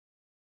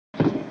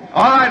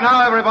All right,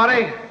 now,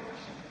 everybody.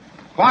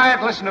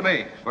 Quiet, listen to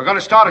me. We're going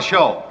to start a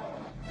show.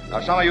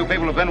 Now, some of you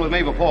people have been with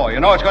me before. You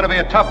know it's going to be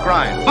a tough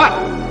grind, but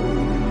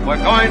we're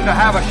going to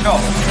have a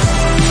show.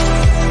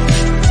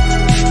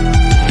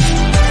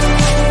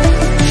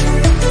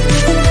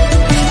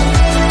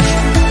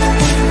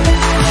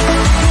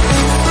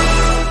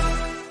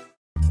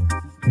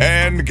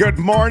 And good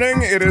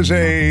morning. It is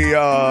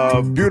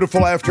a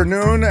beautiful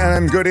afternoon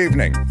and good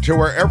evening to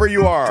wherever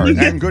you are.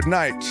 And good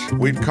night.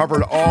 We've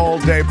covered all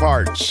day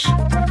parts.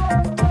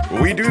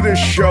 We do this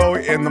show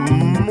in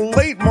the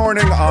late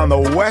morning on the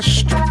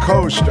west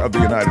coast of the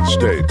United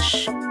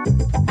States.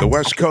 The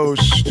west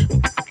coast,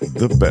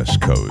 the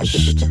best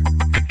coast.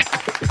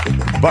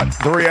 But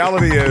the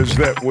reality is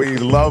that we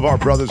love our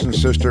brothers and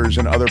sisters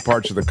in other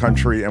parts of the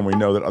country, and we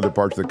know that other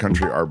parts of the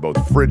country are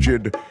both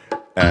frigid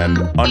and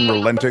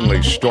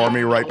unrelentingly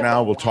stormy right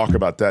now. We'll talk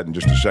about that in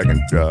just a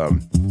second,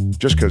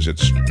 just because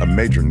it's a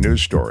major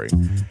news story.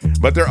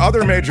 But there are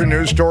other major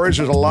news stories.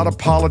 There's a lot of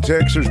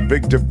politics. There's a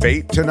big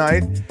debate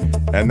tonight.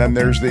 And then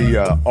there's the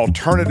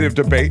alternative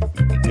debate.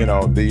 You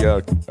know,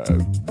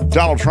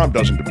 Donald Trump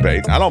doesn't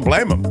debate. I don't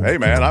blame him. Hey,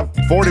 man, I'm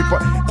 40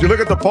 points. If you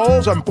look at the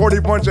polls, I'm 40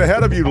 points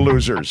ahead of you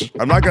losers.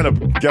 I'm not going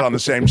to get on the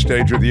same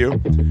stage with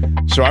you.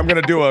 So I'm going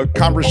to do a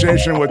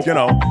conversation with, you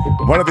know,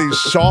 one of these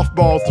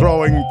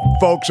softball-throwing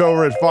folks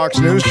over at Fox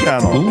News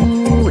Channel.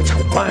 Ooh, it's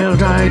a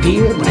wild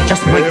idea, but it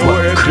just might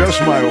work. It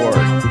just might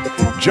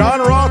work. John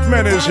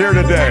Rothman is here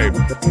today.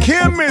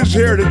 Kim is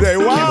here today.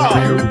 Wow.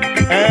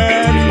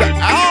 And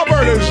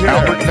Albert is here.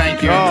 Albert,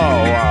 thank you. Oh,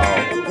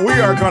 wow. We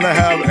are going to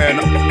have an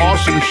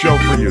awesome show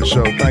for you,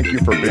 so thank you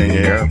for being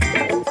here.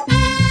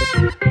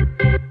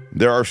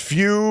 There are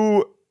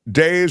few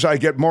days I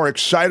get more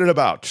excited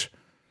about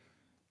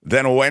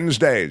than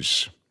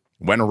Wednesdays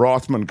when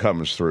Rothman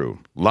comes through.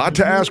 A lot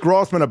to ask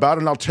Rothman about,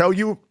 and I'll tell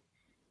you,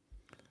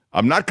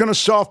 I'm not going to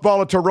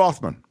softball it to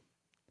Rothman.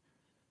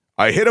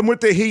 I hit him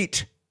with the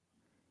heat.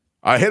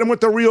 I hit him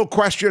with the real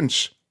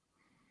questions.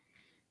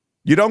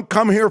 You don't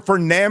come here for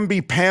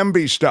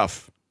namby-pamby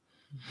stuff.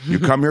 You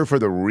come here for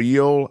the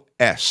real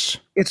S.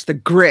 It's the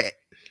grit.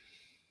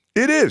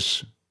 It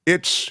is.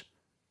 It's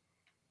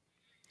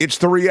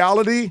the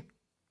reality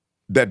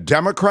that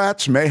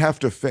Democrats may have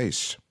to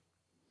face.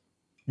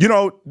 You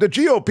know, the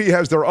GOP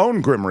has their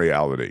own grim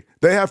reality.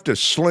 They have to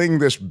sling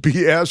this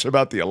BS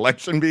about the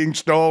election being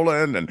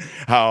stolen and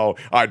how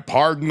I'd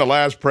pardon the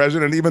last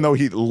president, even though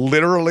he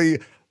literally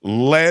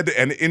led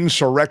an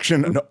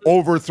insurrection, an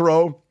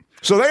overthrow.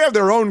 So they have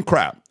their own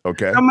crap,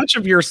 okay? How much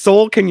of your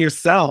soul can you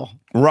sell?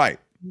 Right.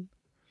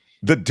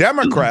 The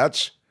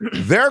Democrats,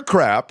 their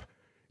crap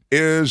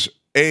is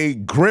a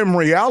grim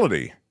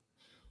reality,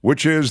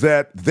 which is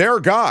that their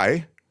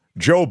guy,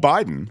 Joe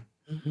Biden,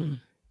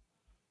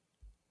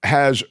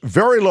 has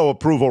very low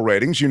approval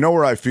ratings. You know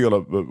where I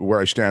feel, where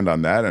I stand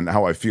on that and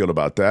how I feel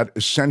about that.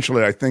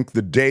 Essentially, I think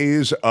the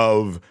days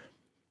of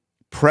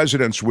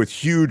presidents with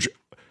huge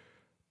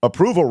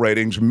approval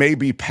ratings may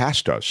be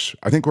past us.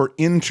 I think we're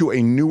into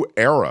a new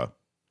era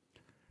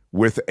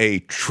with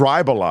a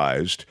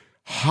tribalized,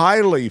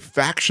 highly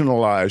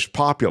factionalized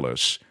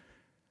populace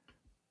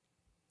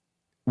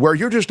where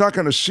you're just not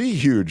going to see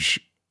huge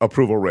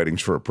approval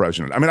ratings for a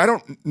president. I mean, I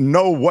don't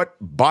know what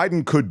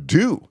Biden could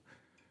do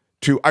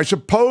to, I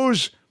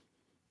suppose,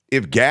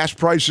 if gas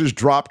prices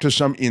drop to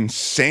some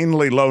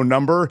insanely low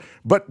number,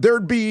 but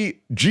there'd be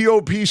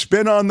GOP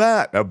spin on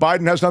that. Now,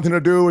 Biden has nothing to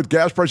do with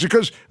gas prices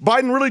because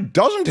Biden really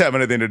doesn't have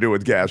anything to do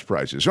with gas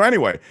prices. So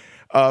anyway,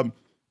 I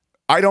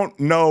don't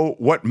know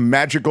what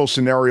magical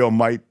scenario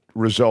might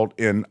result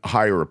in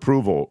higher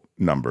approval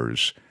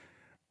numbers,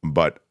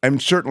 but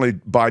certainly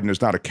Biden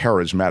is not a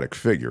charismatic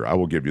figure. I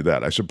will give you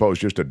that. I suppose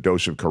just a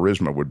dose of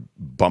charisma would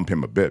bump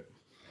him a bit.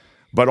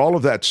 But all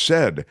of that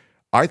said,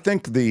 I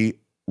think the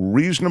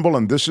reasonable,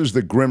 and this is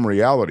the grim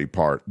reality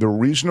part, the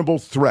reasonable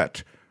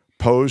threat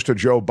posed to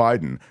Joe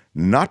Biden,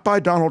 not by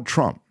Donald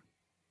Trump,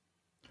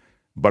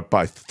 but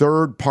by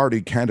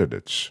third-party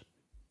candidates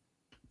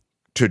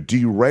to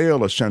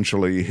derail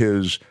essentially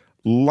his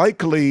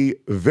likely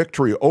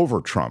victory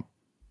over Trump.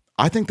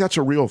 I think that's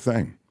a real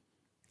thing,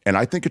 and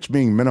I think it's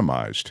being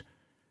minimized.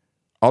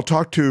 I'll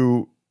talk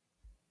to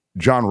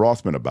John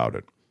Rothman about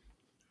it.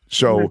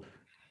 So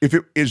if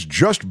it is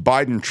just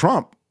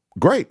Biden-Trump,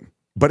 great.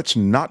 But it's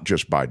not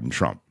just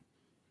Biden-Trump.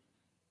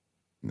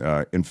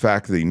 In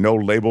fact, the No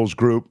Labels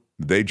group,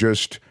 they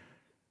just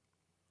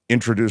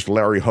introduced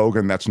Larry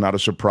Hogan. That's not a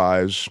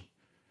surprise.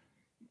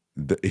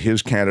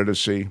 His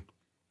candidacy.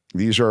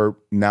 These are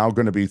now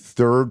going to be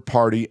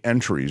third-party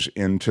entries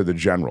into the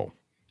general.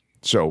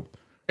 So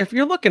if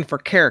you're looking for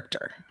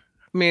character,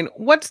 I mean,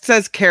 what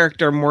says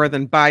character more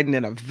than Biden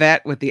in a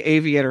vet with the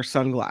aviator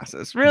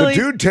sunglasses? Really?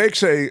 The dude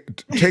takes a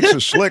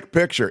slick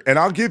picture, and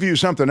I'll give you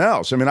something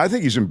else. I mean, I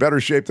think he's in better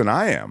shape than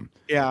I am.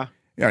 Yeah.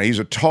 You know, he's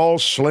a tall,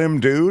 slim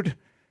dude,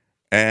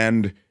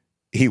 and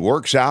he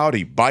works out,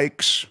 he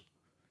bikes.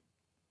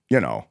 You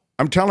know,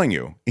 I'm telling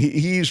you,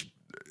 he's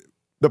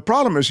the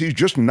problem is he's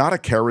just not a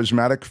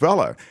charismatic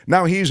fella.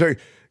 Now, he's a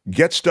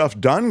get stuff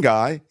done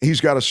guy. He's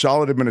got a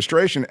solid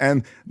administration.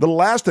 And the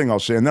last thing I'll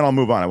say, and then I'll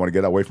move on. I want to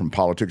get away from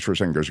politics for a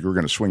second because we're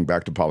going to swing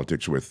back to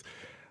politics with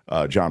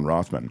John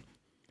Rothman.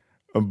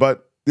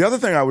 But the other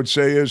thing I would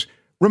say is,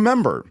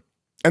 remember,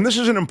 and this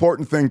is an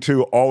important thing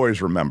to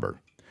always remember,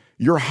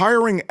 you're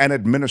hiring an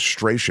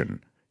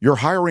administration, you're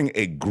hiring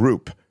a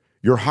group,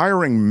 you're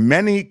hiring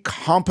many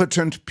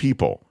competent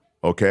people,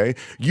 okay?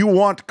 You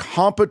want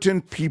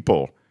competent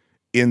people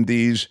in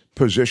these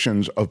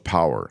positions of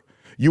power.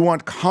 You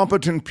want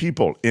competent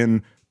people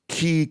in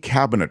key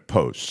cabinet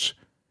posts.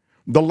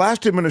 The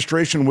last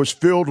administration was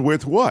filled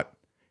with what?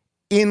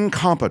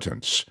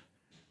 Incompetence.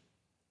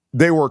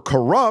 They were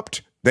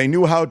corrupt. They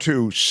knew how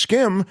to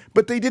skim,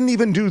 but they didn't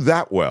even do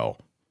that well.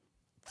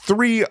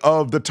 3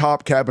 of the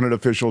top cabinet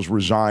officials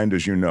resigned,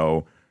 as you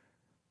know,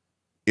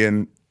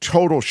 in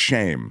total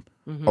shame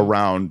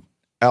around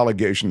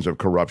allegations of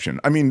corruption.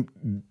 I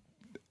mean,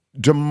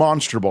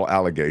 demonstrable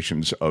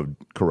allegations of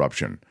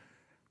corruption.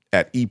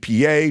 At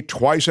EPA,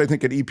 twice, I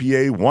think, at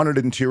EPA, one at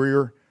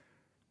Interior.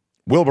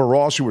 Wilbur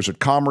Ross, who was at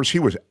Commerce, he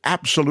was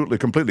absolutely,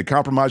 completely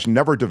compromised,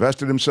 never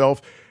divested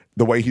himself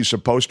the way he's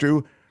supposed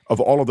to of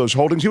all of those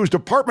holdings. He was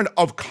Department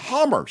of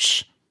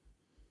Commerce.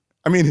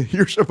 I mean,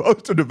 you're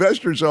supposed to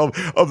divest yourself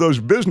of those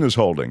business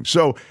holdings.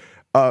 So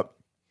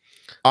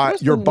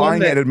you're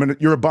buying an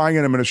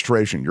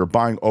administration. You're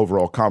buying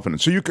overall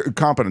confidence. So you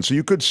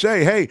could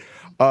say, hey,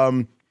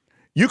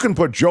 you can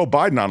put Joe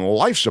Biden on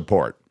life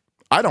support.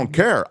 I don't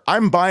care.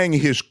 I'm buying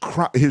his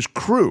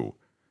crew.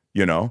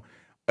 You know,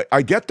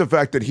 I get the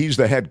fact that he's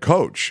the head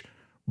coach,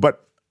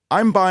 but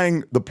I'm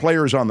buying the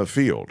players on the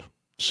field.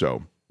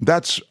 So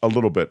that's a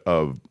little bit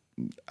of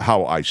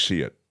how I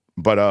see it.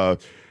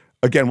 But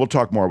again, we'll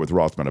talk more with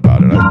Rothman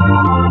about it.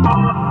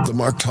 The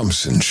Mark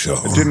Thompson Show.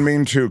 I didn't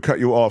mean to cut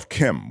you off,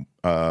 Kim.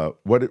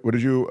 What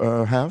did you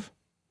have?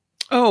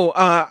 Oh,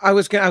 I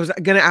was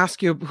gonna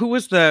ask you, who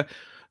was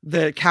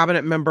the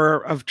cabinet member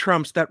of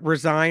Trump's that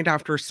resigned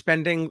after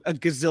spending $1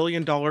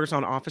 gazillion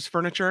on office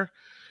furniture?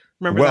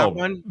 Remember that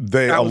one?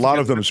 A lot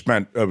of them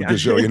spent a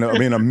gazillion. I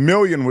mean, $1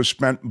 million was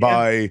spent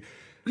by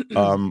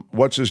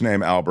what's his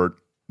name, Albert?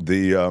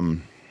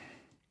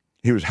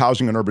 He was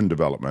Housing and Urban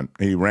Development.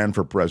 He ran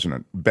for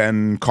president.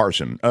 Ben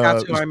Carson.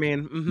 That's who I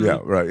mean. Mm-hmm. Yeah,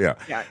 right.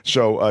 Yeah.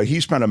 So he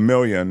spent $1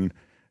 million.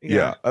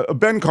 Yeah.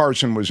 Ben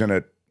Carson was in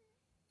it.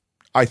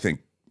 I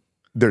think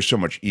there's so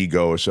much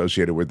ego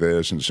associated with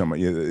this, and so much.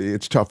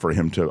 It's tough for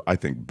him to, I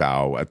think,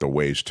 bow at the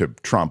waist to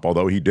Trump,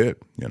 although he did.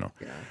 You know.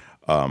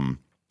 Yeah.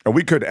 And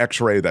we could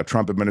X-ray that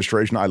Trump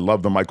administration. I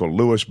love the Michael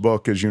Lewis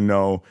book, as you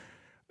know,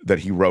 that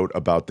he wrote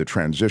about the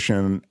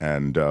transition,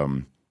 and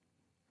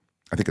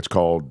I think it's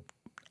called.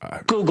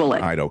 Google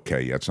it.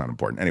 Okay, yeah, it's not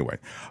important. Anyway,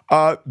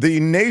 the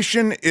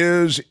nation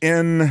is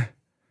in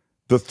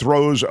the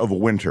throes of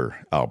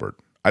winter, Albert.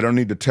 I don't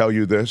need to tell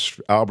you this,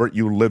 Albert.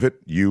 You live it.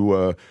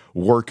 You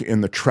work in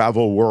the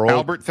travel world.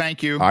 Albert,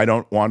 thank you. I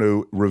don't want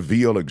to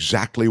reveal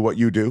exactly what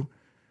you do,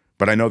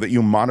 but I know that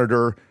you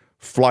monitor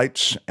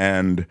flights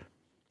and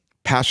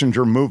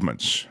passenger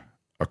movements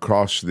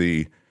across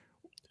the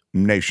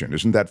nation.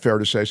 Isn't that fair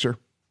to say, sir?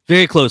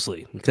 Very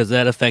closely, because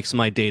that affects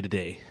my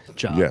day-to-day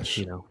job. Yes.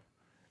 You know.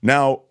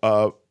 Now,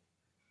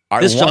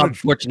 this job,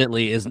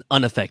 fortunately, is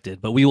unaffected,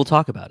 but we will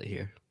talk about it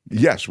here.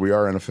 Yes, we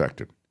are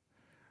unaffected.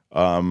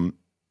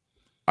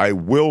 I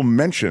will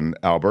mention,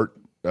 Albert,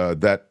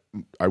 that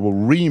I will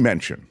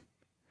re-mention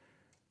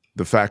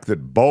the fact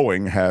that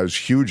Boeing has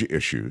huge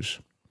issues,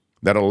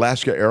 that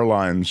Alaska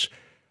Airlines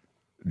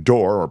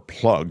door or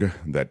plug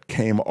that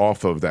came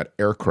off of that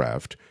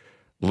aircraft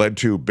led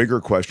to bigger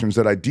questions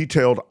that I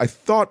detailed, I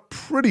thought,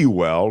 pretty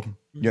well,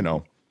 you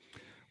know,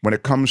 when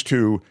it comes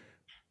to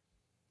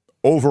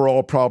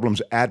overall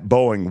problems at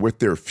Boeing with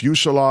their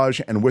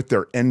fuselage and with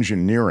their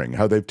engineering,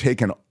 how they've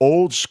taken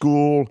old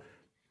school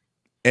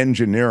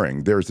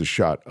engineering. There's the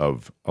shot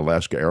of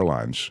Alaska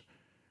Airlines.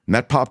 And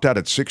that popped out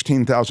at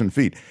 16,000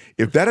 feet.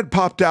 If that had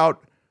popped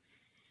out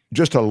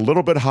just a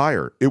little bit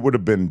higher, it would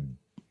have been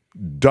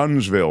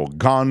Dunsville,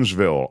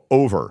 Gonzville,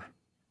 over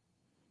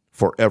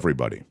for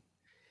everybody.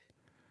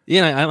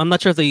 Yeah, I'm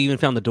not sure if they even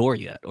found the door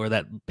yet, or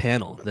that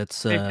panel.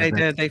 That's they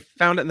did. They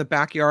found it in the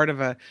backyard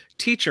of a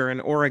teacher in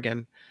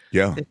Oregon.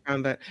 Yeah, they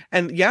found it.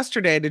 And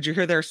yesterday, did you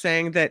hear they're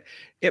saying that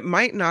it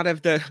might not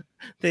have the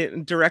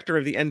director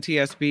of the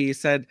NTSB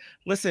said,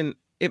 "Listen,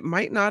 it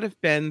might not have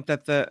been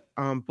that the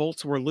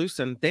bolts were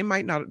loosened. There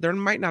might not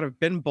have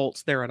been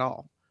bolts there at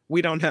all.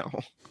 We don't know."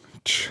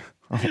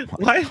 Oh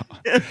what?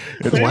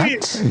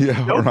 What?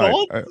 Yeah, no right.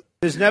 bolts?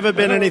 There's never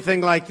been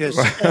anything like this.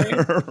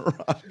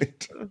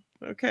 Right.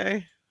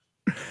 Okay.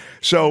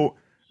 So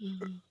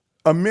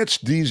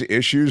amidst these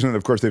issues, and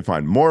of course they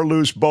find more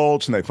loose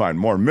bolts and they find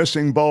more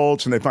missing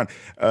bolts, and they find,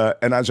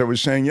 and as I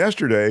was saying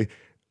yesterday,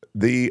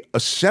 the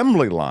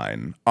assembly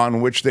line on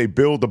which they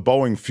build the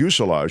Boeing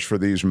fuselage for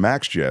these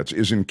MAX jets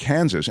is in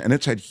Kansas, and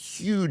it's had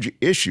huge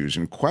issues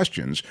and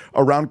questions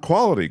around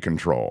quality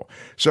control.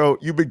 So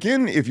you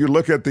begin, if you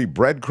look at the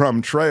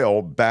breadcrumb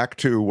trail back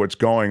to what's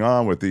going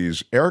on with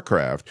these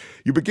aircraft,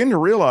 you begin to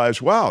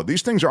realize, wow,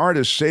 these things aren't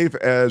as safe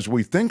as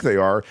we think they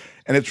are.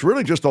 And it's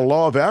really just the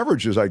law of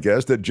averages, I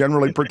guess, that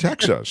generally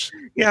protects us.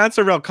 Yeah, it's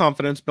a real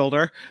confidence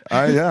builder.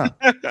 Yeah.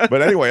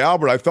 But anyway,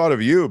 Albert, I thought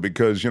of you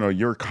because,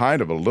 you're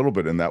kind of a little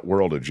bit in that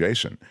world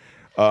adjacent.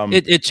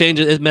 It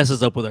changes. It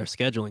messes up with our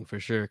scheduling for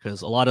sure,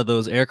 because a lot of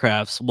those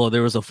aircrafts, well,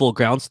 there was a full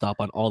ground stop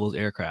on all those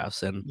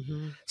aircrafts,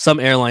 and some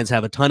airlines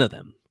have a ton of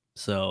them.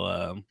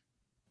 So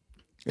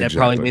that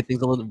probably made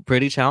things a little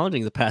pretty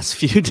challenging the past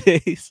few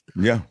days.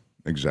 Yeah,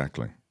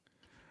 exactly.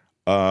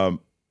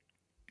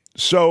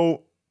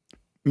 So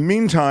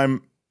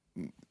meantime,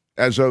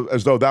 as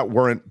though that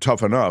weren't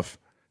tough enough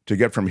to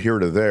get from here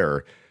to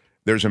there,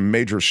 there's a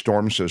major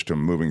storm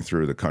system moving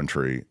through the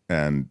country,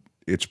 and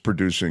it's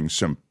producing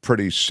some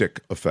pretty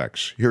sick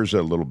effects. Here's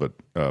a little bit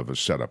of a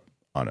setup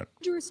on it.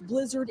 Dangerous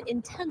blizzard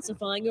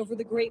intensifying over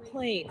the Great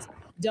Plains,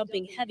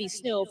 dumping heavy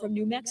snow from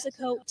New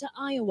Mexico to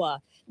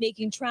Iowa,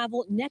 making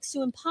travel next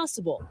to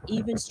impossible,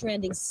 even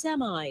stranding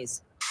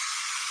semis.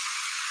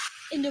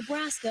 In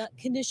Nebraska,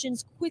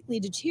 conditions quickly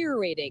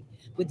deteriorating,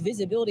 with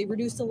visibility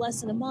reduced to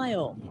less than a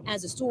mile.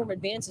 As the storm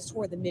advances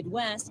toward the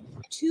Midwest,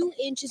 2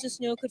 inches of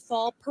snow could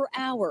fall per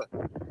hour,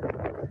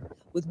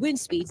 with wind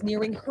speeds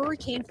nearing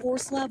hurricane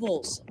force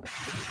levels.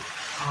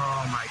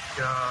 Oh my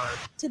God.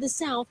 To the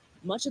south,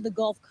 much of the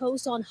Gulf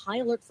Coast on high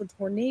alert for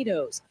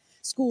tornadoes.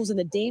 Schools in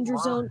the danger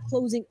zone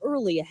closing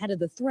early ahead of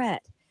the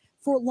threat.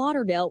 Fort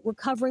Lauderdale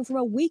recovering from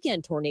a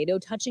weekend tornado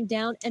touching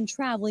down and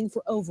traveling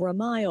for over a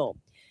mile.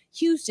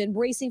 Houston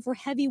bracing for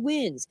heavy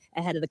winds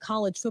ahead of the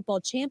college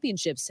football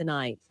championships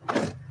tonight.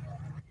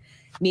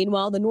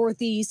 Meanwhile, the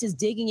Northeast is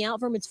digging out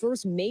from its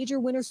first major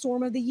winter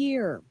storm of the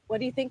year. What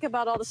do you think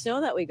about all the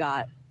snow that we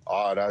got?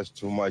 Oh, that's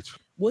too much.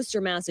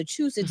 Worcester,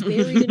 Massachusetts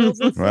buried in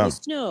over a foot of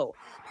snow.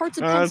 Parts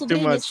of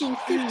Pennsylvania seeing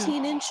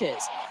 15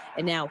 inches.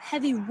 And now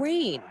heavy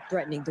rain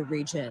threatening the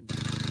region.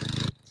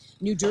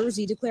 New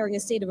Jersey declaring a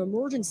state of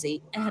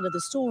emergency ahead of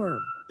the storm.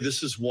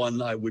 This is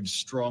one I would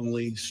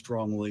strongly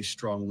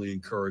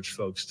encourage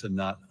folks to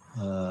not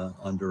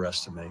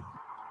underestimate.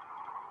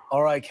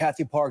 All right,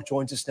 Kathy Park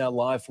joins us now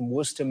live from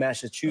Worcester,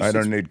 Massachusetts. I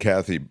don't need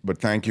Kathy, but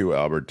thank you,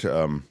 Albert.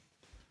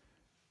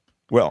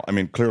 Well, I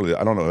mean, clearly,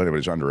 I don't know if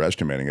anybody's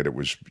underestimating it. It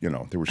was,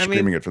 they were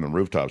screaming it from the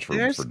rooftops for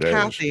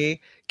days.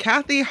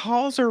 Kathy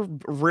hauls her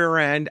rear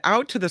end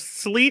out to the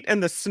sleet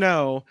and the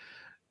snow,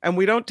 and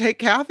we don't take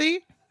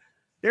Kathy?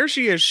 There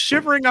she is,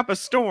 shivering up a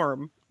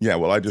storm. Yeah,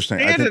 well, I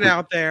think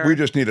out there. We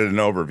just needed an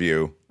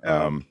overview.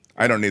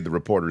 I don't need the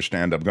reporter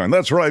stand up going,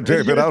 that's right,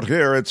 David, out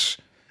here, as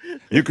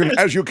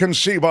you can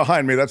see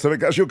behind me.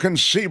 As you can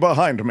see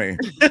behind me.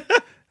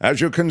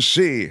 As you can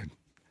see.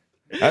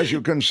 As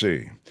you can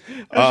see.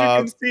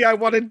 I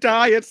want to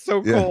die. It's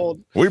so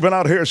cold. We've been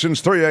out here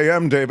since 3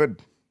 a.m.,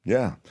 David.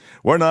 Yeah.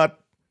 We're not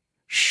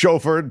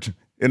chauffeured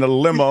in a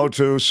limo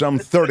to some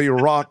 30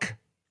 Rock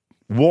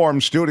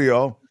warm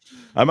studio.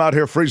 I'm out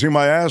here freezing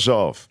my ass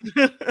off.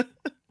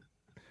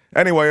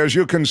 Anyway, as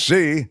you can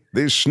see,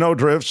 these snow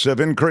drifts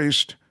have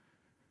increased.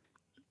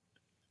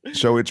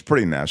 So it's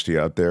pretty nasty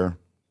out there.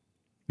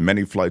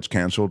 Many flights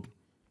canceled.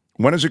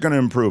 When is it going to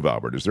improve,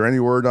 Albert? Is there any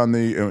word on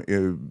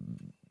the,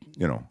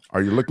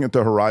 are you looking at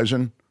the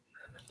horizon?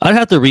 I'd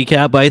have to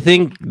recap, but I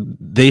think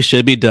they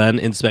should be done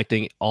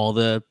inspecting all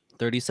the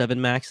 37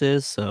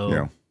 Maxes.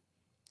 So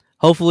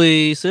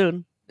hopefully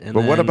soon. And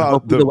but what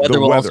about the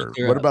weather?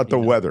 What about the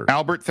weather?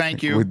 Albert,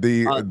 thank you. With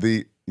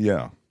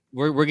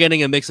We're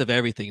getting a mix of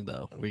everything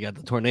though. We got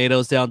the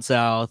tornadoes down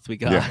south. We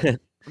got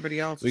everybody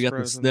else. We got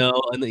the snow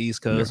on the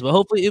East Coast. But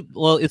hopefully,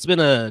 it's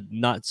been a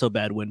not so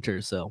bad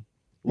winter. So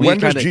when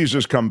does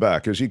Jesus come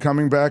back? Is he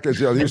coming back? Are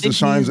these the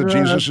signs that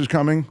Jesus is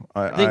coming?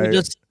 I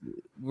think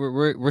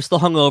we're still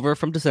hungover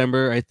from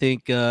December. I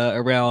think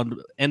around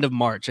end of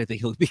March. I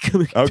think he'll be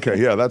coming.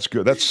 Okay, yeah, that's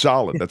good. That's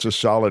solid. That's a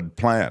solid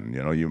plan.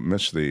 You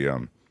missed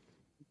the.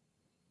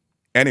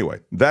 Anyway,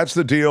 that's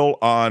the deal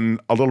on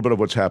a little bit of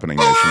what's happening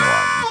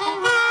nationwide.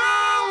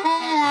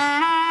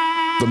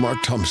 The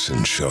Mark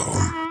Thompson Show.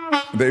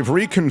 They've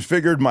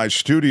reconfigured my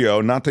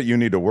studio. Not that you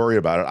need to worry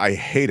about it. I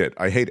hate it.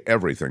 I hate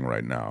everything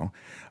right now,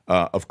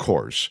 of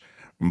course.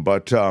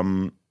 But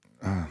the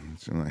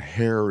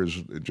hair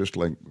is just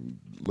like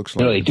looks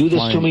like. They do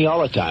this to me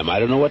all the time. I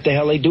don't know what the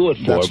hell they do it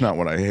for. That's not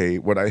what I hate.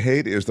 What I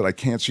hate is that I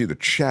can't see the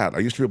chat. I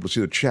used to be able to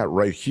see the chat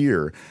right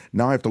here.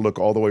 Now I have to look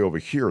all the way over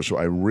here, so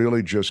I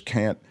really just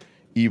can't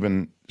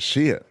even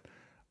see it.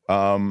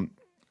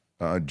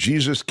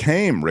 Jesus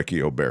came,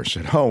 Ricky O'Bear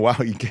said. Oh, wow,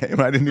 he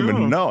came. I didn't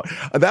even know.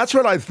 That's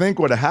what I think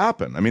would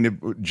happen. I mean, if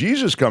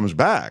Jesus comes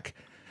back,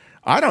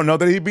 I don't know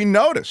that he'd be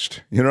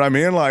noticed. You know what I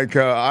mean? Like,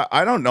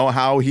 I don't know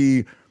how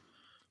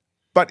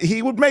but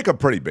he would make a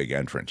pretty big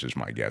entrance, is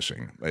my guess.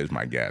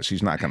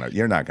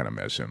 You're not gonna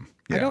miss him.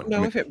 Yeah. I don't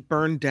know if it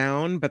burned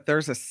down, but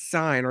there's a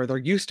sign, or there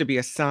used to be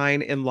a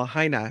sign in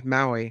Lahaina,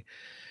 Maui,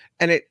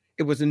 and it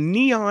was a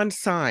neon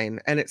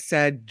sign, and it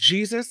said,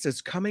 Jesus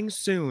is coming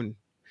soon.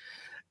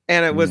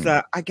 And it was,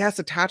 I guess,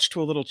 attached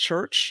to a little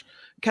church.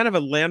 kind of a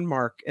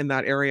landmark in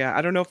that area.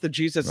 I don't know if the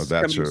Jesus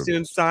coming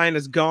soon sign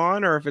is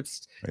gone or if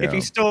it's if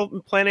he's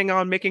still planning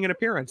on making an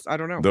appearance. I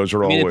don't know. Those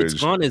are if always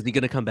it's gone, is he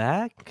going to come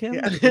back? Kim?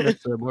 Yeah. I think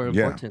that's more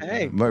important.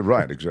 Hey,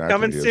 right, exactly.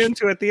 Coming soon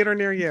to a theater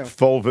near you.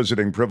 Full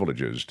visiting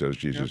privileges, does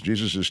Jesus. Yep.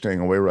 Jesus is staying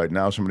away right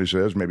now. Somebody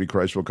says maybe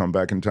Christ will come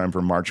back in time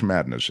for March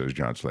Madness, says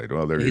John Slade.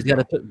 Well, he's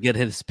got to get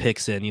his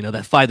picks in. You know,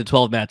 that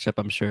 5-12 matchup,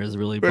 I'm sure, is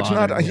really But it's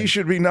not. He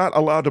should be not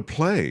allowed to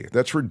play.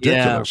 That's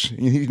ridiculous.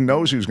 Yeah. He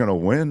knows he's going to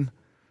win.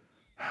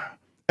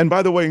 And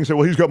by the way, you can say,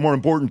 well, he's got more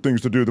important things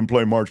to do than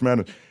play March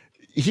Madness.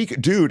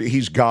 Dude,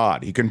 he's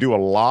God. He can do a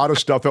lot of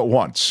stuff at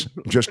once.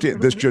 Just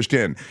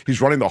in. He's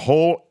running the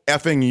whole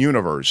effing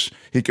universe.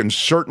 He can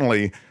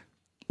certainly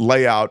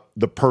lay out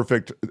the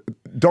perfect.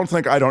 Don't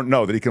think I don't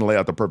know that he can lay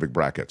out the perfect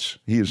brackets.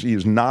 He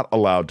is not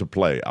allowed to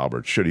play,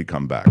 Albert, should he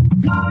come back.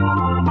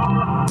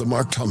 The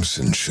Mark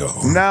Thompson Show.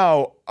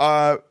 Now,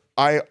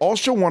 I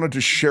also wanted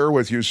to share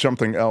with you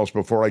something else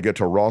before I get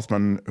to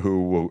Rothman,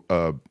 who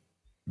will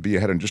be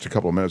ahead in just a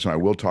couple of minutes, and I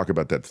will talk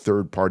about that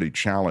third-party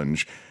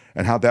challenge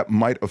and how that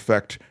might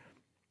affect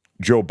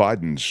Joe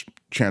Biden's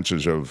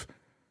chances of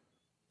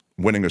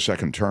winning a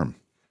second term.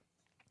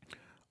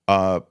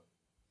 I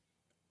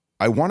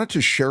wanted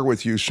to share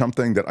with you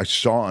something that I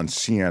saw on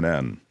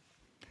CNN,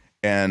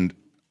 and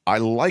I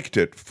liked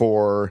it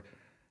for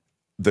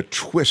the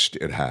twist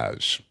it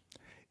has.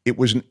 It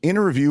was an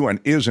interview and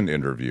is an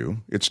interview.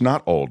 It's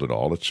not old at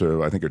all. It's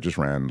I think it just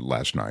ran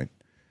last night.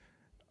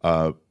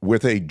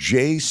 With a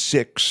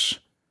J6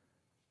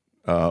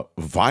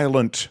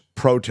 violent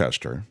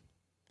protester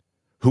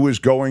who is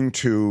going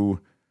to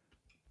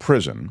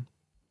prison.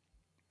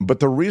 But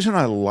the reason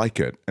I like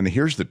it, and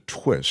here's the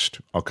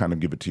twist, I'll kind of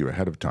give it to you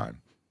ahead of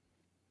time.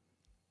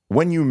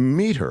 When you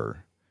meet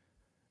her,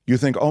 you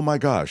think, oh my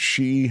gosh,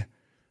 she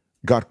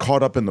got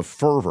caught up in the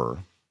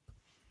fervor.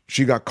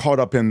 She got caught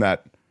up in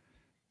that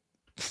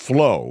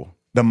flow,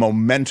 the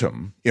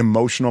momentum,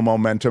 emotional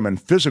momentum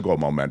and physical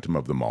momentum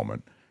of the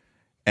moment.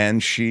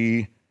 And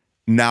she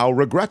now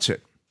regrets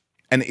it.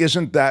 And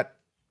isn't that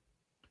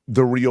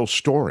the real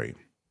story?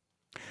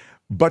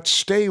 But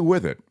stay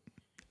with it,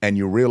 and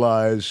you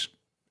realize,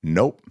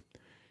 nope,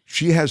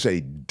 she has a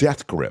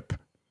death grip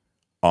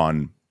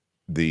on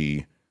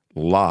the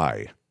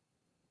lie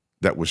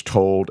that was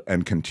told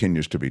and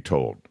continues to be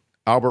told.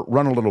 Albert,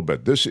 run a little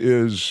bit. This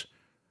is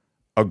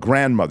a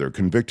grandmother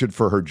convicted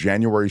for her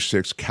January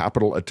 6th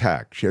Capitol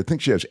attack. I think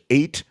she has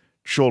 8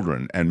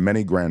 children and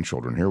many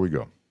grandchildren. Here we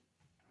go.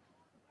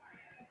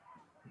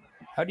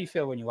 How do you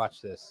feel when you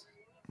watch this?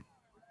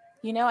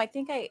 You know, I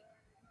think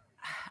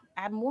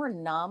I'm more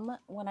numb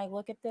when I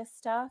look at this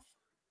stuff.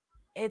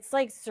 It's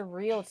like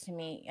surreal to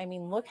me. I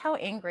mean, look how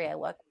angry I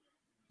look.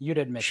 You'd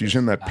admit she's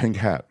in that pink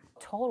hat.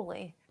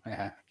 Totally.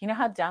 Yeah. You know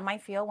how dumb I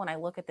feel when I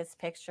look at this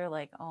picture?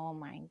 Like, oh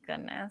my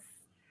goodness.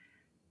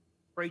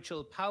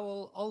 Rachel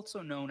Powell,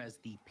 also known as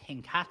the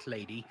Pink Hat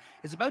Lady,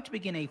 is about to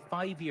begin a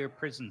 5-year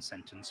prison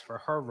sentence for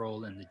her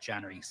role in the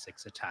January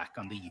 6th attack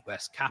on the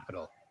U.S.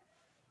 Capitol.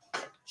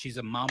 She's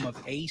a mom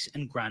of 8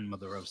 and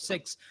grandmother of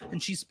 6,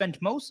 and she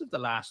spent most of the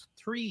last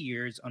 3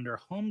 years under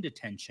home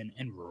detention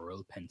in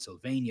rural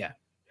Pennsylvania.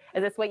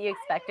 Is this what you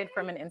expected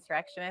from an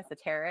insurrectionist, a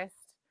terrorist?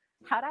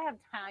 How'd I have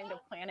time to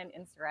plan an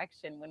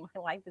insurrection when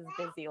my life is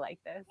busy like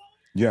this?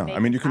 Yeah, I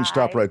mean, you can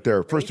stop right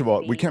there. First of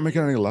all, we can't make it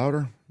any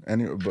louder.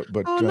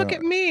 But oh, look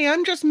at me.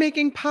 I'm just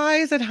making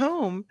pies at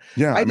home.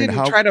 Yeah, I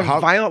didn't try to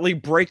violently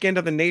break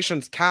into the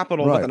nation's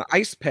capital with an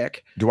ice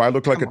pick. Do I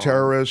look like a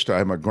terrorist?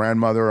 I'm a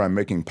grandmother. I'm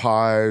making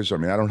pies. I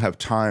mean, I don't have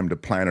time to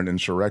plan an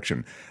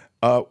insurrection.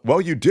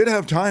 Well, you did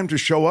have time to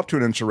show up to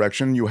an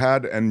insurrection. You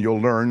had, and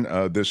you'll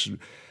learn, this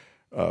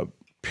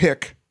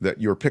pick that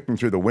you're picking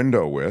through the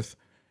window with,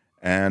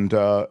 and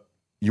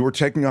you were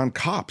taking on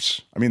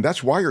cops. I mean,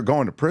 that's why you're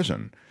going to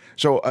prison.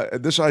 So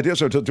this idea,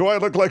 do I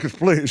look like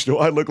do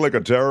I look like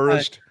a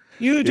terrorist?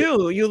 You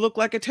do. You look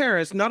like a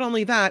terrorist. Not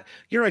only that,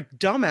 you're a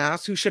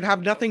dumbass who should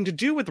have nothing to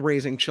do with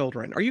raising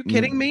children. Are you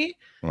kidding me?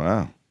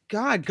 Wow.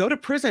 God, go to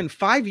prison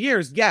 5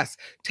 years. Yes.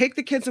 Take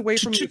the kids away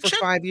from you for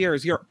 5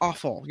 years. You're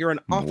awful. You're an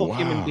awful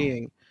human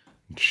being.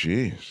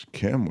 Jeez,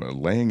 Kim, we're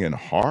laying in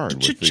hard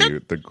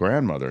with the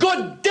grandmother.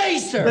 Good day,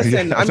 sir.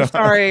 Listen, I'm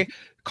sorry.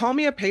 Call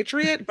me a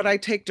patriot, but I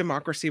take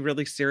democracy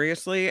really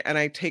seriously, and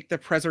I take the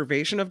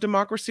preservation of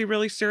democracy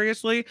really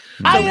seriously.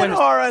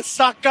 Sayonara,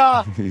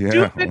 sucker!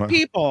 Stupid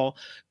people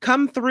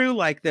come through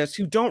like this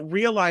who don't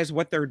realize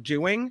what they're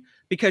doing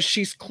because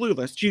she's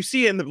clueless. You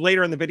see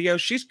later in the video,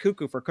 she's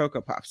cuckoo for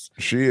Cocoa Puffs.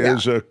 She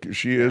is a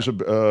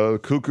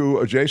cuckoo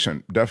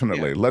adjacent,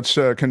 definitely. Yeah. Let's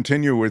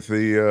continue with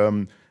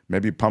the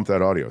maybe pump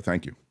that audio.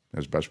 Thank you,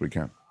 as best we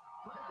can.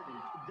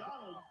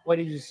 Why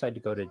did you decide to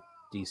go to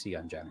D.C.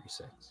 on January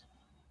 6th?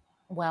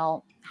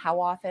 Well, how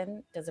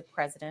often does a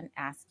president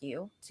ask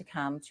you to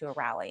come to a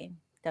rally?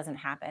 Doesn't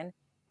happen.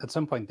 At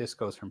some point, this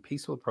goes from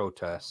peaceful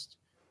protest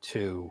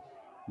to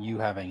you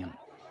having an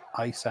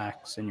ice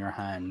axe in your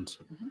hand,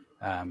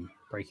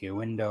 breaking a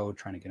window,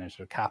 trying to get into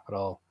the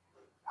Capitol.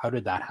 How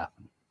did that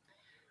happen?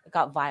 It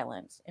got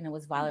violent, and it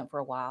was violent for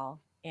a while,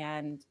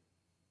 and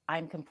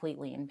I'm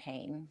completely in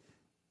pain.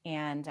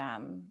 And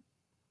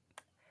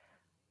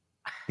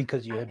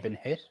because you had been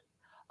hit?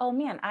 Oh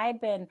man,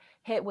 I'd been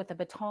hit with a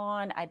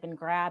baton, I'd been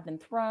grabbed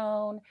and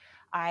thrown,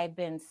 I'd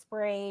been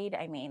sprayed.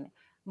 I mean,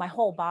 my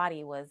whole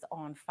body was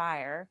on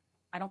fire.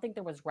 I don't think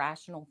there was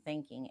rational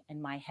thinking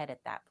in my head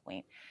at that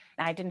point.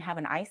 And I didn't have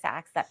an ice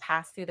axe that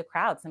passed through the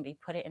crowd. Somebody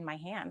put it in my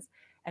hands,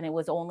 and it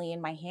was only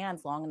in my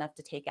hands long enough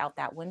to take out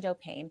that window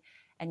pane.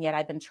 And yet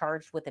I've been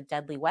charged with a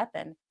deadly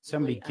weapon.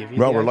 Somebody give you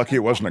Well, we're lucky it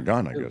wasn't a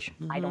gun, I guess.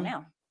 I don't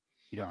know.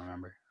 You don't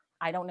remember?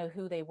 I don't know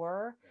who they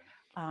were.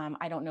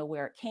 I don't know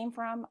where it came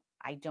from.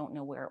 I don't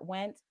know where it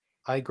went.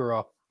 I grew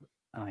up,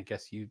 and I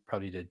guess you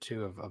probably did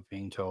too, of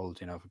being told,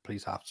 you know, if a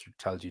police officer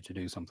tells you to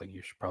do something,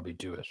 you should probably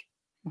do it.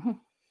 Mm-hmm.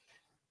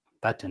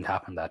 That didn't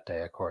happen that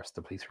day, of course.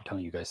 The police were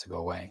telling you guys to go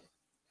away.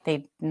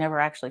 They never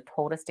actually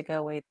told us to go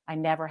away. I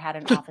never had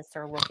an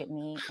officer look at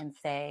me and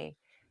say,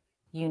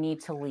 you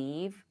need to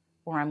leave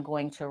or I'm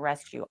going to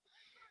arrest you.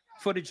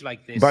 Footage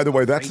like this. By the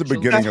way, that's the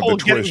beginning of the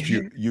twist.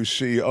 getting- You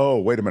see, oh,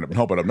 wait a minute.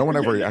 No, but no one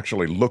ever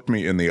actually looked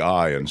me in the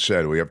eye and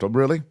said, we have to,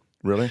 really?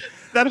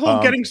 That whole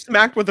getting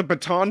smacked with a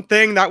baton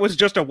thing, that was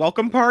just a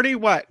welcome party?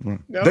 What?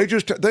 No? They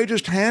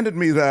just handed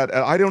me that.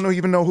 I don't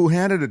even know who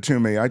handed it to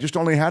me. I just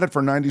only had it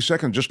for 90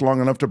 seconds, just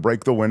long enough to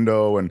break the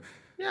window. And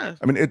Yeah.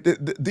 I mean,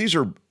 these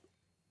are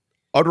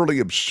utterly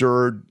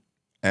absurd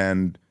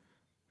and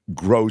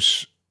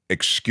gross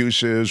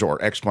excuses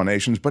or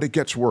explanations, but it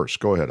gets worse.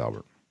 Go ahead,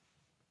 Albert.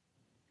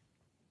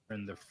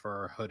 In the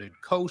fur hooded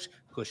coat,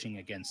 pushing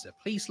against a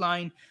police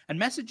line, and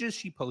messages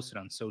she posted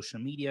on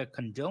social media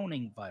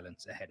condoning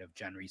violence ahead of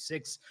January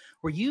 6th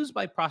were used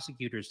by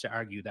prosecutors to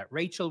argue that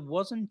Rachel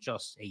wasn't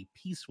just a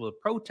peaceful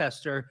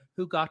protester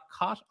who got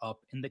caught up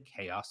in the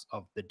chaos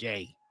of the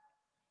day.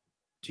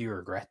 Do you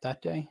regret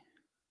that day?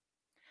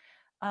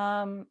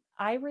 I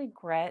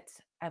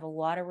have a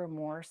lot of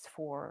remorse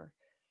for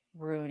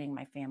ruining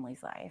my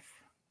family's life.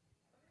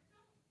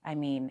 I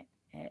mean,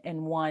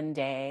 in one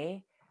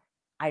day,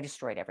 I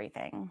destroyed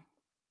everything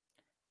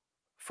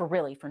for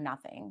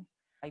nothing.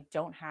 I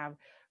don't have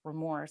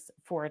remorse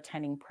for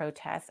attending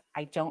protests.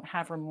 I don't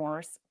have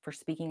remorse for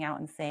speaking out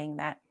and saying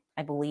that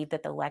I believe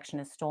that the election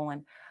is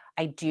stolen.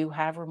 I do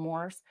have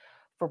remorse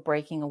for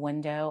breaking a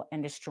window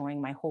and destroying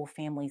my whole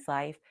family's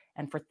life,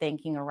 and for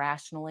thinking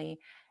irrationally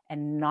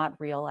and not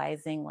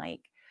realizing,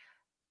 like,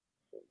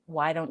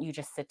 why don't you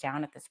just sit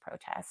down at this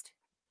protest?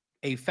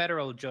 A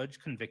federal judge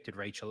convicted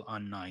Rachel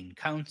on 9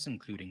 counts,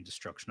 including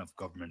destruction of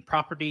government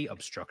property,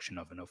 obstruction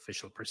of an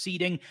official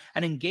proceeding,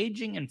 and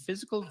engaging in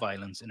physical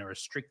violence in a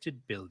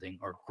restricted building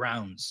or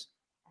grounds.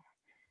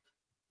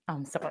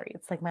 I'm sorry,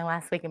 it's like my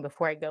last weekend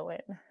before I go in.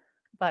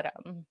 But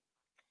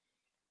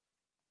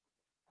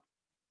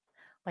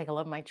like, I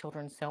love my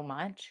children so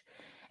much.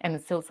 And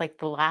so it's like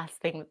the last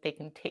thing that they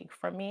can take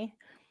from me.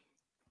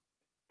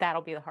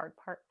 That'll be the hard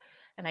part.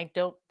 And I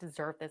don't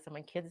deserve this, and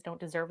my kids don't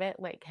deserve it.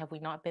 Like, have we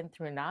not been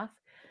through enough?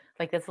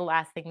 Like, that's the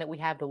last thing that we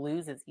have to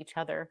lose is each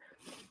other.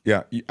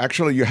 Yeah,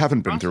 actually, you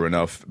haven't been through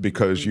enough,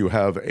 because you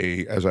have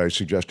as I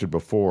suggested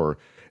before,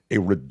 a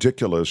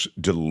ridiculous,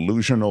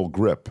 delusional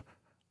grip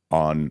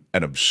on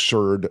an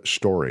absurd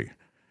story,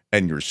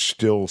 and you're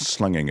still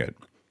slinging it.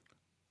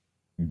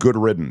 Good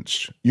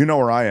riddance. You know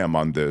where I am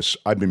on this.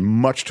 I'd be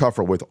much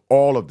tougher with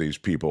all of these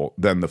people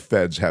than the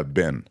feds have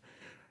been.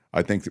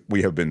 I think that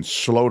we have been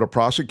slow to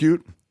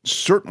prosecute,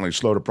 certainly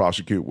slow to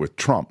prosecute with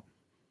Trump,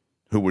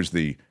 who was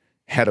the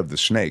head of the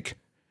snake.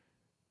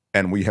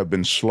 And we have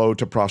been slow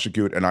to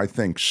prosecute, and I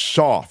think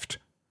soft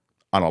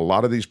on a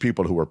lot of these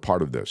people who are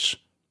part of this.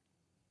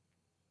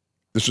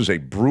 This is a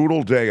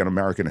brutal day in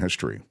American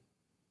history,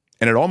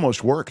 and it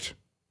almost worked.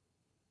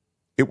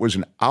 It was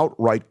an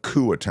outright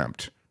coup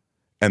attempt,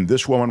 and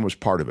this woman was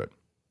part of it.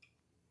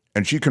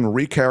 And she can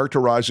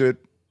recharacterize it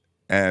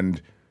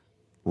and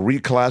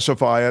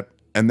reclassify it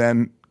and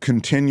then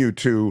continue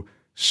to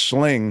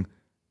sling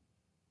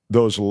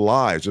those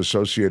lies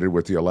associated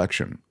with the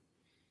election.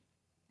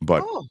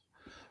 But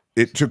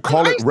to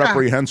call it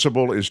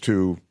reprehensible is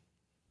to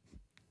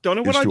don't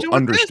know what I do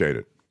understate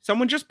it.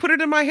 Someone just put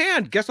it in my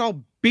hand. Guess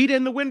I'll beat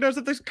in the windows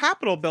of this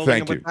Capitol building.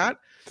 Thank you. With that.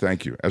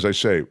 Thank you. As I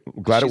say,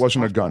 glad it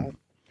wasn't a gun.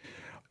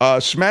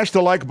 Smash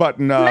the like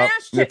button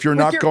if you're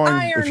not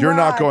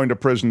going to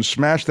prison.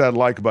 Smash that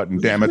like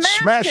button, damn it!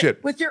 Smash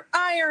it with your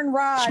iron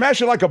rod.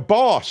 Smash it like a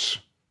boss.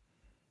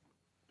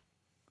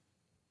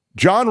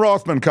 John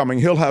Rothman coming.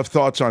 He'll have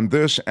thoughts on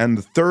this and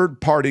the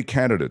third-party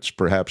candidates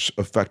perhaps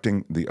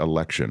affecting the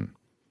election.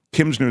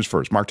 Kim's News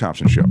first. Mark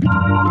Thompson Show.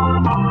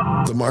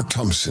 The Mark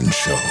Thompson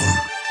Show.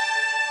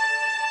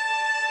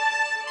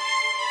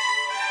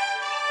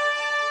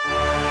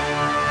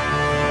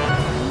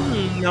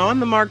 On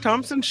the Mark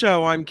Thompson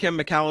Show, I'm Kim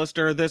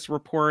McAllister. This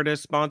report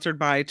is sponsored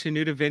by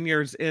Tenuta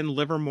Vineyards in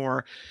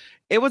Livermore.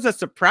 It was a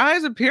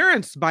surprise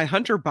appearance by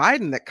Hunter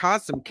Biden that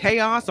caused some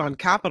chaos on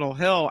Capitol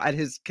Hill at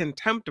his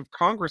contempt of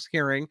Congress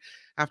hearing.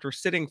 After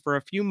sitting for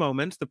a few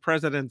moments, the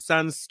president's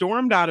son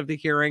stormed out of the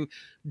hearing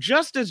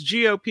just as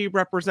GOP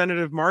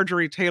Representative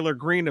Marjorie Taylor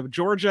Greene of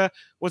Georgia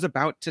was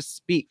about to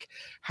speak.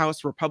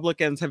 House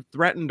Republicans have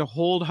threatened to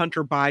hold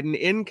Hunter Biden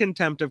in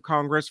contempt of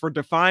Congress for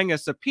defying a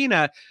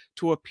subpoena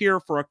to appear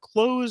for a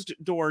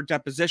closed-door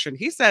deposition.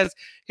 He says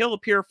he'll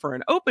appear for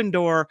an open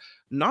door,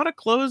 not a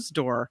closed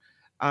door.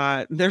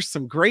 There's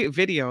some great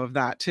video of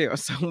that too.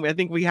 So I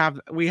think we have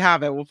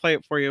it. We'll play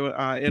it for you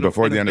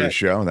before in the a end of bit. the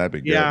show. That'd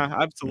be good. Yeah,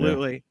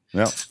 absolutely.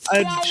 Yeah.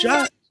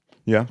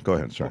 Yeah, go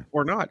ahead. Sorry.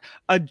 Or not.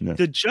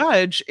 The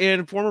judge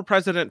in former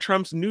President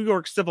Trump's New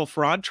York civil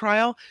fraud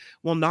trial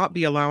will not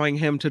be allowing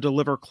him to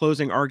deliver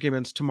closing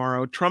arguments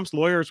tomorrow. Trump's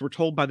lawyers were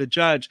told by the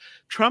judge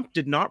Trump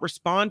did not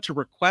respond to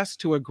requests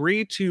to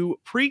agree to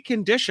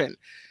precondition.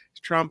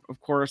 Trump, of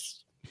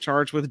course,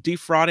 charged with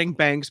defrauding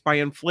banks by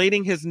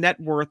inflating his net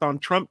worth on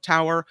Trump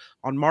Tower,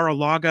 on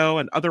Mar-a-Lago,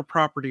 and other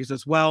properties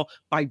as well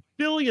by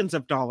billions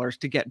of dollars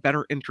to get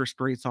better interest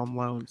rates on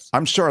loans.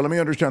 I'm sorry. Let me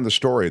understand the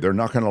story. They're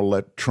not going to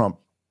let Trump.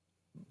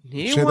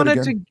 He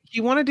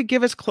wanted to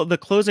give us the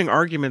closing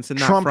arguments in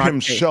that Trump fraud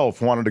himself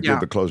case. wanted to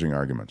give the closing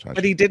arguments.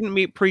 But he didn't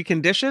meet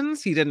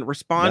preconditions. He didn't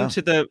respond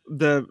to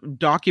the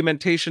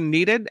documentation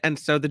needed. And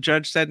so the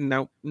judge said,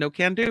 no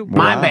can do.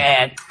 My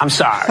bad. I'm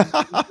sorry.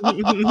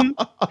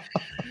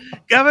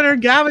 Governor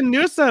Gavin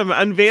Newsom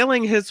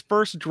unveiling his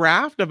first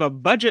draft of a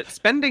budget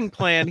spending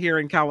plan here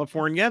in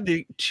California.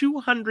 The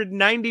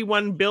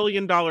 $291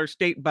 billion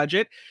state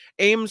budget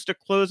aims to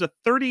close a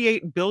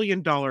 $38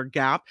 billion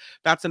gap.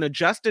 That's an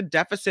adjusted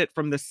deficit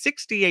from the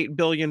 $68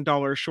 billion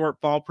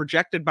shortfall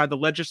projected by the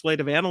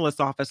Legislative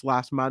Analysts Office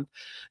last month.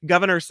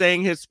 Governor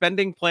saying his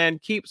spending plan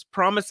keeps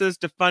promises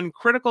to fund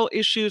critical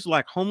issues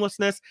like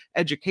homelessness,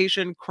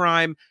 education,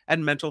 crime,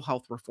 and mental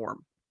health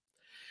reform.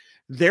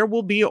 There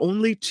will be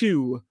only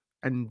two.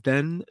 And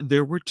then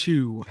there were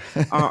two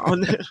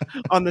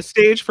on the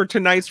stage for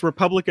tonight's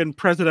Republican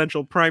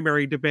presidential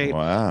primary debate.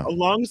 Wow.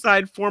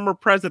 Alongside former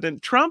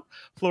President Trump,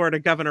 Florida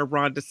Governor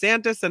Ron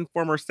DeSantis and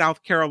former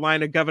South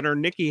Carolina Governor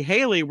Nikki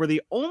Haley were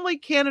the only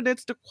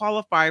candidates to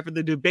qualify for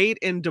the debate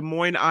in Des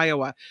Moines,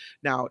 Iowa.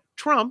 Now,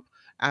 Trump,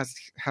 as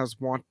has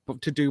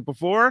wanted to do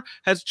before,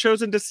 has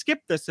chosen to skip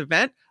this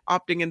event,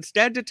 opting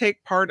instead to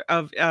take part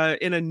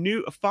in a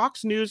new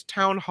Fox News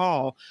town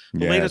hall.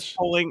 The latest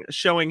polling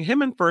showing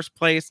him in first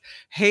place,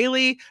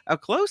 Haley a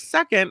close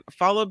second,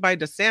 followed by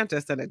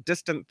DeSantis at a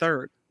distant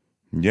third.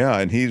 Yeah,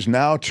 and he's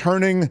now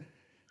turning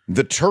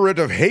the turret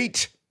of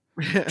hate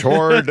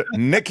toward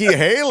Nikki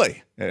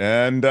Haley.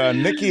 And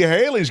Nikki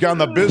Haley's got on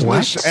the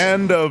business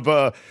end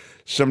of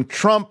some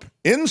Trump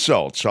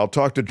insults. I'll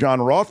talk to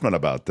John Rothman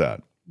about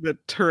that. The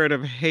turret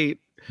of hate.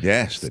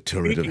 Yes, the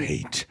turret of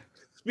hate.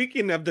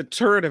 Speaking of the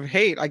turret of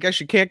hate, I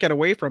guess you can't get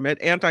away from it.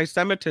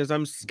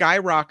 Anti-Semitism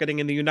skyrocketing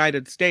in the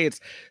United States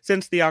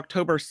since the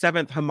October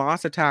 7th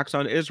Hamas attacks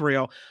on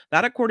Israel.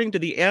 That according to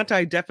the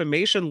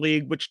Anti-Defamation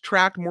League, which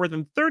tracked more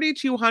than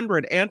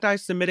 3,200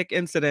 anti-Semitic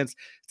incidents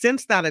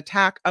since that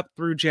attack up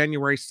through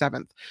January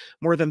 7th.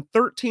 More than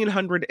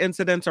 1,300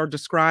 incidents are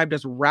described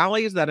as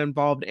rallies that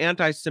involved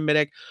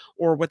anti-Semitic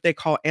or what they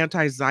call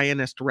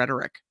anti-Zionist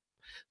rhetoric.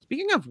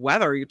 Speaking of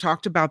weather, you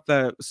talked about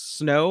the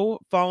snow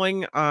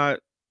falling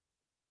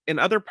in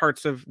other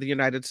parts of the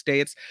United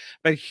States,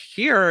 but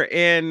here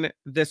in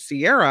the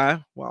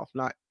Sierra, well,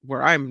 not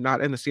where I'm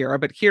not in the Sierra,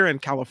 but here in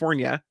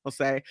California, I'll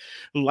say,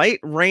 light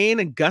rain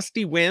and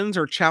gusty winds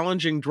are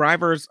challenging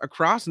drivers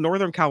across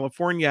Northern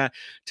California.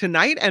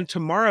 Tonight and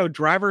tomorrow,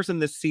 drivers in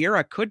the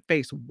Sierra could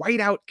face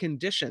whiteout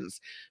conditions.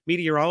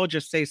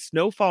 Meteorologists say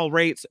snowfall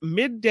rates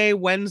midday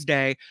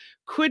Wednesday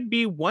could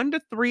be 1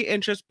 to 3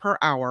 inches per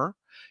hour.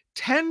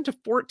 10 to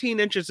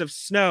 14 inches of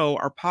snow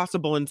are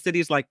possible in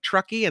cities like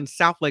Truckee and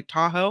South Lake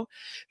Tahoe.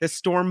 The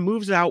storm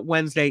moves out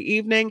Wednesday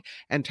evening,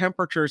 and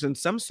temperatures in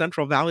some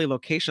Central Valley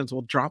locations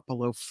will drop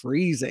below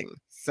freezing.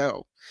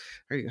 So,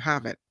 there you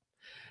have it.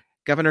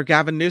 Governor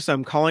Gavin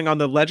Newsom calling on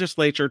the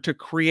legislature to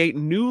create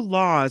new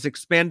laws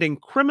expanding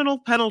criminal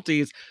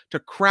penalties to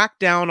crack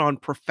down on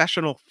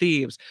professional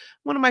thieves.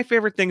 One of my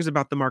favorite things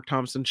about the Mark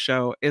Thompson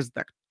Show is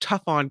the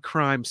tough on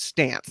crime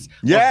stance.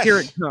 Yes. Well, here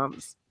it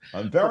comes.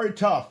 I'm very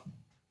tough.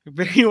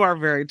 You are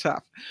very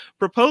tough.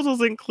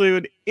 Proposals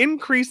include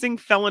increasing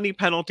felony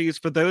penalties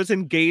for those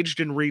engaged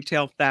in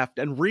retail theft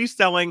and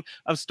reselling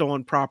of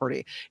stolen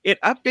property.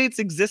 It updates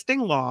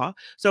existing law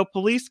so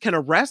police can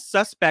arrest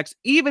suspects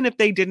even if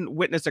they didn't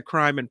witness a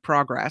crime in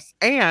progress.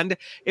 And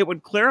it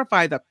would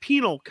clarify the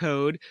penal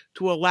code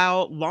to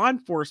allow law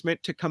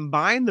enforcement to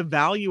combine the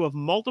value of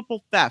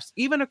multiple thefts,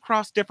 even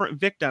across different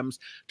victims,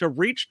 to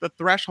reach the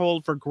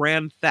threshold for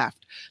grand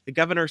theft. The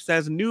governor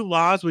says new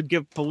laws would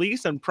give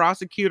police and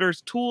prosecutors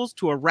tools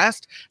to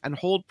arrest and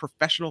hold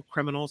professional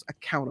criminals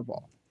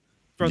accountable.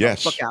 Throw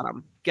the book at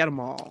them. Get them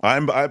all.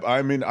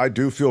 I mean, I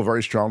do feel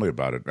very strongly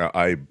about it.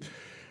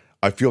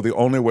 I feel the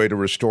only way to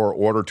restore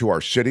order to our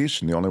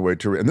cities and the only way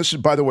to, and this is,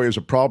 by the way, is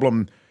a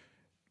problem.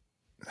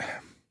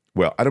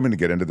 well, I don't mean to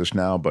get into this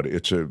now, but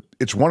it's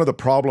one of the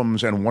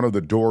problems and one of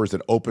the doors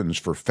that opens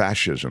for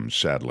fascism,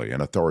 sadly,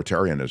 and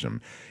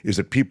authoritarianism, is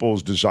that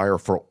people's desire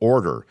for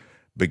order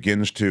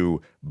begins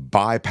to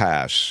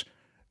bypass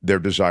their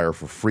desire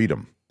for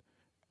freedom.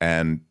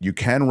 And you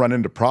can run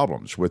into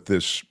problems with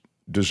this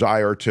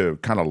desire to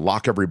kind of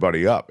lock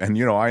everybody up. And,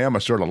 you know, I am a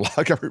sort of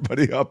lock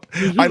everybody up.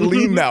 I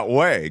lean that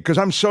way because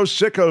I'm so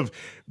sick of,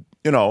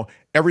 you know,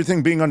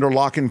 everything being under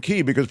lock and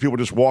key because people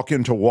just walk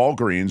into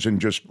Walgreens and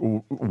just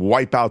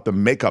wipe out the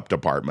makeup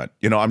department.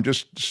 You know, I'm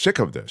just sick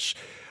of this.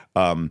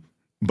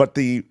 But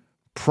the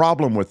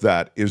problem with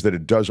that is that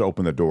it does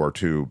open the door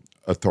to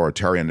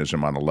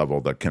authoritarianism on a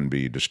level that can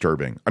be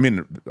disturbing. I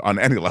mean, on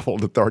any level,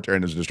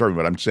 authoritarianism is disturbing,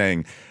 but I'm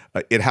saying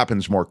it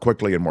happens more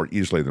quickly and more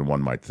easily than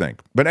one might think.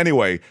 But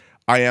anyway,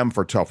 I am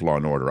for tough law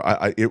and order.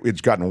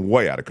 It's gotten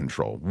way out of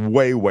control.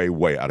 Way, way,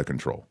 way out of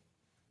control.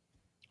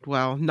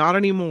 Well, not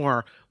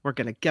anymore. We're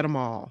going to get them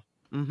all.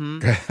 A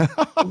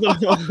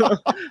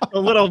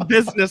little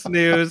business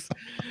news.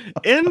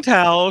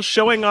 Intel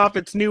showing off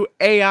its new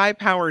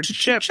AI-powered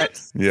chip at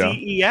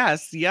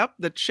CES. Yep,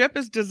 the chip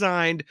is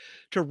designed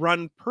to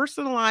run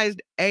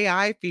personalized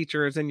AI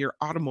features in your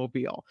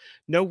automobile.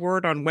 No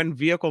word on when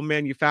vehicle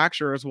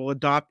manufacturers will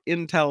adopt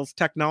Intel's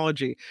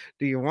technology.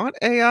 Do you want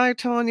AI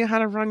telling you how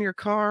to run your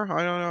car?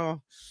 I don't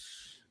know.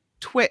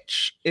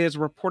 Twitch is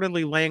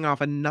reportedly laying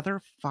off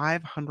another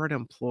 500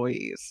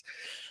 employees.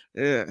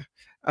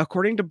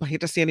 According to, I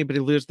hate to see anybody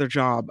lose their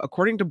job.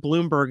 According to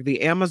Bloomberg,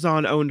 the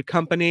Amazon-owned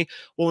company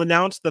will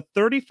announce the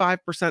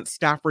 35%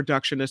 staff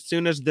reduction as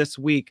soon as this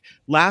week.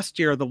 Last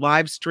year, the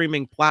live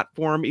streaming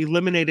platform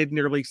eliminated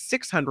nearly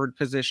 600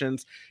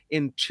 positions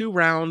in 2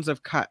 rounds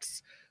of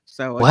cuts.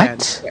 So again,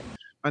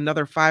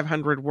 another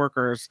 500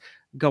 workers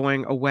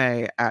going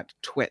away at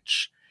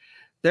Twitch.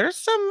 There's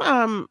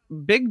some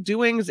big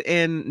doings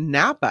in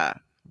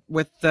Napa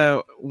with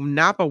the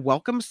Napa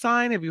welcome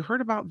sign. Have you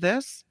heard about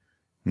this?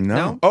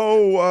 No.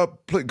 Oh,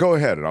 please, go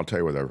ahead, and I'll tell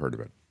you whether I've heard of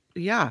it.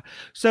 Yeah.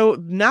 So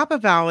Napa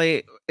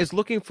Valley is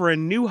looking for a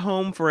new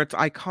home for its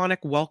iconic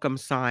welcome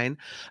sign.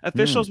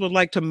 Officials would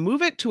like to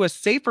move it to a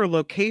safer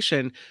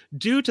location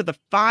due to the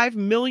 5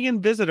 million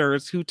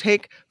visitors who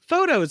take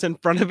photos in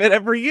front of it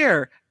every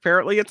year.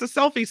 Apparently, it's a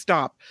selfie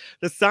stop.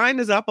 The sign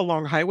is up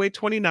along Highway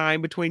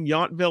 29 between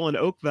Yountville and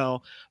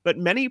Oakville, but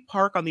many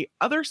park on the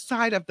other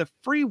side of the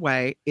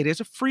freeway. It is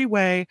a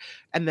freeway,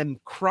 and then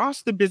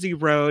cross the busy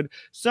road.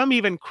 Some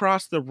even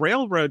cross the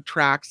railroad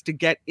tracks to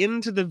get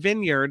into the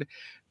vineyard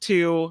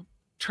to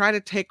try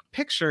to take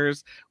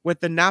pictures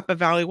with the Napa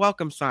Valley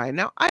welcome sign.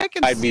 Now, I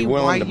can I'd be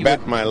willing to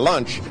bet my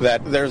lunch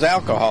that there's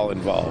alcohol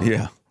involved.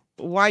 Yeah.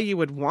 Why you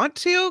would want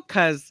to,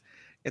 because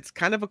it's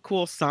kind of a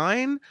cool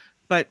sign,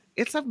 but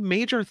it's a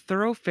major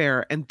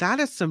thoroughfare, and that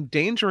is some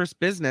dangerous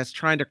business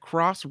trying to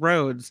cross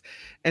roads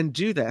and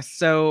do this.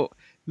 So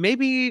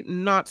maybe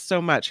not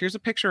so much. Here's a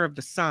picture of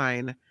the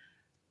sign.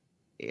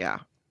 Yeah.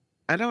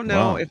 I don't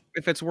know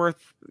if it's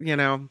worth, you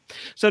know.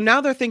 So now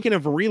they're thinking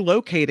of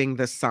relocating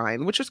this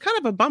sign, which is kind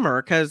of a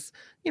bummer because,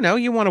 you know,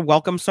 you want a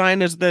welcome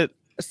sign as the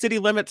city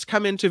limits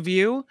come into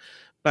view.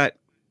 But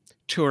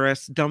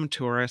tourists, dumb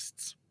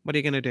tourists, what are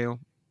you going to do?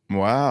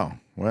 Wow.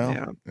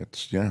 Well,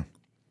 it's,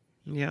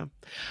 Yeah.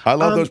 I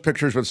love those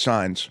pictures with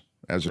signs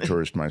as a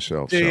tourist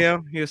myself. Do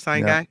you? You a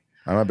sign guy?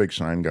 I'm a big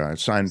sign guy,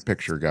 sign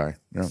picture guy.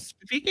 Yeah.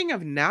 Speaking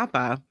of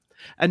Napa,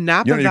 a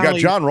Napa you Valley... got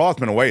John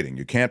Rothman waiting.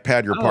 You can't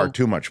pad your part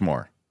too much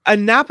more. A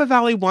Napa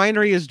Valley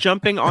winery is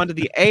jumping onto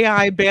the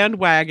AI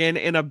bandwagon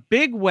in a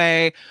big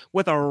way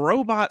with a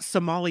robot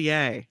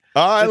sommelier.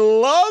 I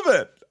love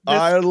it.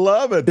 I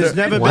love it. There's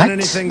never been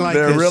anything like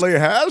this. There really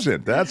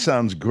hasn't. That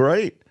sounds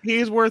great.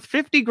 He's worth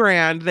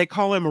 $50,000. They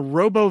call him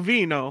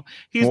Robovino.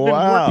 He's been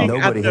working.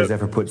 Nobody has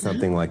ever put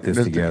something like this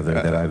together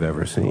that I've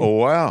ever seen. Oh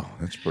wow,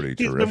 that's pretty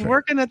terrific. He's been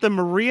working at the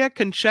Maria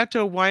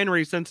Concetto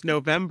Winery since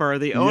November.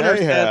 The owner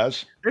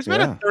says there's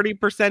been a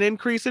 30%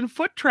 increase in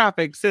foot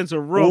traffic since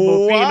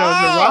Robovino's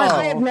arrival.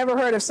 I have never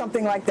heard of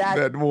something like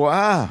that.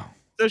 Wow.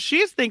 So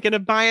she's thinking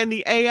of buying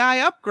the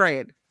AI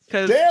upgrade,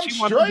 because she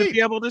wants to be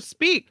able to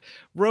speak.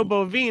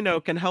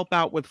 Robovino can help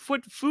out with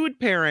food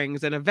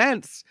pairings and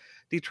events.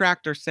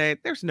 Detractors say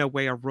there's no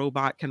way a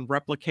robot can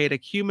replicate a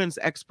human's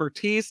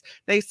expertise.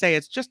 They say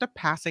it's just a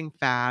passing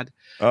fad.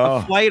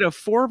 A flight of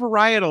 4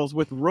 varietals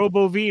with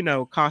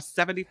Robovino costs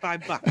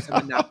 $75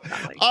 in the Napa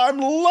Valley. I'm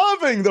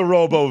loving the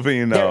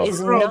Robovino. There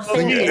is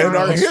nothing in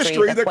our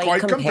history that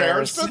quite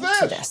compares to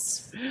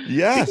this.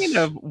 Yes. Speaking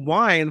of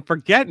wine,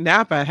 forget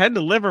Napa. Head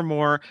to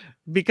Livermore,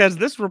 because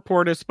this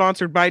report is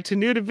sponsored by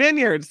Tenuta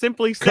Vineyard.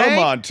 Simply say, come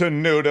on,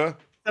 Tenuta.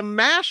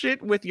 Mash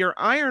it with your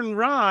iron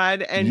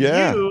rod, and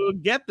you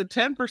get the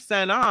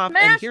 10% off.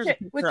 Smash and here's it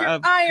a with picture your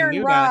of iron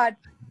Tenuta. rod.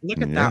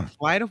 Look at that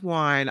flight of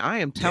wine. I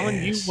am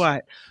telling you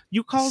what.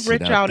 You call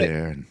Rich out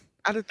at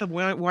the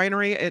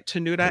winery at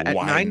Tenuta at 9:55.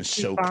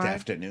 Wine-soaked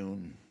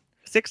afternoon.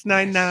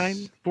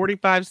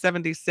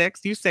 699-4576.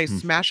 You say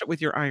smash it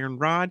with your iron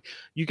rod.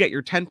 You get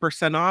your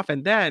 10% off,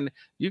 and then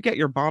you get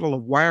your bottle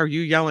of Why Are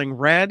You Yelling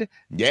Red?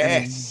 Yes.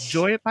 And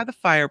enjoy it by the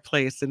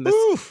fireplace in this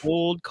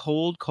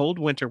cold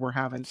winter we're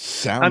having.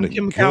 Sounding I'm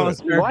Kim good.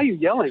 McAllister. Why are you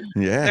yelling?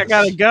 Yes. I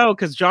gotta go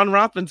because John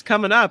Rothman's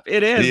coming up.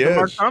 It is He the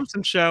Mark is.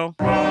 Thompson Show.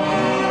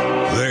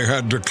 They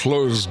had to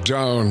close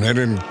down an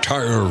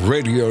entire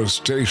radio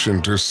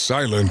station to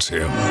silence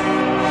him.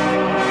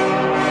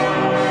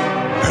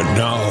 And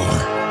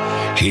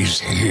now, he's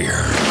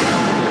here.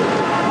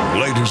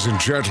 Ladies and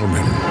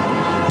gentlemen,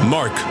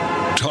 Mark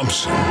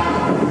Thompson.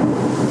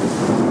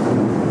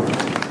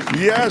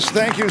 Yes,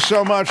 thank you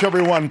so much,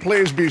 everyone.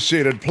 Please be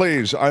seated.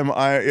 Please, I'm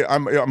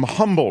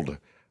humbled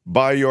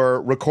by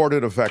your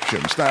recorded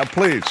affections. Now,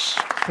 please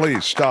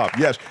stop.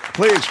 Yes,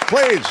 please,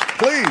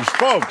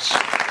 folks.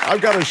 I've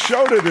got a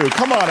show to do.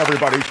 Come on,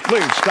 everybody.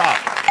 Please stop.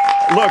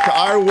 Look,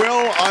 I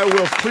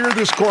will clear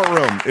this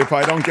courtroom if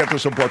I don't get the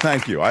support.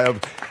 Thank you. I have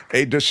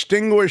a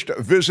distinguished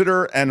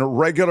visitor and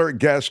regular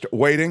guest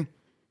waiting.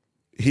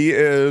 He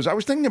is, I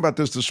was thinking about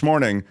this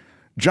morning.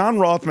 John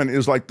Rothman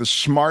is like the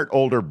smart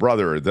older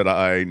brother that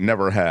I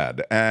never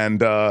had.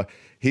 And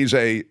he's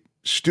a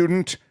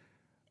student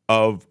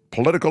of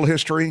political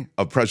history,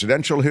 of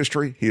presidential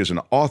history. He is an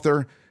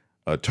author,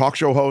 a talk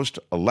show host,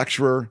 a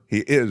lecturer.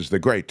 He is the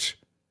great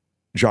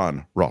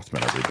John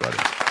Rothman, everybody.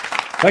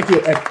 Thank you.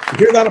 And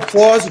hear that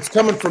applause? It's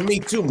coming from me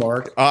too,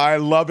 Mark. I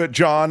love it,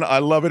 John. I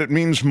love it. It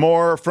means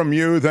more from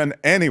you than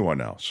anyone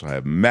else. I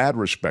have mad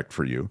respect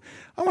for you.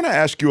 I want to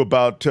ask you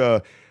about,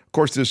 of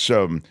course, this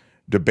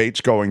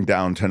debate's going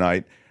down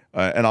tonight,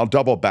 and I'll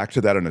double back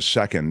to that in a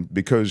second,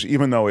 because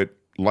even though it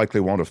likely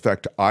won't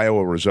affect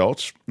Iowa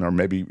results, or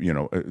maybe,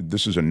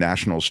 this is a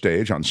national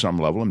stage on some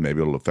level, and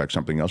maybe it'll affect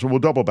something else. We'll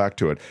double back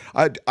to it.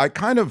 I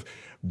kind of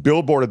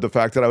billboarded the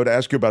fact that I would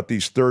ask you about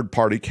these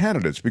third-party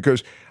candidates,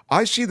 because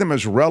I see them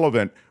as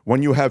relevant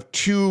when you have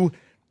two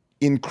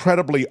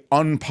incredibly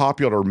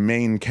unpopular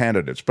main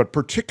candidates, but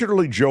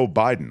particularly Joe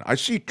Biden. I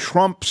see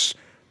Trump's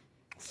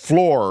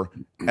floor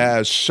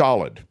as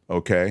solid,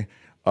 okay?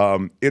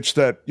 It's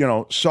that,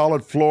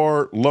 solid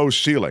floor, low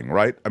ceiling,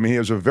 right? I mean, he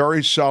has a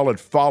very solid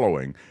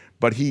following,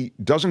 but he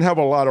doesn't have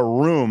a lot of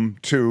room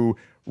to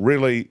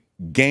really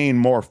gain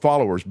more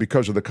followers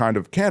because of the kind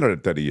of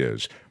candidate that he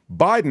is.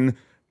 Biden,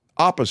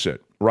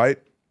 opposite, right?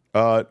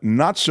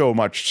 Not so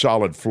much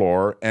solid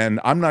floor, and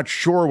I'm not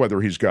sure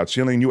whether he's got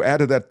ceiling. You add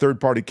to that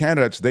third-party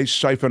candidates, they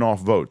siphon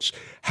off votes.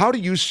 How do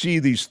you see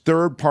these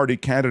third-party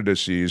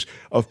candidacies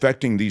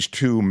affecting these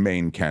two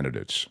main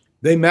candidates?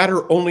 They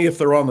matter only if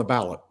they're on the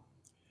ballot.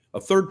 A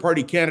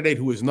third-party candidate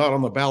who is not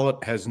on the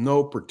ballot has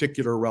no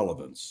particular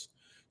relevance.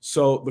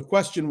 So the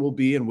question will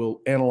be, and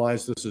we'll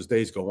analyze this as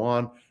days go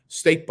on,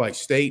 state by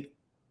state,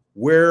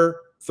 where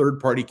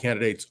third-party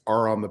candidates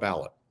are on the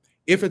ballot.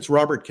 If it's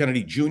Robert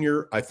Kennedy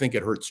Jr., I think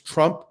it hurts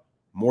Trump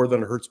more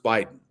than it hurts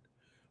Biden.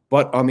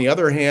 But on the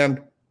other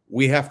hand,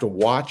 we have to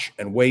watch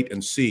and wait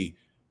and see.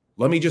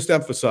 Let me just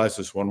emphasize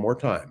this one more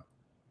time.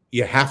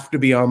 You have to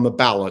be on the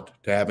ballot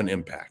to have an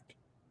impact.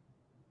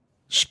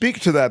 Speak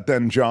to that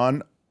then,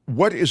 John.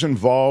 What is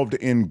involved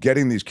in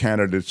getting these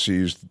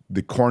candidacies?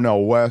 The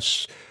Cornel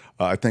West,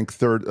 I think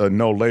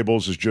No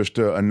Labels is just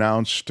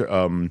announced,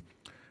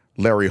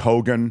 Larry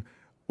Hogan.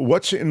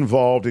 What's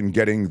involved in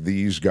getting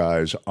these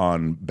guys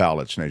on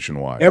ballots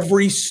nationwide?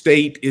 Every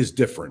state is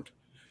different.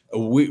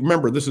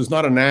 Remember, this is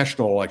not a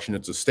national election.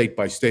 It's a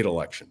state-by-state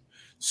election.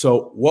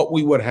 So what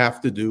we would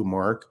have to do,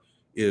 Mark,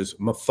 is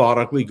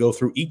methodically go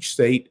through each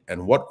state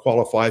and what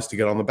qualifies to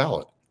get on the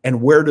ballot.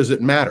 And where does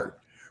it matter?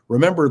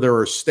 Remember, there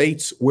are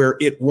states where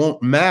it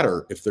won't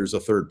matter if there's a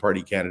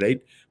third-party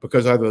candidate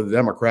because either the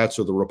Democrats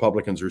or the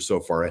Republicans are so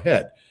far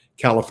ahead.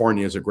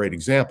 California is a great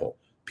example.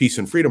 Peace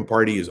and Freedom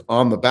Party is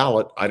on the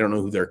ballot. I don't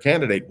know who their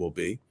candidate will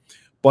be.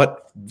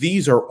 But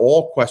these are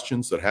all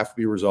questions that have to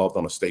be resolved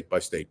on a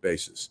state-by-state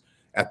basis.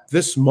 At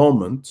this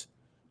moment,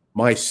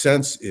 my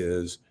sense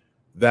is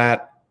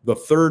that the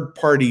third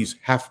parties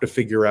have to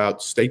figure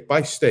out state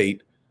by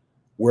state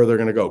where they're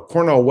going to go.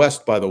 Cornel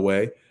West, by the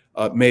way,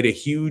 made a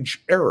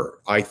huge error,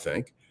 I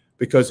think,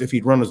 because if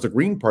he'd run as the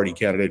Green Party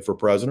candidate for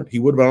president, he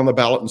would have been on the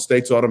ballot in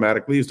states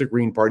automatically as the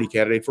Green Party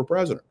candidate for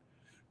president.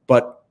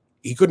 But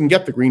he couldn't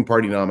get the Green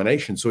Party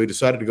nomination, so he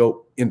decided to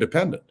go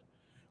independent.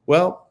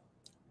 Well,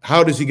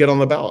 how does he get on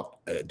the ballot?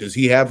 Does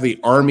he have the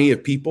army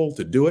of people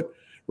to do it?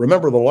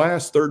 Remember, the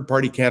last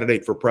third-party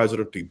candidate for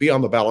president to be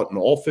on the ballot in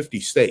all 50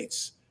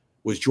 states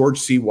was George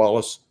C.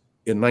 Wallace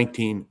in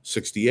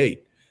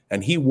 1968,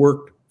 and he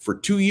worked for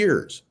 2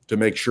 years to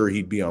make sure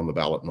he'd be on the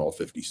ballot in all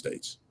 50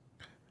 states.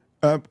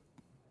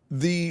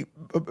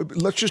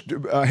 Let's just,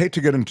 I hate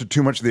to get into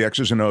too much of the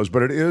X's and O's,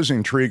 but it is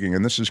intriguing,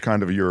 and this is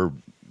kind of your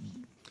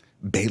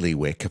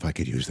bailiwick, if I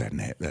could use that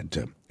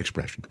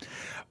expression.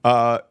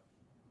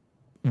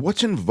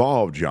 What's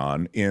involved,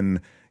 John, in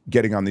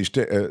getting on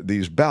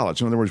these ballots.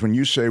 In other words, when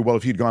you say, well,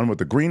 if he'd gone with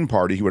the Green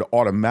Party, he would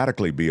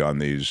automatically be on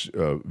these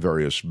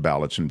various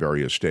ballots in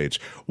various states.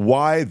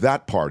 Why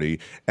that party,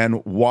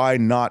 and why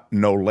not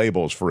no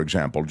labels, for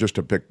example, just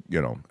to pick,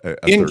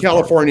 in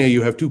California,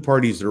 you have two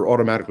parties that are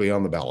automatically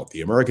on the ballot: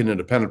 the American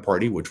Independent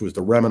Party, which was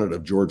the remnant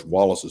of George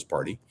Wallace's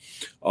party,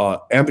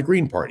 and the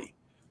Green Party.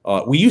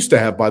 We used to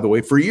have, by the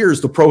way, for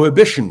years, the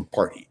Prohibition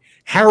Party,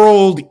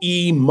 Harold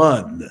E.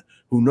 Munn,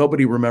 who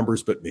nobody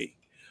remembers but me.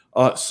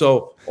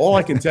 So all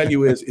I can tell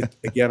you is,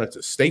 again, it's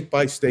a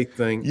state-by-state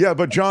thing. Yeah,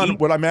 but John,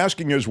 what I'm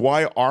asking is,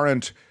 why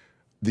aren't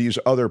these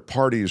other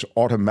parties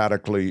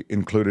automatically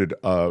included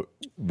on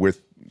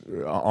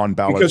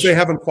ballots? Because they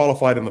haven't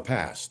qualified in the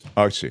past.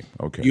 I see.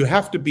 Okay. You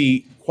have to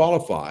be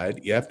qualified.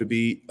 You have to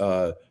be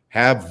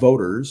have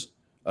voters.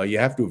 You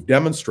have to have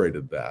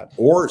demonstrated that,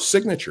 or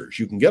signatures.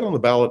 You can get on the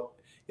ballot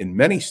in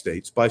many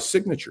states by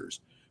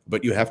signatures,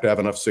 but you have to have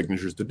enough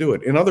signatures to do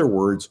it. In other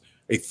words,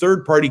 a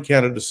third-party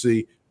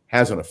candidacy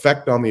has an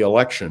effect on the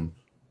election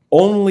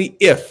only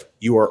if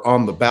you are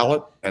on the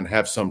ballot and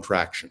have some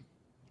traction.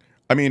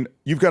 I mean,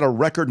 you've got a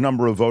record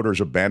number of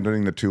voters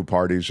abandoning the two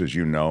parties, as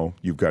you know.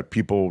 You've got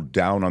people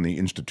down on the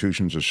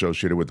institutions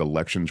associated with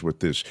elections with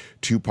this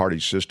two-party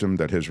system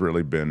that has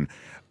really been,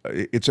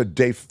 it's a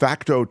de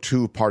facto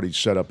two-party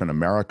setup in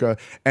America.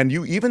 And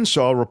you even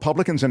saw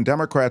Republicans and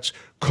Democrats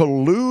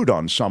collude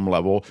on some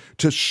level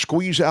to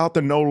squeeze out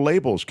the no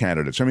labels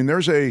candidates. I mean,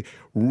 there's a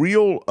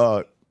real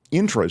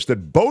interest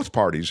that both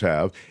parties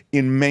have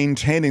in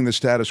maintaining the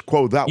status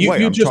quo that way.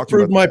 You just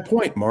proved my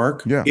point,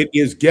 Mark. Yeah. It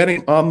is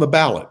getting on the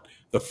ballot.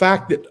 The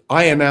fact that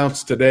I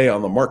announced today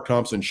on the Mark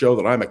Thompson show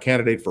that I'm a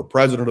candidate for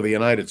president of the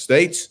United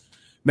States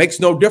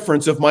makes no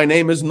difference if my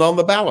name isn't on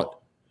the ballot.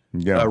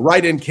 Yeah.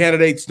 Write-in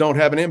candidates don't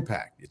have an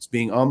impact. It's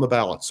being on the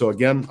ballot. So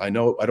again, I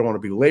know I don't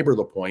want to belabor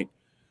the point,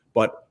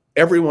 but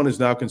everyone is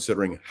now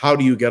considering, how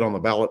do you get on the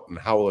ballot and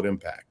how will it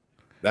impact?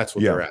 That's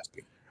what they're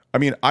asking. I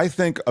mean, I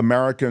think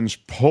Americans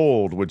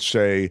polled would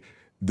say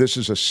this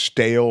is a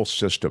stale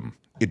system.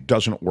 It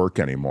doesn't work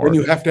anymore. And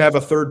you have to have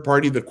a third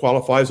party that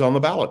qualifies on the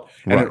ballot.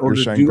 And in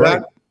order to do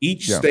that,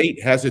 each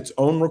state has its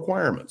own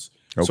requirements.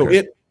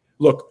 Okay. So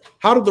look,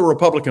 how did the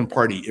Republican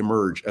Party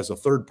emerge as a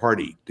third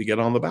party to get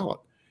on the ballot?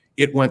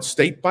 It went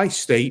state by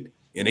state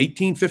in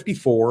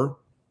 1854,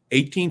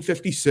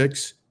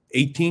 1856,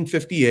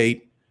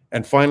 1858,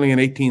 and finally in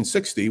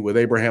 1860 with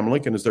Abraham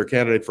Lincoln as their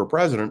candidate for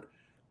president.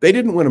 They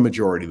didn't win a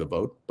majority of the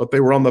vote, but they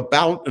were on the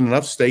ballot in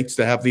enough states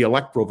to have the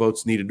electoral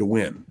votes needed to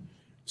win.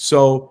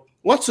 So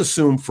let's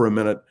assume for a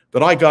minute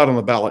that I got on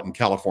the ballot in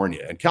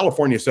California, and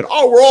California said,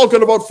 oh, we're all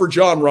going to vote for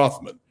John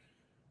Rothman.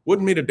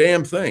 Wouldn't mean a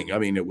damn thing. I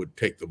mean, it would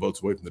take the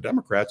votes away from the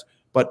Democrats,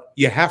 but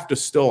you have to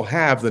still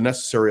have the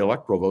necessary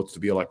electoral votes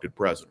to be elected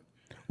president.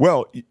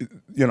 Well,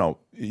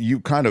 you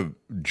kind of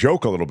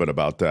joke a little bit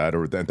about that,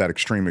 or that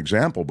extreme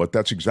example, but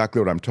that's exactly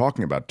what I'm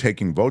talking about,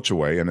 taking votes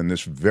away. And in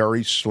this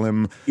very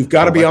slim, you've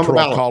got to be on the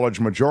ballot. College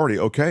majority.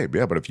 Okay.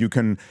 Yeah. But if you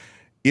can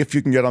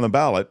get on the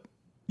ballot,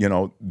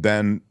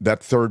 then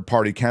that third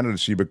party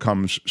candidacy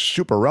becomes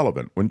super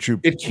relevant. Wouldn't you?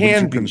 It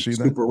can be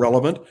super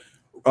relevant.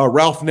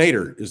 Ralph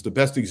Nader is the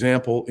best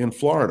example in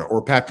Florida,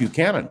 or Pat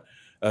Buchanan.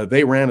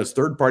 They ran as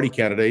third party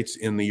candidates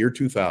in the year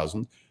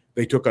 2000.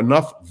 They took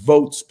enough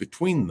votes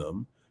between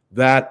them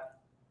that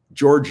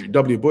George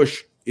W.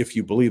 Bush, if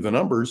you believe the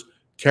numbers,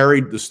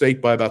 carried the state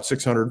by about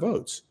 600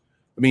 votes.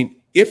 I mean,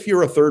 if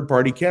you're a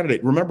third-party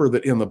candidate, remember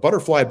that in the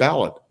butterfly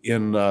ballot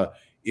in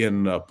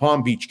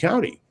Palm Beach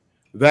County,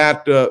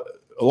 that a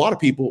lot of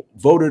people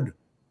voted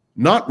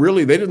not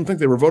really, they didn't think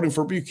they were voting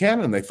for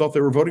Buchanan. They thought they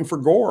were voting for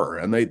Gore,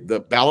 and the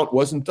ballot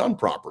wasn't done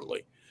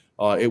properly.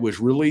 It was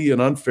really an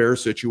unfair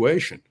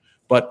situation.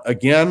 But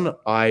again,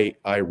 I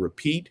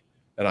repeat,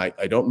 and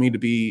I don't mean to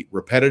be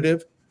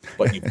repetitive,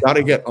 but you've got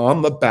to get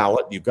on the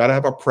ballot. You've got to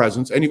have a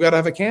presence, and you've got to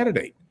have a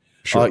candidate.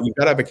 Sure. You've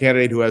got to have a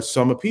candidate who has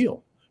some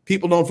appeal.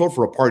 People don't vote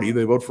for a party.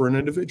 They vote for an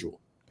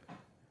individual.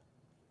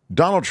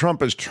 Donald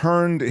Trump has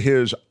turned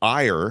his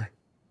ire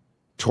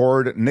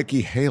toward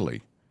Nikki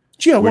Haley.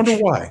 Gee, I wonder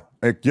why.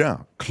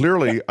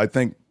 Clearly, I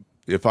think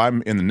if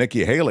I'm in the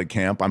Nikki Haley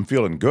camp, I'm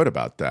feeling good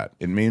about that.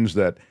 It means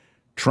that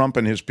Trump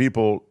and his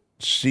people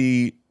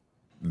see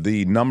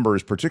the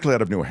numbers, particularly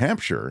out of New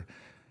Hampshire,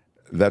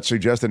 that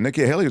suggests that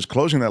Nikki Haley is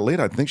closing that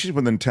lead. I think she's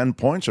within 10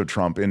 points of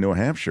Trump in New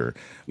Hampshire,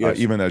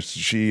 even as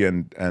she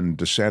and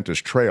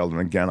DeSantis trailed.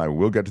 And again, I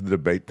will get to the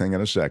debate thing in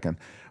a second.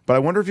 But I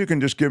wonder if you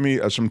can just give me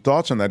some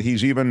thoughts on that.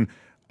 He's even,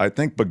 I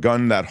think,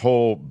 begun that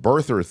whole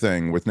birther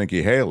thing with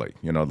Nikki Haley,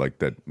 like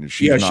that.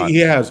 She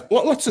has.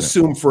 Well, let's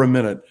assume for a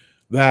minute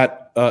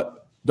that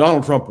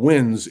Donald Trump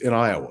wins in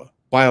Iowa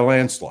by a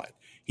landslide.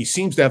 He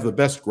seems to have the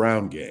best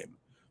ground game.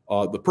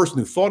 The person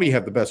who thought he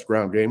had the best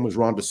ground game was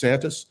Ron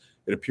DeSantis.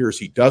 It appears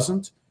he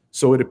doesn't.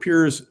 So it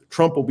appears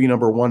Trump will be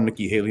number one,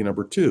 Nikki Haley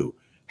number two.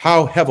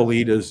 How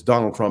heavily does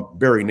Donald Trump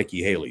bury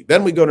Nikki Haley?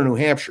 Then we go to New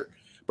Hampshire.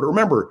 But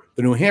remember,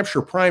 the New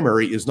Hampshire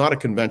primary is not a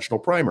conventional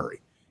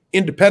primary.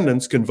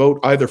 Independents can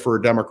vote either for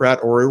a Democrat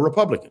or a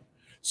Republican.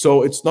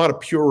 So it's not a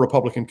pure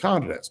Republican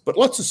contest. But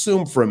let's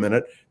assume for a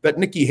minute that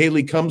Nikki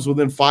Haley comes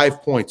within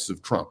 5 points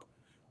of Trump.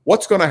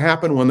 What's going to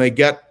happen when they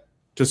get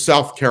to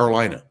South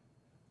Carolina?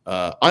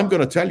 I'm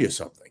going to tell you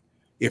something.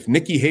 If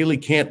Nikki Haley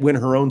can't win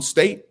her own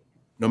state,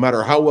 no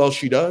matter how well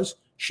she does,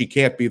 she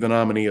can't be the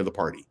nominee of the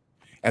party.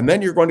 And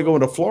then you're going to go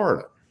into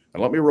Florida.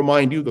 And let me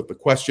remind you that the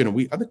question,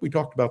 and I think we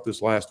talked about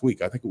this last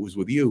week, I think it was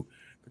with you,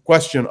 the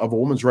question of a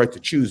woman's right to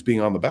choose being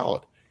on the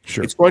ballot.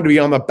 Sure. It's going to be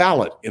on the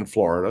ballot in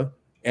Florida.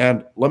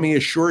 And let me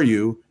assure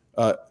you,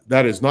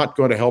 that is not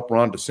going to help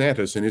Ron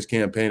DeSantis in his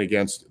campaign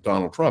against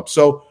Donald Trump.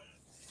 So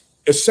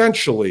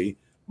essentially,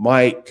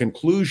 my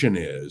conclusion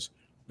is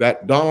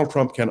that Donald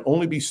Trump can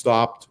only be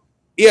stopped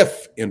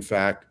if, in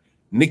fact,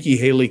 Nikki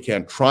Haley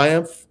can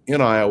triumph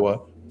in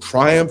Iowa,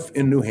 triumph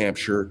in New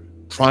Hampshire,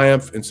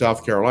 triumph in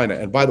South Carolina.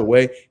 And by the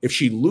way, if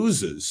she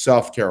loses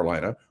South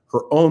Carolina,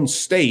 her own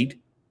state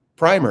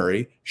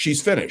primary,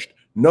 she's finished.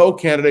 No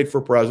candidate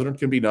for president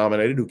can be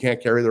nominated who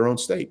can't carry their own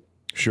state.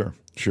 Sure,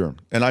 sure.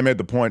 And I made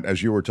the point,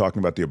 as you were talking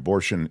about the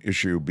abortion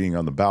issue being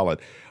on the ballot,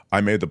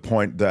 I made the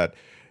point that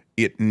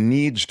it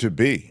needs to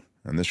be,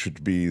 and this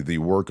should be the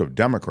work of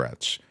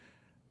Democrats,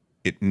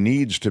 it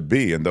needs to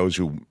be, and those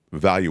who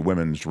value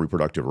women's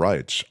reproductive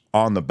rights,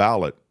 on the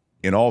ballot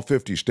in all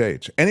 50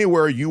 states.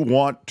 Anywhere you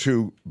want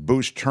to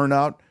boost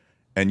turnout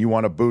and you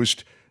want to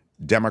boost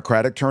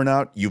Democratic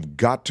turnout, you've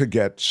got to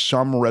get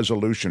some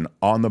resolution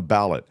on the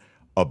ballot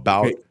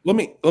about let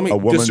me a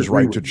woman's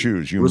right to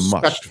choose. You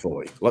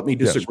respectfully. must. Let me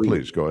disagree. Yes,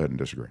 please go ahead and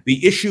disagree.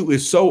 The issue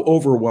is so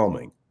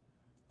overwhelming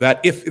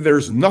that if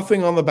there's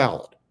nothing on the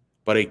ballot,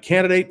 but a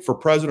candidate for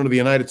president of the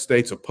United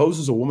States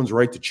opposes a woman's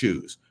right to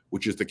choose,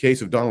 which is the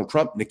case of Donald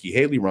Trump, Nikki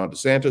Haley, Ron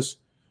DeSantis,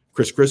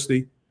 Chris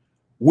Christie,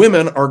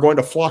 women are going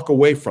to flock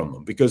away from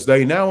them because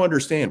they now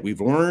understand.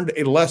 We've learned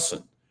a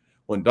lesson.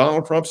 When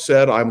Donald Trump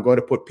said, I'm going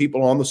to put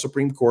people on the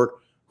Supreme Court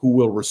who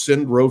will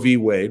rescind Roe v.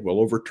 Wade, will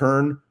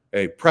overturn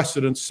a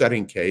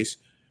precedent-setting case,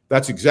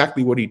 that's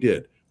exactly what he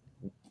did.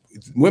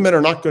 Women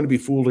are not going to be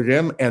fooled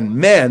again, and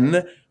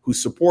men who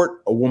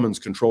support a woman's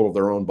control of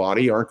their own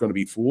body aren't going to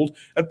be fooled.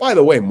 And by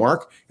the way,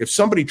 Mark, if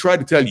somebody tried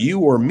to tell you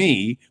or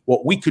me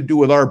what we could do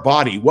with our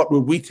body, what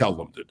would we tell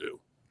them to do?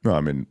 No,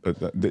 I mean,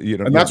 you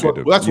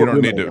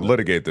don't need to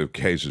litigate the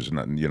cases,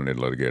 and you don't need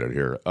to litigate it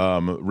here.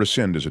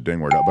 Rescind is a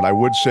ding word, but I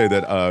would say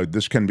that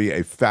this can be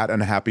a fat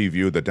and happy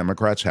view that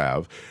Democrats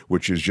have,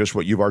 which is just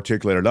what you've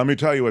articulated. Let me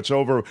tell you, it's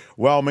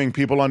overwhelming.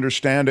 People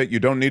understand it. You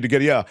don't need to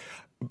get,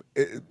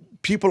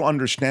 people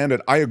understand it.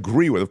 I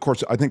agree with. Of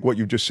course, I think what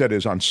you just said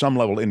is on some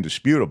level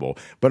indisputable,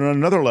 but on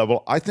another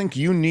level, I think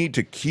you need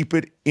to keep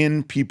it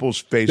in people's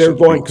faces. They're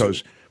going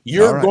to.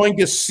 You're going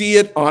to see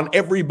it on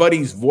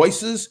everybody's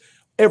voices.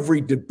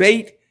 Every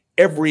debate,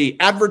 every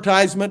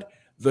advertisement,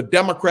 the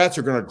Democrats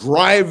are going to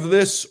drive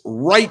this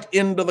right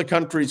into the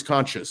country's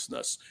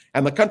consciousness.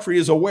 And the country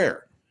is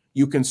aware.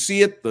 You can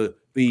see it.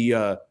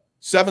 The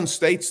 7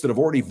 states that have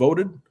already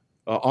voted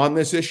on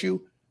this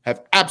issue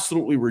have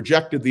absolutely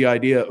rejected the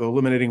idea of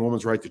eliminating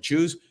women's right to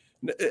choose.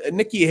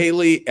 Nikki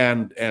Haley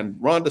and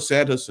Ron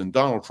DeSantis and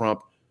Donald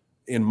Trump,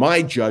 in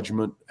my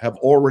judgment, have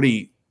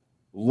already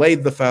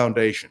laid the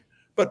foundation.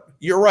 But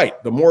you're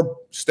right. The more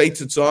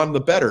states it's on,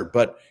 the better.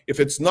 But if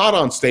it's not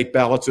on state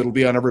ballots, it'll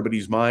be on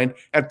everybody's mind.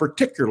 And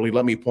particularly,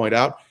 let me point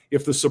out,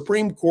 if the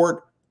Supreme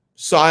Court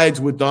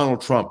sides with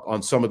Donald Trump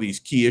on some of these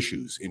key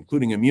issues,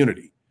 including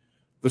immunity,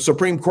 the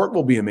Supreme Court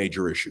will be a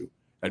major issue.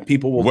 And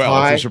people will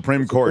if the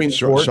Supreme Court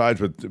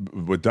sides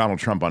with Donald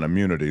Trump on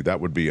immunity,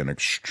 that would be an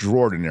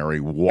extraordinary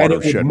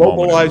watershed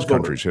moment in this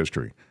country's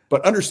history.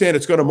 But understand,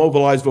 it's going to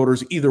mobilize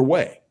voters either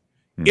way.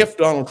 If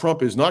Donald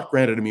Trump is not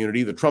granted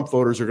immunity, the Trump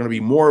voters are going to be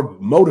more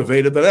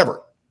motivated than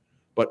ever.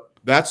 But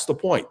that's the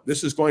point.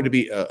 This is going to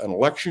be an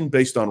election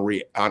based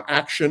on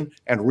action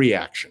and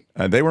reaction.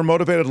 And they were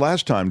motivated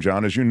last time,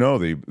 John. As you know,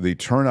 the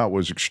turnout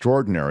was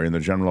extraordinary in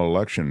the general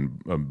election,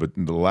 but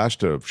the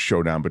last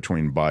showdown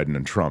between Biden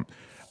and Trump.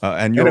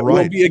 And you're right.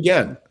 It will be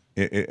again.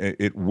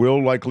 It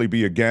will likely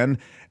be again.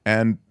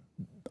 And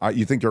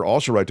you think you're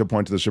also right to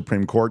point to the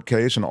Supreme Court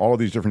case and all of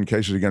these different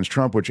cases against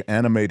Trump, which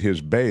animate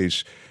his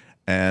base.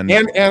 And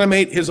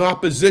animate his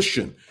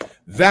opposition.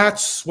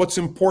 That's what's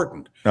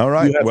important. All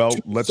right. Well,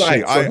 let's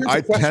see.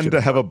 I tend to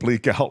have a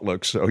bleak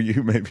outlook, so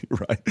you may be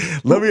right.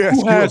 Let me ask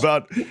you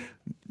about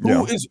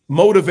who is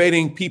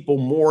motivating people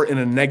more in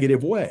a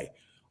negative way.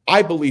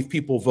 I believe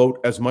people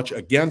vote as much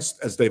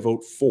against as they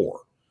vote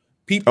for.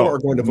 People are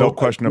going to vote. No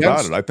question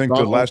about it. I think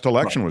the last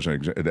election was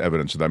an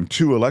evidence of that.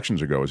 2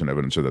 elections ago was an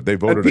evidence of that. They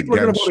voted against. People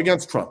are going to vote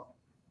against Trump.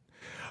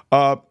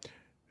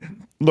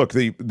 Look,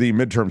 the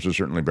midterms will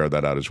certainly bear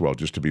that out as well.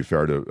 Just to be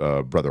fair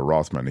to Brother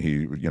Rothman,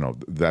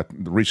 that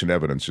the recent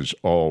evidence is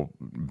all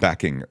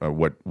backing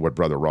what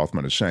Brother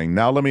Rothman is saying.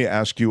 Now, let me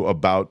ask you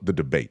about the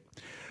debate.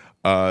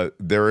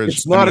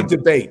 It's not a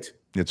debate.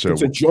 It's a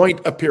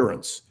joint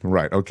appearance.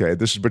 Right. Okay.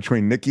 This is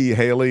between Nikki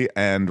Haley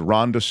and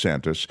Ron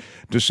DeSantis.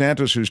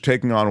 DeSantis, who's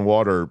taking on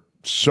water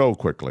so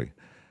quickly.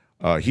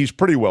 He's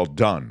pretty well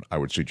done, I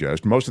would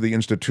suggest. Most of the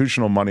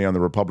institutional money on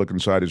the Republican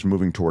side is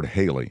moving toward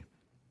Haley.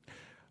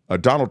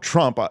 Donald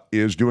Trump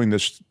is doing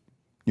this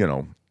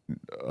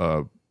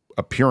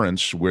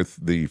appearance with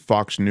the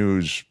Fox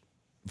News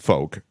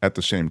folk at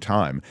the same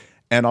time.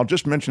 And I'll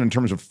just mention in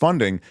terms of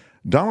funding,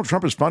 Donald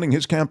Trump is funding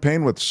his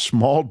campaign with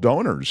small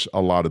donors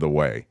a lot of the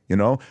way,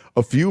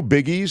 a few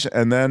biggies,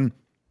 and then,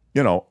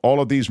 all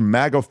of these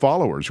MAGA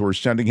followers who are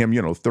sending him,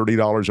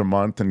 $30 a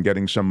month and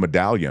getting some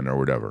medallion or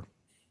whatever.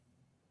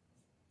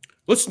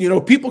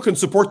 Listen, people can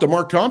support the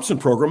Mark Thompson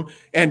program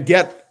and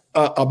get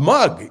a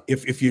mug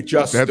if you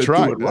just That's do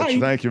right. it right.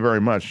 Thank you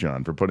very much,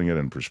 John, for putting it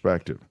in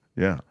perspective.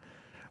 Yeah.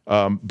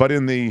 But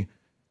in the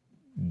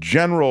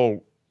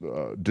general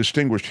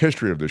distinguished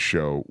history of this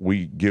show,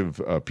 we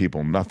give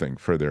people nothing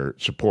for their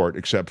support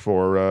except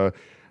for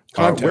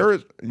content. Where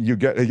is you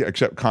get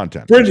except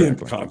content?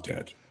 Brilliant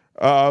content.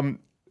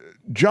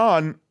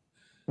 John,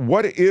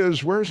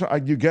 where's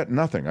you get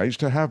nothing? I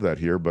used to have that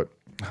here, but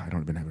I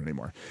don't even have it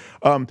anymore.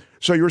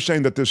 So you're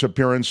saying that this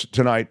appearance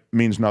tonight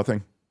means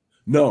nothing?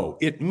 No,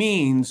 it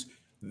means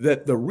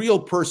that the real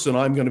person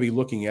I'm going to be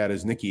looking at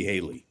is Nikki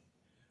Haley.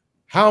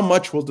 How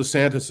much will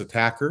DeSantis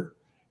attack her?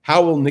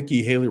 How will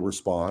Nikki Haley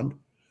respond?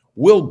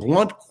 Will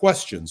blunt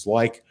questions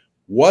like,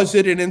 was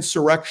it an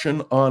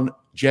insurrection on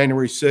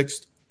January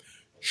 6th?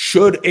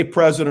 Should a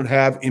president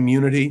have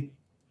immunity?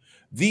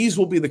 These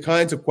will be the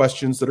kinds of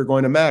questions that are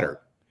going to matter.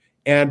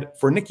 And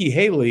for Nikki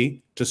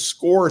Haley to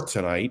score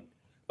tonight,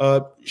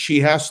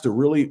 she has to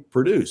really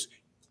produce.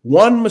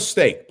 One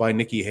mistake by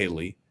Nikki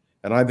Haley,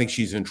 and I think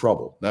she's in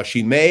trouble. Now,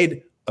 she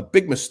made a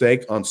big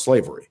mistake on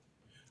slavery.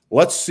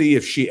 Let's see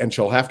if and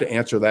she'll have to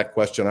answer that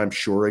question, I'm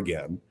sure,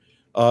 again.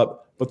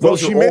 But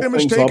she made a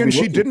mistake and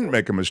she didn't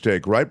make a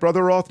mistake, right,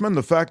 Brother Rothman?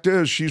 The fact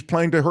is she's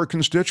playing to her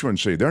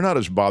constituency. They're not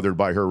as bothered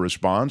by her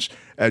response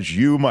as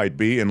you might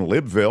be in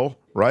Libville,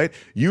 right?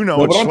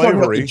 It's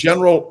slavery.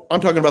 I'm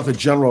talking about the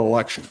general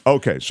election.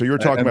 Okay, so you're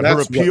talking about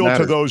her appeal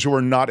to those who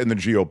are not in the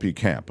GOP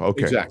camp.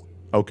 Okay. Exactly.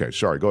 Okay,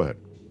 sorry, go ahead.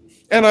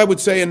 And I would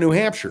say in New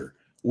Hampshire,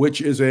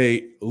 which is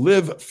a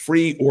live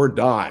free or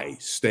die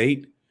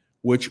state,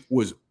 which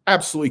was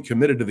absolutely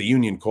committed to the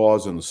Union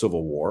cause in the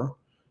Civil War,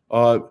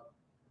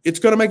 it's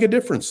going to make a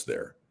difference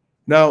there.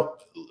 Now,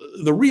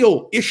 the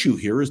real issue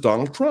here is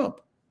Donald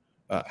Trump.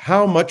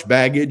 How much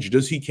baggage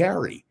does he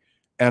carry?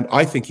 And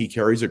I think he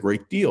carries a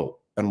great deal.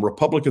 And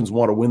Republicans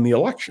want to win the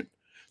election.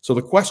 So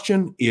the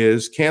question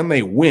is, can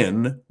they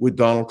win with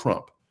Donald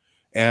Trump?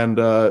 And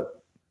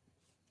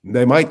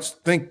they might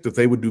think that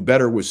they would do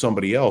better with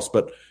somebody else.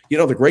 But,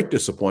 the great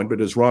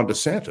disappointment is Ron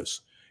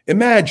DeSantis.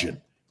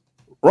 Imagine,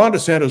 Ron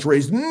DeSantis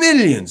raised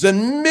millions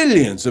and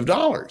millions of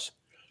dollars.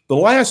 The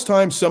last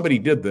time somebody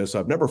did this,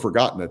 I've never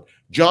forgotten it,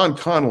 John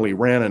Connally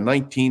ran in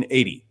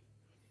 1980.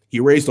 He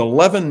raised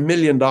 $11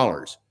 million.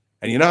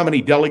 And you know how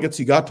many delegates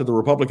he got to the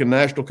Republican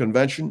National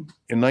Convention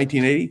in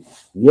 1980?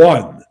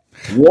 One.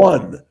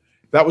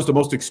 That was the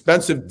most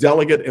expensive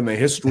delegate in the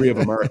history of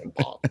American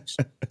politics.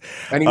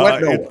 And he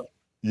went nowhere.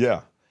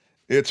 Yeah.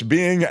 It's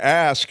being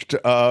asked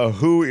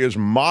who is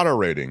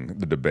moderating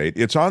the debate.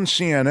 It's on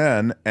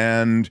CNN,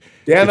 and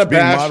Dana it's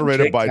being Bash,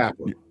 moderated by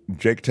Tapper.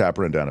 Jake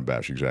Tapper and Dana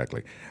Bash,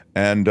 exactly.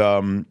 And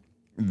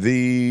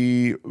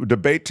the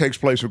debate takes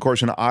place, of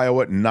course, in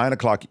Iowa at 9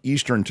 o'clock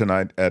Eastern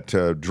tonight at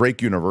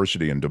Drake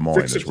University in Des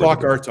Moines. 6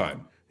 o'clock our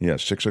time.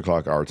 Yes, 6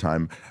 o'clock our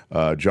time.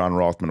 John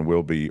Rothman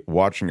will be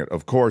watching it,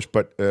 of course,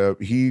 but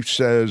he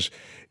says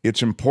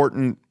it's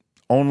important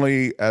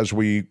only as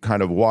we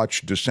kind of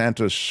watch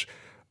DeSantis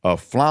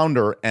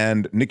flounder,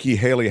 and Nikki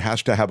Haley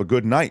has to have a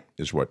good night,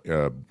 is what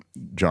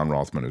John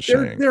Rothman is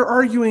saying. They're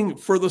arguing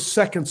for the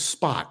second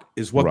spot,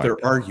 is what they're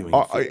arguing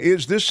for.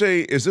 Is this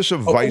a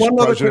vice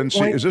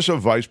presidency? Is this a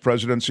vice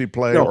presidency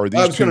play? No, or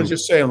these I was going to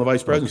just say on the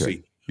vice presidency.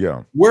 Okay.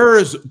 Yeah. Where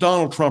is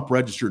Donald Trump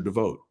registered to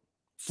vote?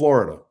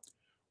 Florida.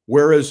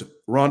 Where is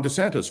Ron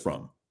DeSantis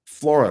from?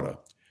 Florida.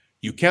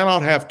 You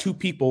cannot have two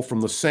people from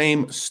the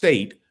same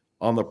state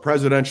on the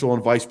presidential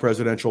and vice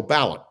presidential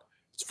ballot.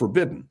 It's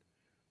forbidden.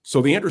 So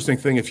the interesting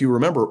thing, if you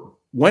remember,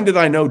 when did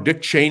I know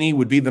Dick Cheney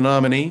would be the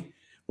nominee?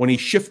 When he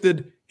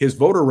shifted his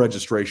voter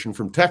registration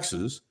from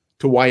Texas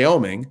to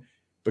Wyoming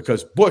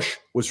because Bush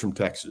was from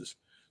Texas.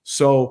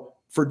 So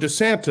for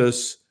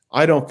DeSantis,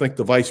 I don't think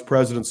the vice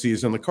presidency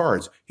is in the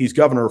cards. He's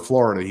governor of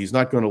Florida. He's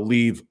not going to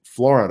leave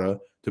Florida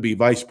to be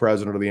vice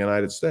president of the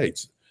United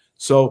States.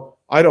 So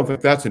I don't think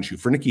that's an issue.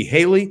 For Nikki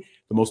Haley,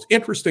 the most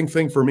interesting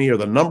thing for me are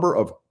the number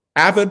of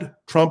avid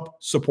Trump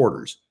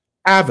supporters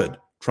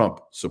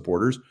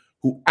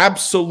who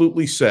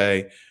absolutely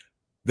say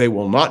they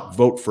will not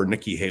vote for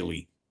Nikki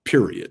Haley,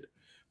 period.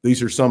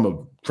 These are some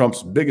of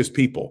Trump's biggest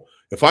people.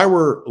 If I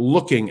were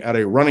looking at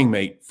a running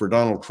mate for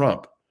Donald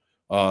Trump,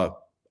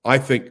 I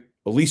think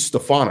Elise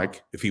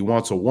Stefanik, if he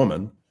wants a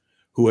woman,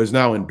 who has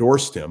now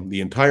endorsed him, the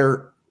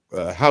entire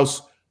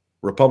House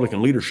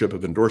Republican leadership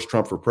have endorsed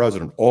Trump for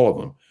president, all of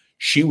them.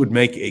 She would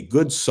make a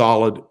good,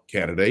 solid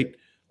candidate,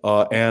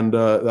 and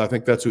I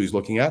think that's who he's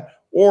looking at.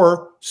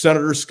 Or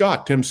Senator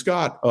Scott, Tim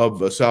Scott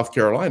of South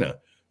Carolina,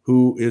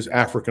 who is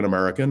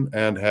African-American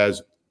and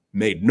has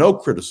made no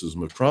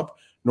criticism of Trump,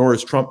 nor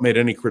has Trump made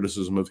any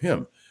criticism of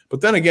him.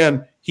 But then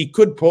again, he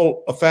could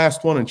pull a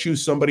fast one and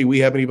choose somebody we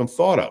haven't even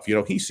thought of. You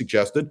know, he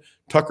suggested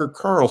Tucker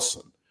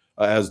Carlson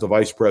as the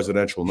vice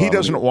presidential nominee. He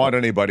doesn't want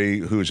anybody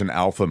who's an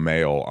alpha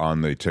male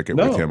on the ticket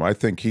with him. I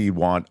think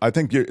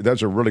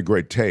that's a really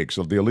great take.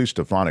 So the Elise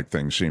Stefanik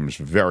thing seems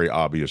very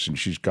obvious, and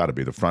she's got to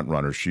be the front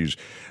runner. She's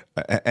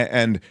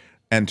and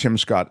Tim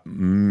Scott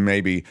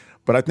maybe,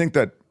 but I think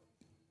that,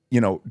 you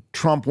know,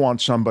 Trump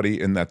wants somebody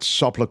in that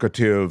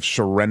supplicative,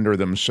 surrender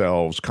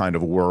themselves kind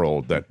of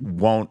world that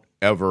won't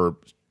ever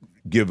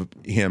give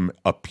him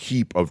a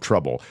peep of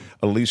trouble.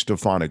 Elise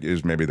Stefanik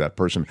is maybe that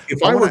person.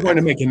 If I were going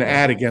to make an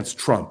ad against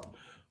Trump,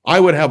 I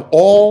would have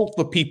all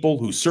the people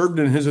who served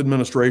in his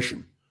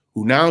administration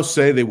who now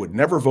say they would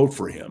never vote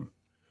for him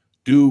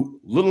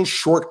do little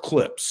short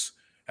clips,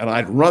 and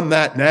I'd run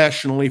that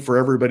nationally for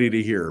everybody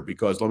to hear,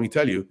 because let me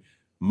tell you,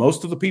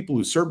 most of the people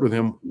who served with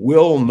him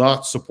will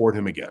not support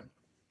him again.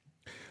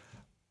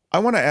 I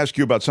want to ask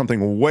you about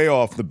something way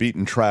off the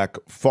beaten track,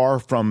 far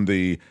from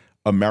the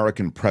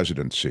American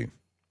presidency.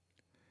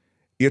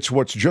 It's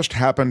what's just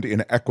happened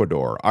in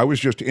Ecuador. I was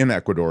just in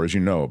Ecuador, as you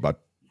know, about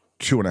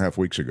 2.5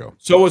 weeks ago.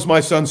 So was my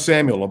son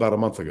Samuel about a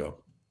month ago.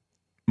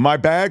 My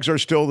bags are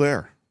still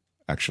there,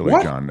 actually,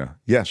 What? John.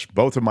 Yes,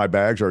 both of my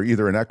bags are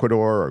either in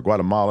Ecuador or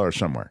Guatemala or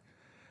somewhere.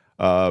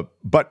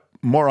 But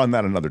more on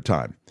that another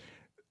time.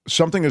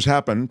 Something has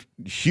happened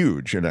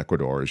huge in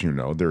Ecuador, as you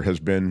know. There has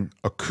been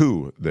a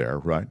coup there,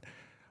 right?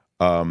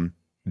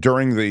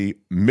 During the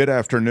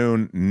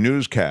mid-afternoon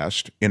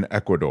newscast in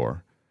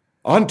Ecuador.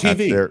 On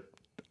TV.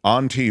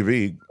 On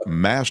TV,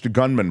 masked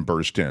gunmen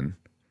burst in,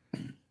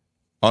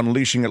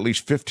 unleashing at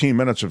least 15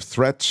 minutes of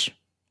threats,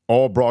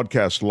 all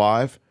broadcast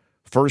live.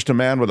 First, a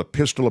man with a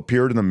pistol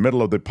appeared in the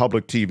middle of the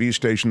public TV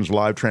station's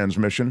live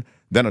transmission,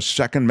 then a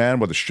second man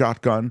with a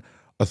shotgun,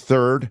 a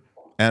third,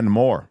 and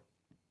more.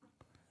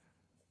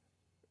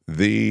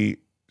 The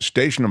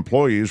station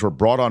employees were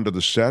brought onto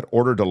the set,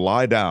 ordered to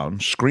lie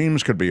down.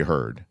 Screams could be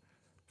heard,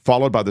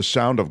 followed by the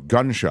sound of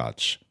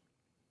gunshots.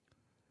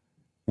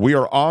 "We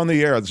are on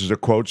the air," this is a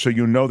quote, "so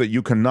you know that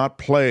you cannot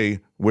play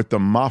with the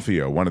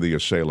mafia," one of the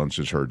assailants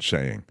is heard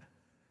saying.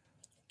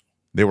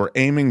 They were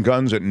aiming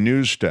guns at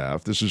news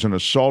staff. This is an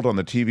assault on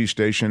the TV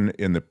station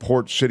in the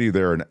port city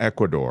there in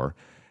Ecuador.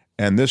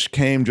 And this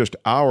came just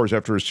hours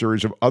after a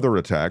series of other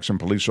attacks and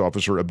police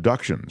officer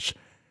abductions.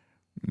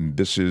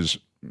 This is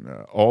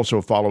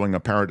also following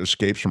apparent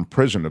escapes from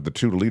prison of the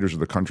two leaders of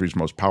the country's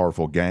most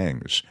powerful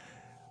gangs.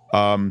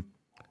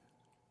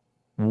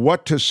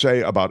 What to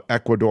say about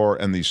Ecuador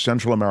and the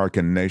Central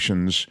American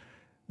nations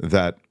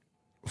that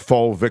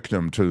fall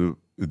victim to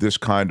this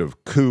kind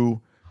of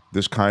coup,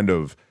 this kind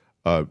of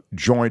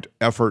joint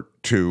effort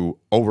to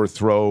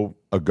overthrow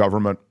a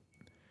government?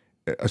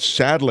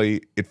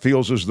 Sadly, it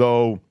feels as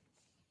though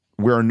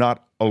we're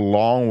not a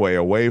long way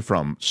away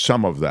from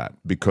some of that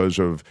because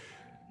of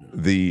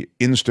the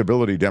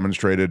instability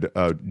demonstrated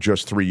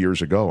just 3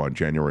 years ago on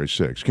January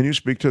 6th. Can you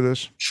speak to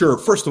this? Sure.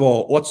 First of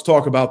all, let's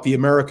talk about the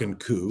American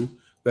coup.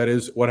 That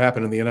is what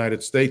happened in the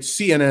United States.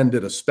 CNN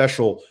did a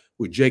special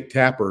with Jake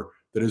Tapper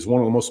that is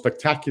one of the most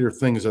spectacular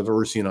things I've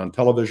ever seen on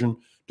television,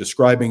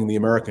 describing the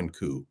American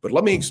coup. But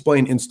let me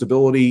explain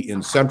instability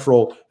in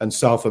Central and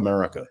South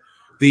America.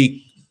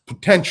 The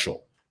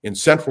potential in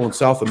Central and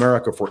South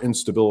America for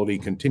instability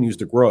continues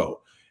to grow.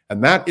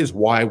 And that is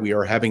why we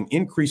are having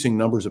increasing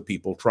numbers of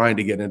people trying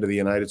to get into the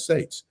United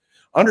States.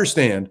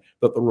 Understand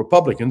that the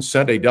Republicans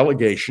sent a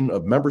delegation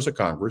of members of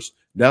Congress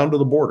down to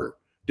the border.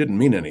 Didn't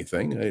mean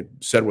anything. They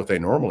said what they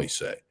normally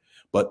say.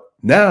 But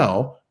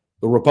now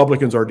the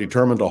Republicans are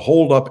determined to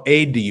hold up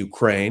aid to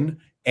Ukraine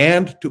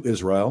and to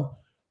Israel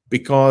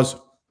because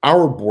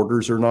our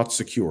borders are not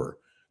secure.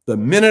 The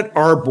minute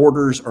our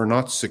borders are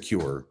not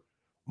secure,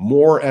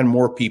 more and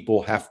more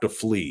people have to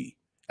flee.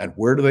 And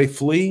where do they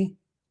flee?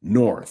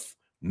 North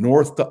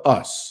to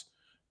us,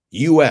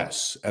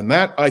 U.S. And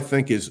that, I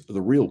think, is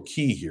the real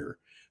key here.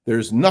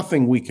 There's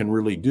nothing we can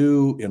really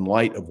do in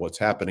light of what's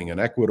happening in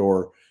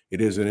Ecuador. It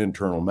is an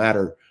internal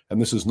matter.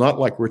 And this is not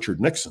like Richard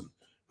Nixon,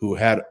 who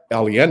had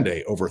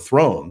Allende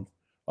overthrown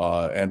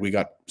and we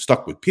got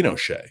stuck with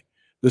Pinochet.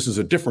 This is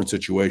a different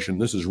situation.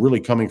 This is really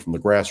coming from the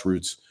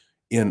grassroots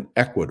in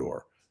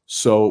Ecuador.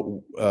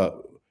 So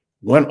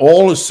when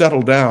all is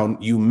settled down,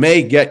 you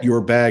may get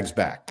your bags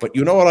back. But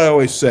you know what I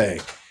always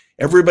say?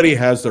 Everybody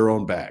has their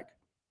own bag.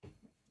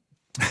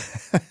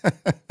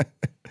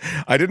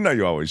 I didn't know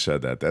you always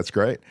said that. That's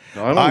great.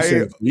 No, I'm only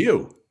saying it for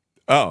you.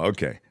 Oh,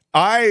 okay.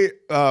 I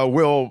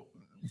will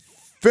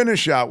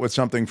finish out with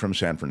something from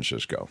San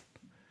Francisco.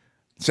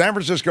 San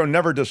Francisco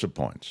never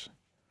disappoints.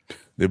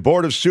 The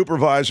Board of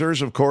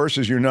Supervisors, of course,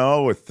 as you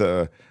know, with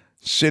the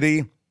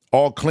city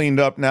all cleaned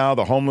up now,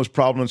 the homeless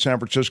problem in San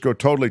Francisco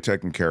totally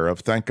taken care of.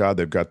 Thank God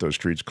they've got those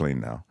streets clean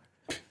now.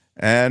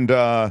 And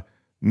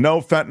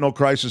no fentanyl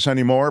crisis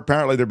anymore.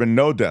 Apparently there have been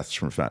no deaths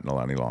from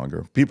fentanyl any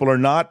longer. People are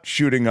not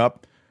shooting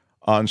up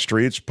on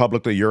streets,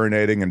 publicly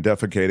urinating and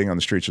defecating on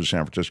the streets of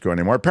San Francisco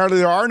anymore. Apparently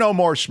there are no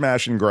more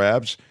smash and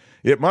grabs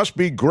It must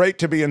be great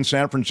to be in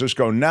San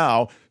Francisco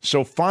now,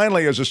 so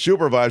finally, as a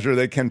supervisor,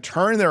 they can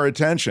turn their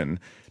attention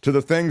to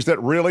the things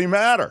that really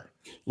matter,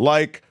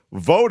 like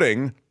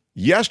voting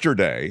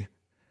yesterday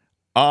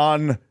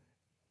on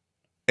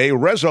a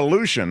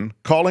resolution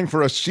calling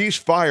for a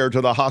ceasefire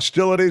to the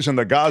hostilities in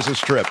the Gaza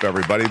Strip,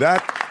 everybody.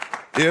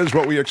 That is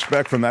what we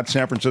expect from that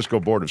San Francisco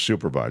Board of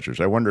Supervisors.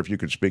 I wonder if you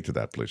could speak to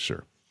that, please,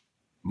 sir.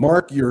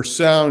 Mark, your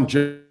sound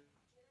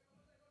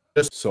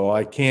just so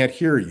I can't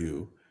hear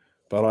you,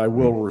 but I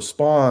will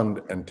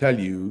respond and tell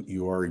you,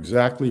 you are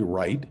exactly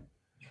right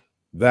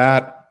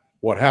that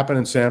what happened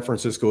in San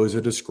Francisco is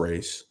a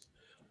disgrace.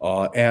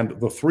 And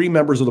the 3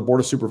 members of the Board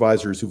of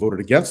Supervisors who voted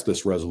against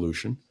this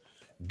resolution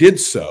did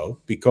so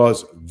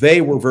because they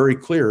were very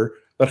clear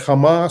that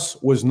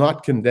Hamas was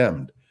not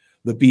condemned.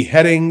 The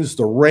beheadings,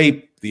 the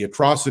rape, the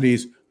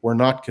atrocities were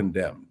not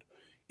condemned.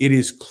 It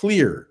is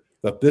clear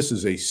that this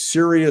is a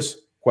serious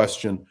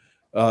question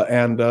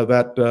and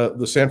that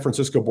the San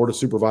Francisco Board of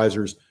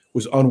Supervisors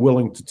was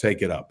unwilling to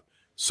take it up.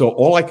 So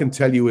all I can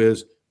tell you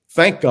is,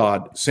 thank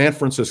God San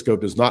Francisco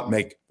does not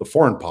make the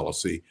foreign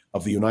policy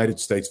of the United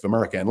States of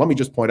America. And let me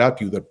just point out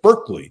to you that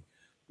Berkeley,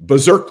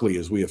 Berkeley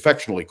as we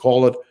affectionately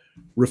call it,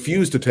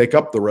 refused to take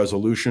up the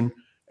resolution.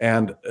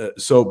 And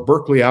so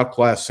Berkeley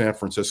outclassed San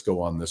Francisco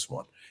on this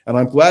one. And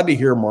I'm glad to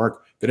hear,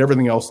 Mark, that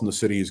everything else in the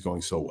city is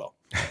going so well.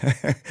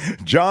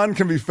 John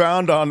can be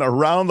found on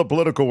Around the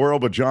Political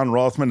World with John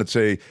Rothman. It's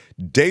a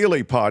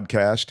daily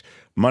podcast,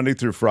 Monday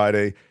through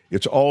Friday.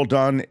 It's all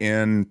done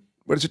in,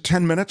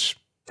 10 minutes?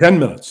 10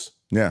 minutes.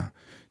 Yeah,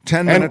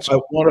 10 minutes. I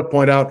want to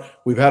point out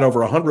we've had over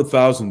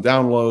 100,000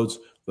 downloads.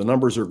 The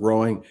numbers are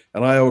growing.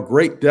 And I owe a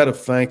great debt of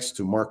thanks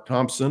to Mark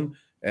Thompson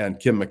and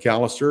Kim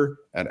McAllister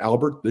and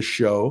Albert, this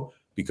show,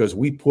 because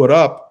we put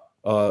up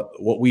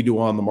what we do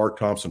on the Mark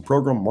Thompson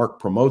program. Mark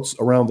promotes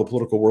Around the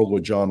Political World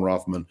with John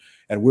Rothman,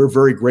 and we're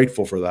very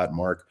grateful for that,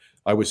 Mark.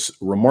 I was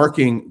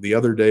remarking the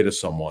other day to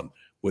someone,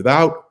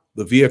 without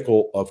the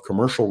vehicle of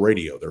commercial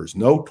radio, there is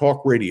no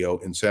talk radio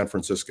in San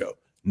Francisco,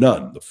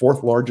 none, the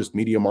 4th largest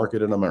media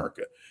market in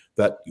America,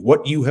 that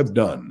what you have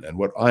done and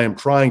what I am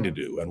trying to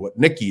do and what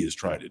Nikki is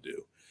trying to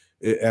do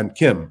and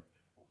Kim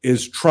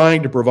is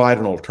trying to provide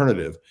an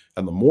alternative.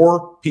 And the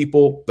more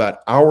people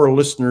that our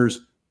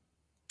listeners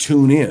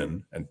tune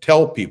in and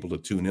tell people to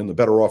tune in, the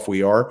better off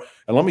we are.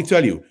 And let me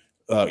tell you,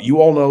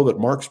 you all know that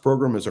Mark's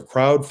program is a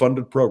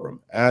crowd-funded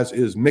program, as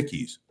is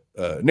Nikki's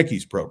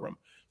program.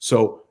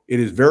 So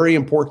it is very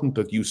important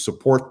that you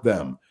support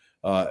them.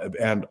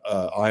 And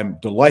I'm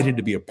delighted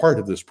to be a part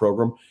of this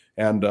program.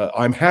 And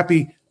I'm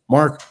happy,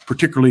 Mark,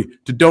 particularly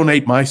to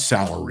donate my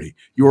salary,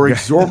 your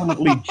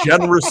exorbitantly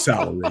generous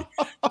salary,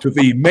 to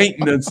the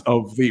maintenance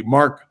of the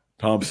Mark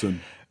Thompson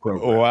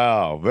program.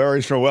 Wow,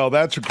 very strong. Well,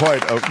 that's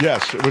quite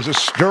yes, it was a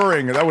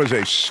stirring, that was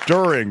a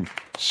stirring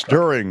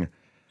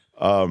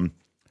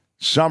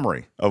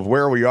summary of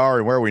where we are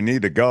and where we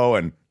need to go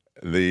and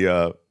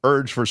the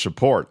urge for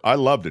support. I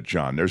loved it,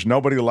 John. There's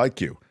nobody like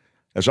you.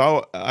 As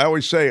I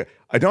always say,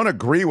 I don't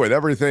agree with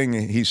everything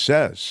he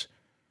says,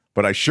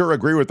 but I sure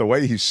agree with the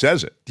way he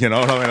says it. You know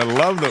what I mean? I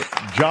love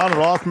John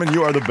Rothman,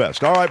 you are the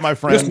best. All right, my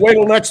friend. Just wait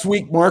till next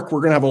week, Mark.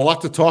 We're going to have a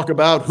lot to talk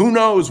about. Who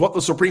knows what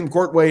the Supreme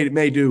Court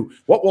may do,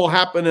 what will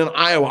happen in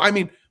Iowa. I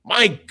mean,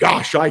 my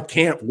gosh, I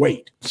can't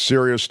wait.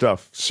 Serious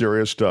stuff.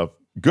 Serious stuff.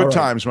 Good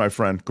times, my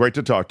friend. Great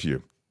to talk to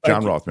you.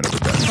 John Rothman,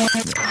 everybody.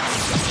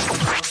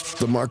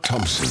 The Mark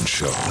Thompson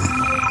Show.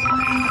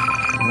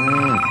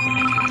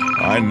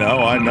 I know.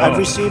 I've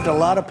received a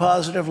lot of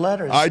positive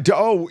letters.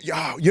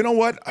 You know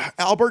what,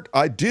 Albert?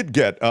 I did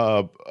get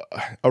a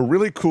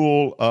really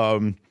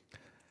cool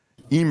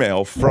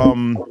email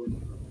from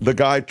the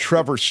guy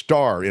Trevor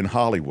Starr in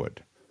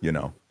Hollywood, you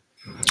know.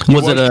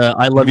 Was it a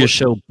I love your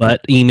show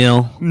but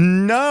email?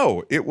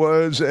 No, it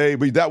was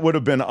that would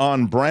have been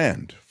on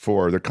brand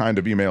for the kind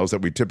of emails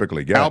that we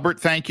typically get. Albert,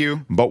 thank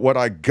you. But what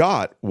I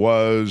got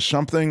was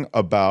something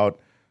about,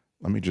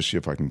 let me just see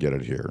if I can get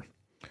it here,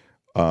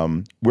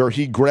 where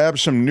he grabbed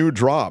some new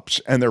drops,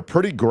 and they're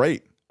pretty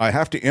great. I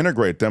have to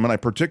integrate them, and I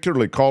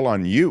particularly call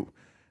on you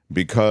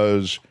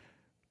because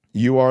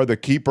you are the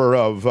keeper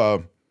of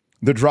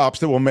the drops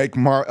that will make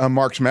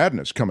Mark's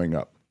Madness coming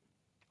up.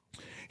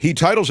 He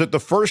titles it The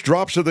First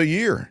Drops of the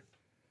Year.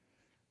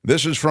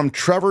 This is from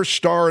Trevor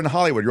Starr in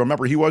Hollywood. You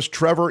remember, he was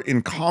Trevor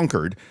in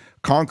Concord.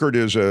 Concord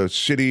is a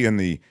city in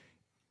the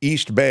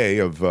East Bay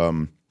of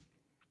the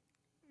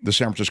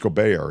San Francisco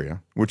Bay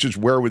Area, which is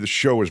where the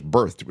show was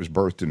birthed. It was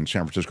birthed in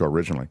San Francisco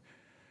originally.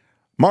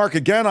 Mark,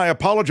 again, I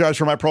apologize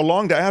for my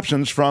prolonged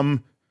absence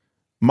from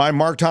my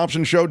Mark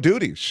Thompson Show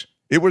duties.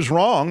 It was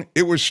wrong,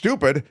 it was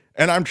stupid,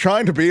 and I'm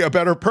trying to be a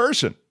better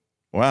person.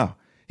 Wow.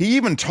 He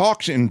even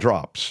talks in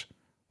drops.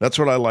 That's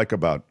what I like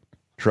about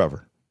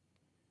Trevor.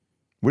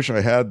 Wish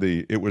I had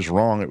the it was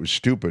wrong, it was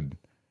stupid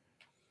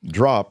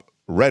drop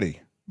ready,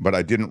 but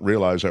I didn't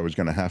realize I was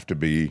going to have to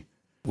be.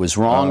 It was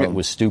wrong, it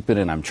was stupid,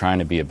 and I'm trying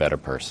to be a better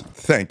person.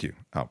 Thank you,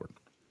 Albert.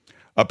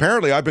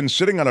 Apparently, I've been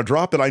sitting on a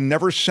drop that I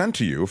never sent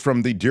to you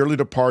from the dearly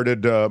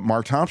departed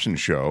Mark Thompson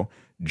Show,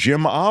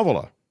 Jim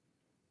Avila.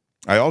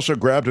 I also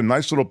grabbed a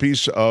nice little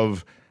piece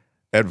of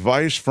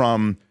advice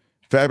from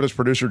fabulous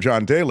producer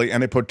John Daly,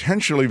 and a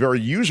potentially very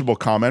usable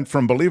comment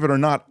from, believe it or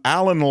not,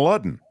 Alan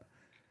Ludden.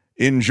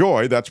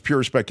 Enjoy. That's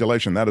pure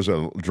speculation. That is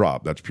a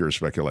drop. That's pure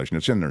speculation.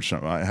 It's in there.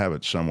 I have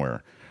it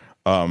somewhere.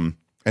 And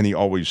he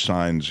always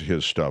signs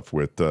his stuff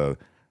with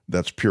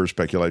that's pure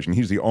speculation.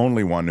 He's the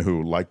only one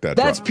who liked that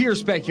That's drop. pure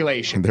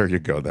speculation. There you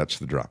go. That's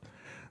the drop.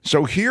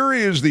 So here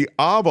is the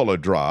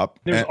Amalija drop.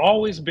 There's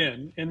always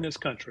been in this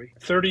country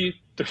 30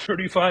 to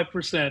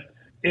 35%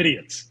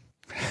 idiots.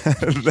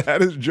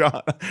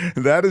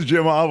 That is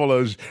Jim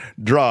Avila's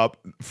drop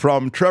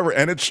from Trevor,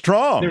 and it's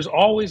strong. There's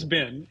always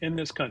been in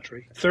this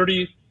country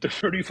 30 to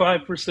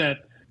 35%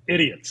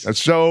 idiots. And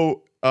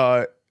so,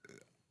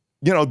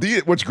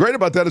 what's great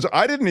about that is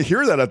I didn't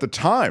hear that at the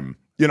time,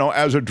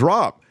 as a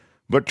drop,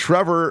 but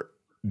Trevor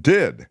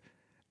did.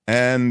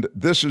 And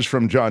this is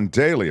from John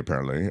Daly,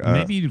 apparently.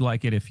 Maybe you'd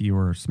like it if you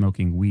were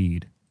smoking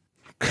weed.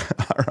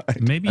 All right.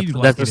 Maybe you'd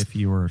like it if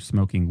you were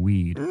smoking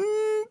weed.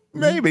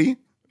 Maybe.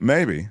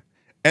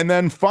 And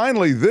then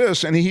finally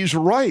this, and he's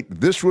right.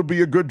 This would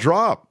be a good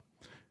drop.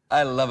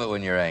 I love it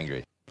when you're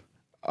angry.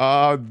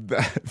 I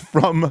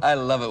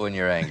love it when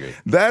you're angry.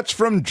 That's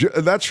from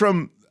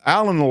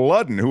Alan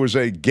Ludden, who was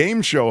a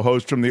game show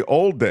host from the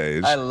old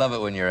days. I love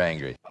it when you're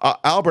angry.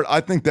 Albert, I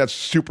think that's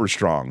super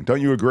strong. Don't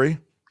you agree?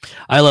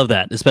 I love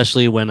that,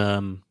 especially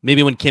when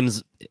maybe when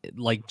Kim's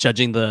like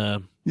judging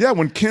the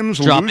when Kim's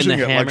losing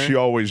it like she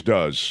always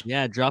does.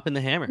 Yeah, dropping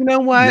the hammer. You know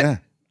what? Yeah.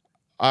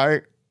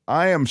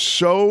 I am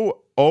so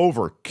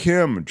over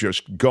Kim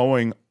just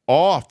going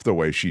off the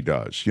way she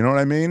does. You know what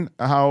I mean?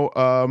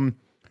 How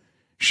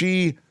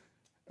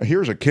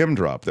here's a Kim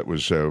drop that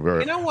was very.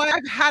 You know what?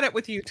 I've had it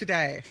with you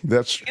today.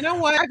 You know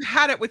what? I've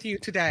had it with you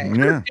today.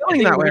 Yeah. We're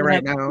feeling that way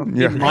right now.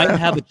 We might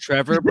have a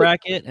Trevor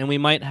bracket, and we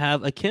might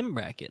have a Kim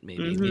bracket,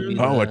 maybe.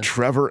 A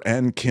Trevor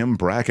and Kim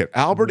bracket.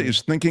 Albert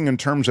is thinking in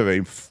terms of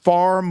a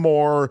far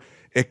more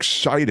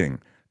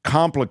exciting,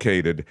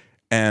 complicated,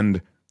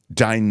 and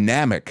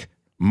dynamic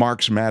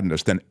Mark's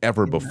Madness than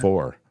ever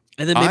before.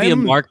 And then maybe a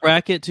Mark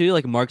bracket too,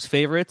 like Mark's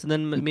favorites, and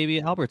then maybe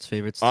Albert's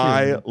favorites too.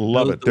 I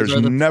love it. There's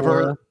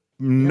never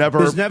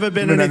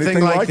been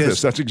anything like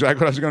this. That's exactly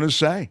what I was going to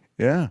say.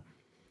 Yeah.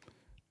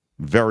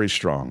 Very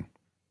strong.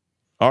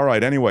 All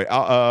right. Anyway,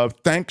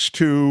 thanks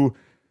to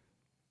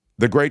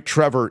the great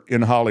Trevor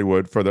in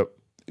Hollywood for the,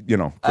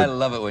 I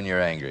love it when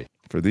you're angry.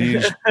 For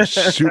these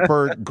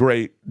super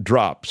great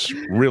drops.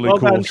 Really well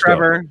cool done, stuff.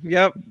 Trevor.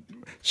 Yep.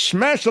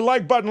 Smash the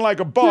like button like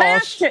a boss.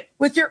 Smash it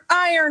with your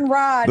iron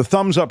rod. The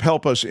thumbs up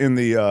help us in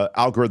the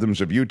algorithms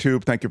of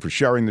YouTube. Thank you for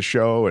sharing the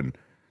show and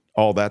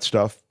all that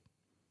stuff.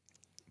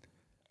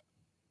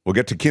 We'll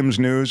get to Kim's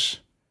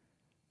news.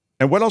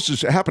 And what else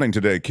is happening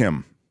today,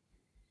 Kim?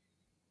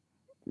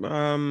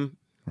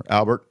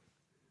 Albert?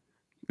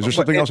 Is there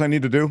something else I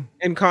need to do?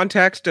 In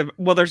context of,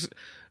 there's...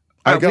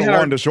 I've got a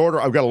law and disorder.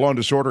 I've got a law and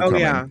disorder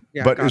coming. Yeah,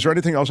 but is there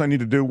anything else I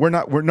need to do? We're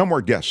no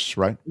more guests,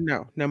 right?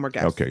 No more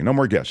guests. Okay, no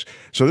more guests.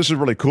 So this is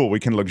really cool. We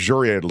can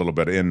luxuriate a little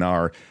bit in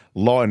our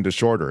law and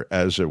disorder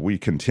as we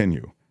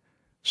continue.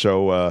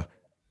 So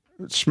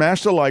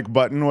smash the like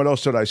button. What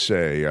else did I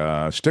say?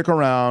 Stick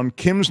around.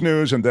 Kim's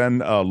news, and then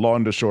law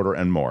and disorder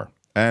and more.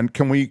 And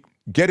can we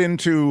get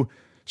into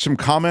some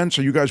comments?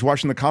 Are you guys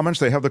watching the comments?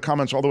 They have the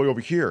comments all the way over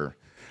here.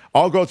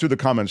 I'll go through the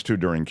comments too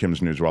during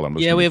Kim's news while I'm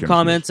listening. Yeah, we have Kim's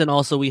comments, and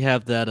also we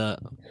have that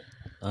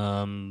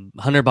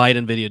Hunter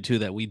Biden video too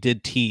that we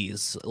did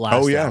tease last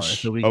hour. Oh yes.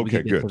 So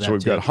okay, good. So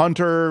we've got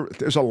Hunter.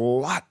 There's a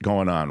lot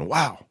going on.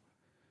 Wow.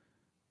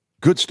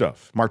 Good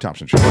stuff. Mark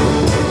Thompson Show.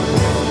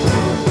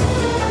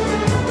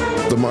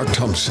 The Mark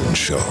Thompson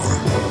Show.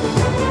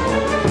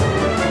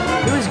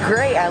 It was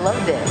great. I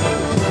loved it.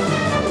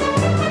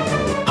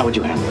 How would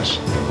you handle this?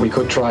 We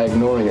could try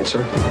ignoring it,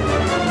 sir.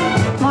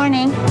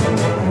 Morning.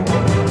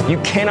 You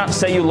cannot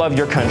say you love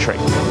your country.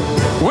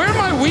 Where are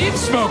my weed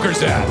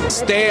smokers at?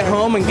 Stay at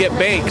home and get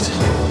baked.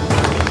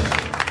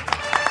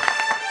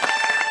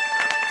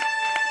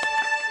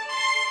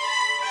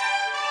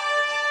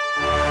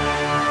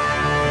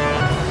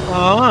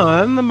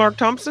 On the Mark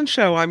Thompson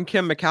Show, I'm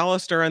Kim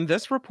McAllister, and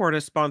this report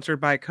is sponsored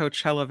by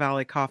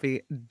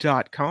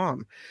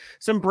CoachhellaValleyCoffee.com.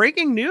 Some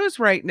breaking news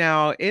right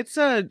now. It's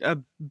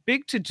a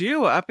big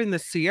to-do up in the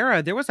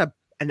Sierra. There was an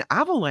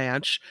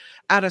avalanche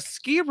at a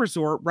ski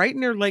resort right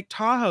near Lake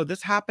Tahoe.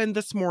 This happened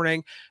this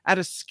morning at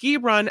a ski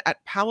run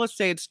at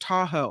Palisades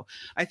Tahoe.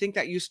 I think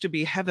that used to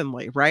be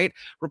heavenly, right?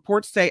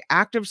 Reports say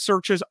active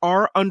searches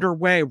are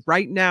underway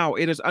right now.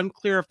 It is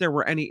unclear if there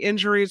were any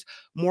injuries.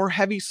 More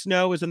heavy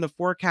snow is in the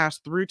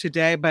forecast through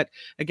today, but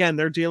again,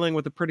 they're dealing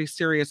with a pretty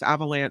serious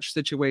avalanche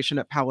situation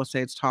at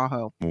Palisades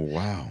Tahoe.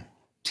 Wow.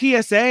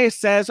 TSA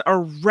says a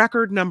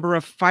record number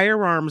of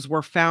firearms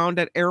were found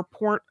at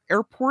airport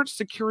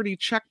security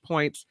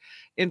checkpoints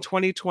in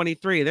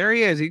 2023. There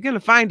he is. He's going to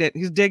find it.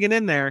 He's digging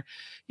in there.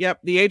 Yep.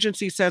 The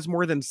agency says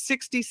more than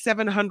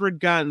 6,700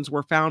 guns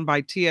were found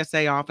by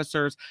TSA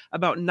officers.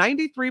 About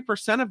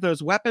 93% of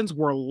those weapons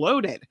were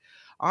loaded.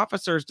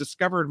 Officers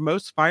discovered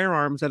most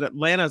firearms at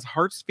Atlanta's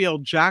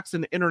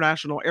Hartsfield-Jackson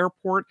International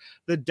Airport,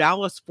 the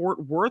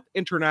Dallas-Fort Worth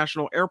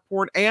International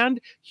Airport, and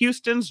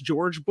Houston's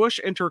George Bush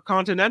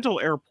Intercontinental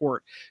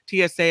Airport.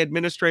 TSA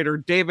Administrator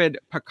David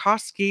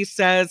Pekoski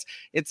says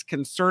it's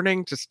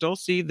concerning to still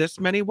see this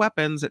many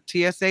weapons at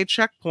TSA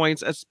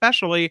checkpoints,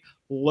 especially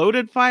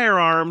loaded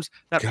firearms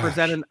that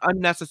present an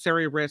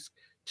unnecessary risk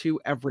to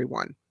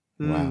everyone.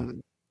 Wow.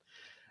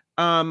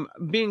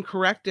 Being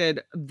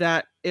corrected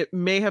that it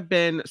may have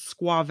been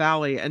Squaw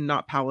Valley and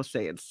not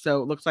Palisades.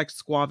 So it looks like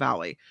Squaw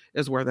Valley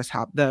is where this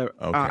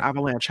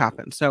avalanche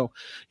happened. So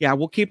yeah,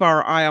 we'll keep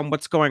our eye on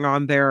what's going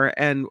on there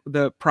and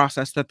the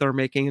process that they're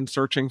making and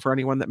searching for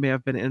anyone that may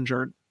have been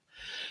injured.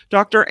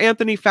 Dr.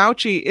 Anthony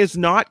Fauci is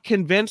not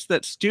convinced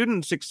that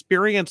students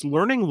experience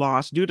learning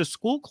loss due to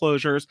school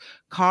closures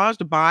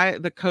caused by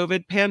the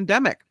COVID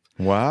pandemic.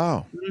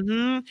 Wow.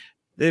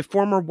 The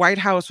former White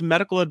House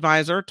medical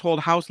advisor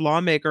told House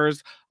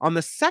lawmakers on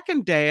the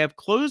second day of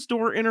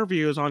closed-door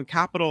interviews on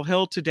Capitol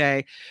Hill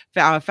today,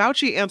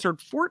 Fauci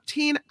answered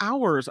 14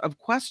 hours of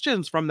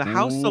questions from the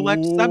House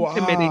Select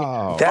Subcommittee.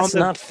 That's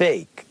not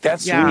fake.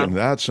 That's real.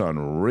 That's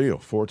unreal.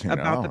 14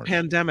 about hours. The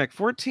pandemic.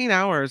 14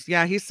 hours.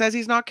 Yeah, he says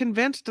he's not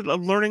convinced that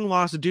learning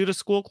loss due to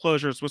school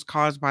closures was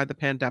caused by the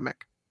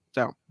pandemic.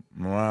 So.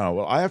 Wow.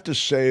 Well, I have to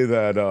say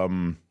that,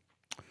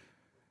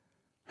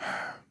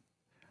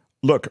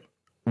 look,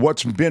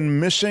 what's been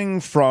missing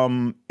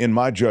from, in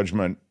my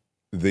judgment,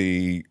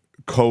 the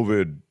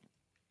COVID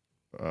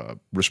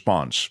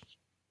response,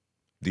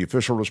 the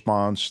official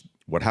response,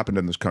 what happened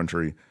in this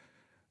country,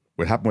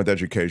 what happened with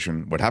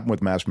education, what happened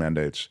with mask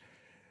mandates,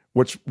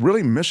 what's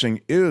really missing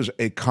is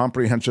a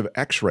comprehensive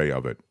x-ray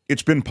of it.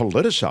 It's been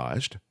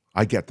politicized.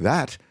 I get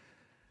that.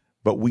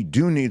 But we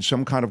do need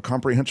some kind of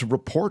comprehensive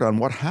report on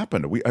what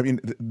happened.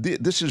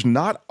 This is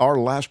not our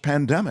last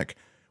pandemic.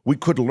 We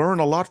could learn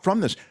a lot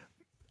from this.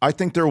 I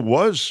think there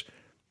was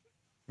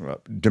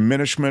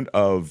diminishment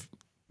of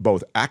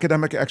both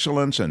academic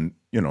excellence and,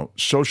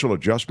 social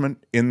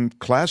adjustment in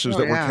classes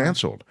that were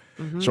canceled.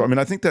 So,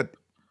 I think that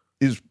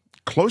is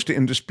close to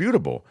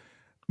indisputable.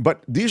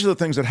 But these are the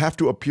things that have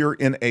to appear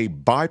in a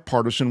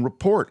bipartisan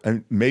report.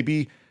 And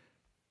maybe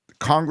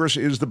Congress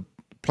is the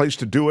place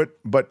to do it,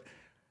 but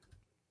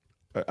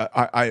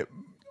I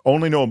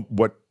only know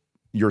what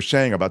you're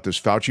saying about this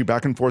Fauci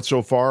back and forth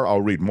so far.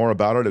 I'll read more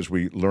about it as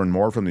we learn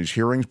more from these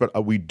hearings,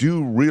 but we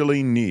do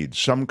really need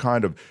some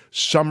kind of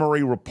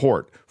summary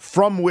report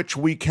from which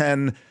we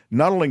can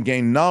not only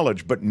gain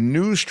knowledge, but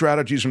new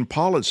strategies and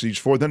policies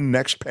for the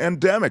next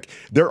pandemic.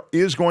 There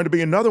is going to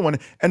be another one.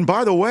 And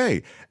by the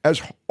way,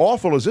 as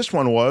awful as this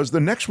one was, the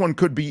next one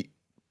could be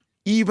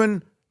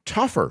even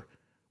tougher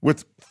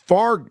with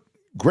far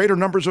greater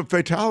numbers of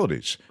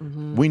fatalities.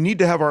 We need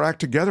to have our act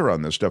together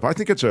on this stuff. I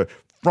think it's a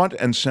front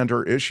and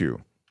center issue,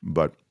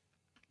 but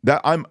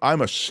that I'm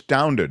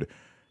astounded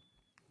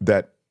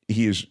that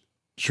he is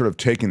sort of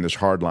taking this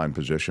hardline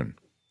position.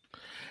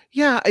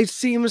 Yeah, it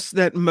seems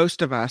that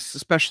most of us,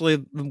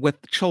 especially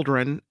with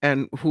children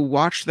and who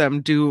watch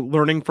them do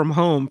learning from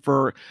home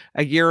for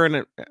a year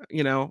and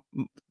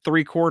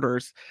 3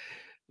 quarters,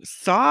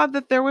 saw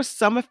that there was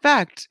some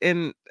effect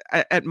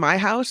at my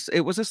house. It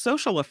was a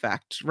social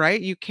effect,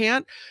 right? You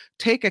can't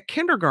take a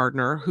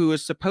kindergartner who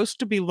is supposed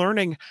to be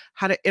learning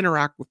how to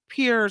interact with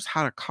peers,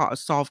 how to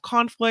solve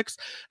conflicts,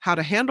 how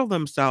to handle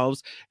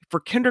themselves for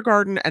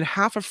kindergarten and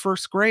half of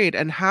first grade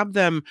and have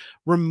them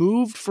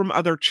removed from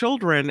other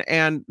children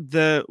and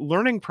the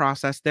learning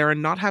process there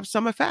and not have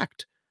some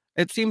effect.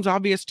 It seems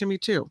obvious to me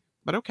too,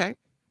 but okay.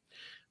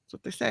 That's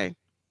what they say.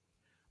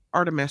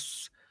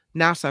 Artemis.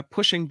 NASA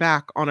pushing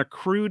back on a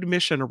crewed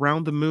mission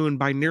around the moon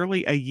by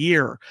nearly a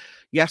year.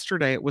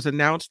 Yesterday, it was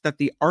announced that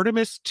the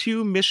Artemis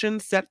 2 mission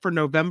set for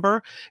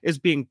November is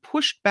being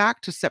pushed back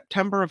to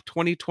September of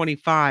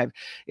 2025.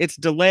 Its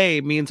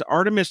delay means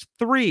Artemis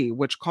 3,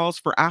 which calls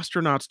for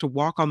astronauts to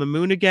walk on the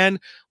moon again,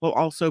 will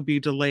also be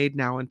delayed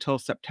now until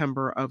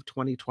September of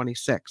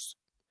 2026.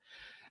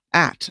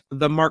 At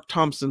the Mark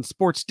Thompson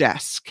Sports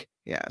Desk.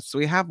 Yes,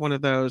 we have one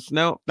of those.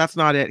 No, that's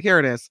not it. Here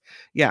it is.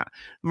 Yeah,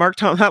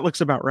 that looks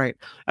about right.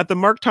 At the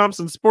Mark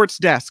Thompson Sports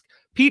Desk,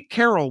 Pete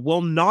Carroll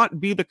will not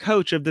be the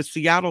coach of the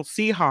Seattle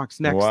Seahawks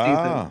next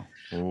season.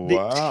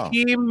 The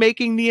team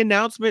making the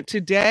announcement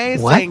today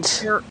saying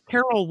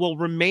Carroll will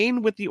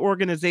remain with the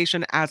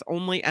organization as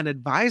only an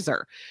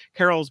advisor.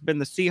 Carroll's been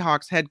the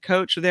Seahawks head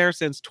coach there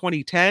since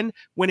 2010,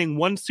 winning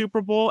 1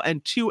 Super Bowl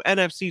and 2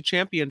 NFC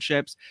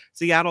championships.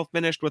 Seattle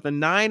finished with a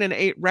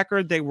 9-8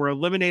 record. They were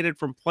eliminated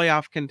from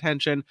playoff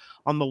contention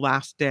on the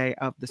last day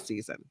of the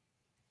season.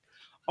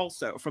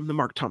 Also from the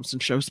Mark Thompson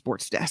Show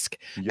Sports Desk,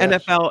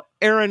 yes.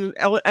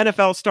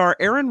 NFL star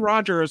Aaron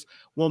Rodgers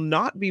will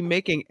not be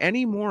making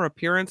any more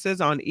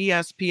appearances on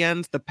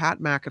ESPN's The Pat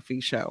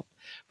McAfee Show.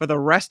 for the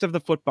rest of the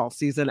football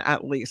season,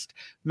 at least.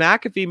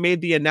 McAfee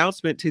made the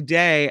announcement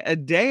today, a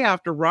day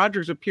after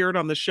Rodgers appeared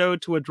on the show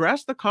to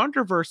address the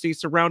controversy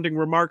surrounding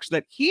remarks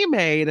that he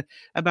made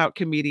about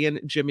comedian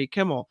Jimmy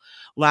Kimmel.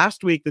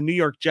 Last week, the New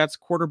York Jets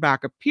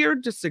quarterback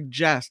appeared to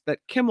suggest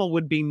that Kimmel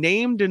would be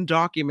named in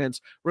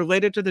documents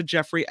related to the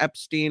Jeffrey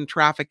Epstein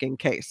trafficking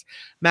case.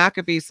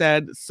 McAfee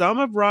said some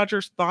of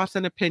Rodgers' thoughts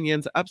and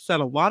opinions upset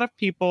a lot of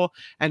people,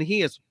 and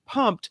he is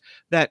pumped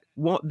that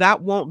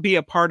won't be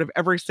a part of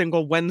every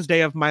single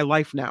Wednesday of my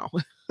life now.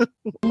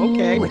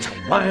 Okay. It's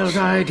a wild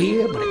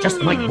idea, but it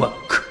just might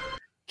work.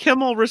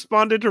 Kimmel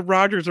responded to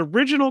Rodgers'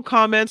 original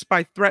comments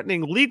by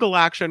threatening legal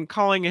action,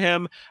 calling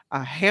him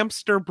a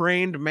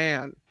hamster-brained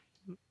man.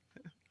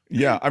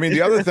 Yeah, I mean,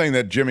 the other thing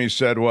that Jimmy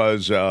said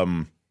was,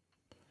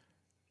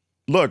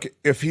 look,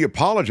 if he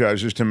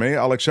apologizes to me,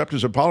 I'll accept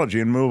his apology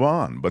and move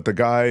on. But the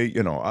guy,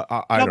 you know,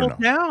 I don't know.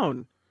 Doubled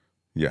down.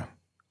 Yeah.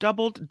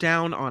 Doubled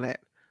down on it.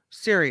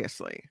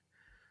 Seriously,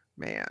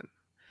 man.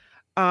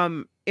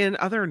 In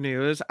other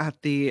news,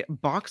 at the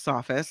box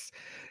office,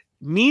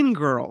 Mean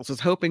Girls is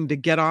hoping to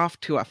get off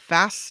to a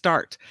fast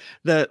start.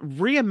 The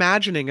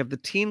reimagining of the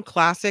teen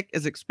classic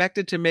is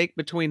expected to make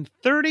between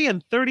 $30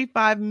 and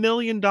 $35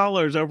 million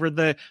over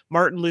the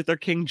Martin Luther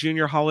King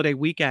Jr. holiday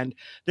weekend.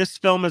 This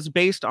film is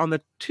based on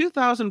the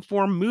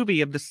 2004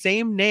 movie of the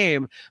same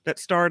name that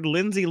starred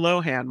Lindsay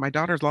Lohan. My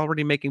daughter's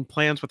already making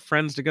plans with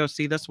friends to go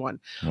see this one.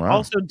 Wow.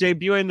 Also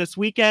debuting this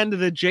weekend,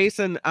 the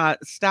Jason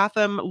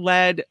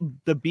Statham-led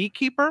The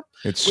Beekeeper.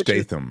 It's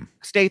Statham.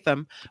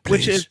 Statham, Please,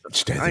 which is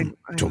Statham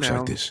talks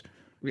like this.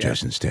 Yeah.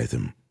 Jason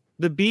Statham.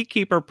 The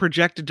Beekeeper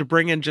projected to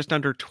bring in just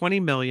under $20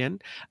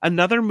 million.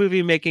 Another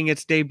movie making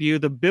its debut,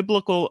 the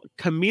biblical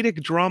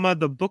comedic drama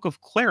The Book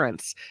of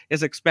Clarence,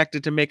 is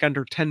expected to make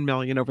under $10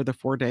 million over the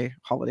 4-day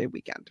holiday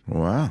weekend.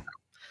 Wow.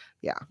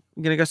 Yeah.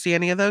 You gonna go see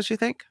any of those, you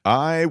think?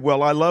 I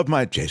love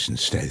my Jason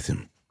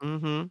Statham.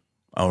 Mm-hmm.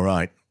 All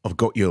right. I've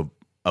got your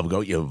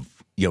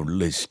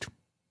list.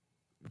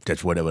 If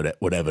that's whatever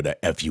the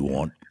F you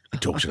want. He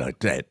talks like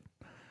that.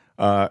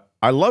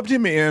 I loved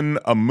him in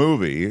a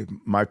movie.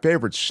 My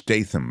favorite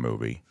Statham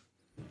movie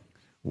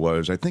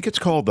was, I think it's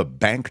called The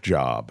Bank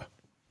Job.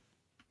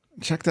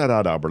 Check that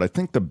out, Albert. I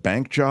think The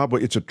Bank Job,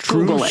 it's a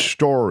true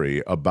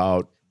story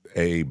about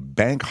a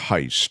bank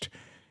heist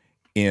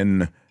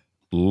in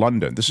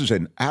London. This is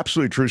an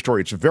absolutely true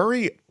story. It's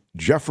very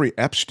Jeffrey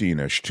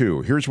Epstein-ish,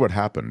 too. Here's what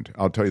happened.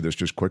 I'll tell you this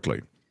just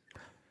quickly.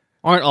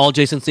 Aren't all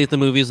Jason Statham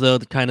movies, though,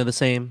 kind of the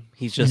same?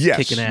 He's just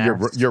kicking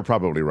ass. You're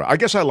probably right. I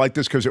guess I like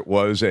this because it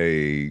was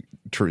a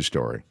true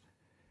story.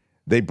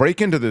 They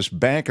break into this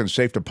bank and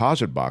safe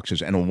deposit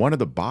boxes, and one of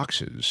the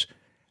boxes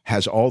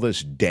has all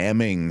this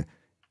damning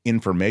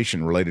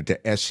information related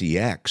to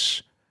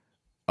SEX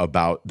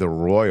about the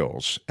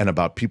royals and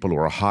about people who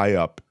are high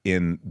up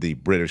in the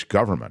British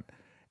government.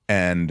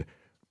 And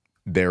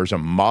there's a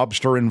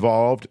mobster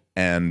involved,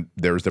 and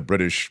there's the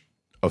British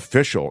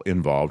official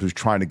involved who's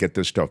trying to get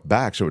this stuff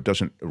back so it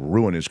doesn't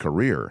ruin his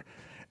career.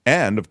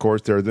 And, of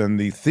course, there are then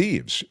the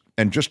thieves.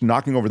 And just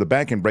knocking over the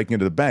bank and breaking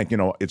into the bank, you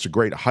know, it's a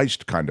great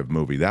heist kind of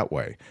movie that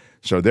way.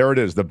 So there it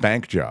is, The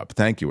Bank Job.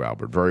 Thank you,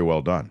 Albert. Very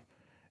well done.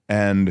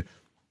 And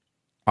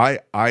I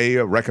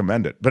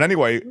recommend it. But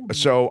anyway,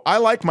 so I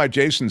like my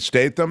Jason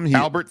Statham.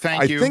 Albert,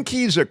 thank you. I think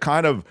he's a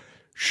kind of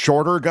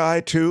shorter guy,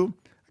 too.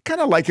 I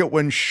kind of like it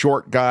when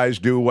short guys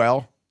do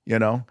well. You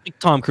know, like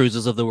Tom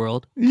Cruises of the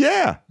world.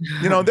 Yeah.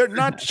 You know, they're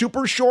not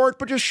super short,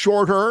 but just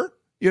shorter,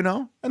 you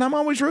know, and I'm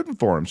always rooting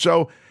for him.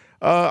 So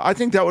I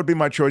think that would be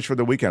my choice for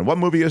the weekend. What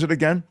movie is it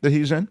again that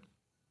he's in?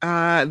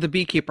 The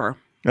Beekeeper.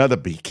 Oh, The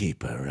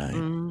Beekeeper,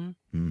 right.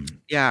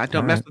 Yeah,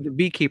 don't mess with the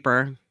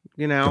Beekeeper,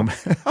 you know.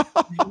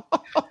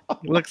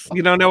 Looks,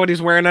 you don't know what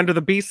he's wearing under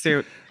the bee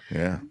suit.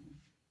 Yeah.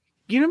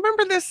 You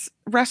remember this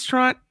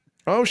restaurant?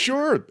 Oh,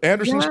 sure.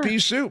 Anderson's Pea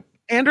Soup.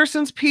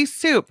 Anderson's Pea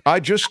Soup. I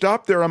just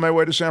stopped there on my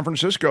way to San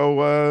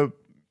Francisco,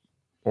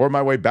 or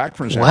my way back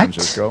from San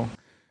Francisco.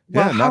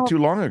 Well, yeah, not too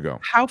long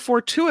ago. How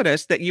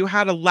fortuitous that you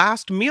had a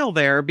last meal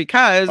there,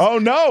 because... Oh,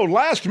 no,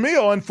 last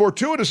meal, and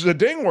fortuitous is a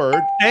ding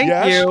word.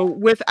 Thank you.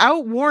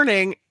 Without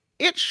warning,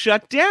 it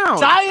shut down.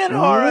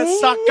 Sayonara,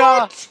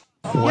 sucker.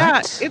 Yeah,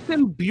 it's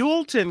in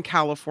Buellton,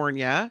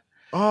 California.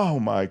 Oh,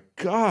 my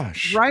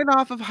gosh. Right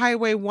off of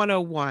Highway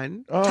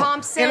 101.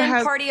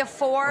 Thompson, party of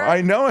 4.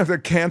 I know. I have to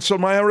cancel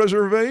my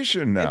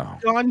reservation now.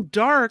 It's gone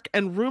dark,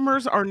 and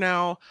rumors are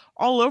now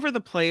all over the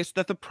place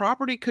that the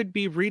property could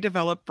be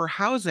redeveloped for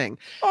housing.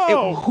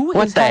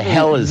 What the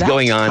hell is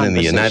going on in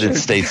the United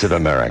States of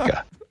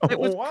America? It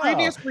was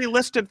previously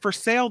listed for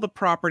sale, the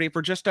property,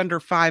 for just under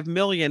 $5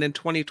 million in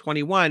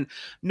 2021.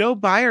 No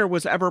buyer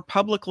was ever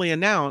publicly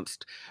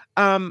announced.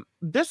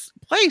 This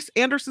place,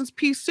 Anderson's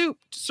Pea Soup,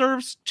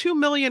 serves 2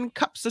 million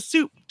cups of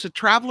soup to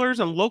travelers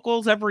and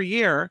locals every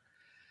year.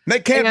 They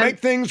can't make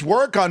things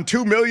work on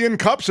 2 million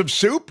cups of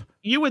soup?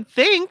 You would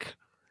think.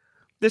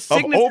 The of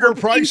signature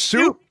overpriced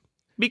soup?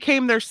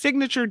 became their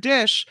signature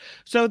dish.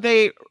 So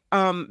they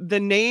the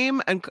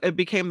name and it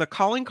became the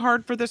calling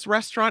card for this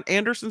restaurant,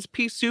 Anderson's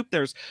Pea Soup.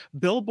 There's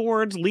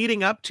billboards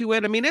leading up to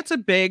it. I mean, it's a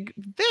big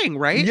thing,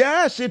 right?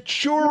 Yes, it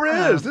sure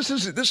is. This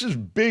is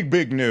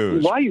big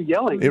news. Why are you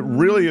yelling? It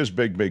really is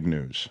big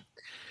news.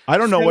 I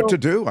don't know what to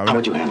do. How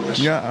would you handle this?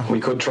 Yeah. We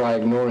could try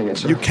ignoring it,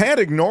 sir. You can't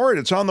ignore it.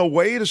 It's on the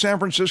way to San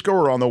Francisco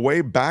or on the way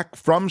back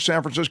from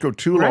San Francisco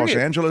to Los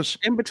Angeles.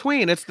 In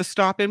between. It's the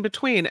stop in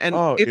between. And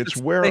it's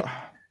where...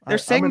 They're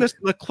saying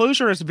the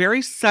closure is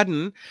very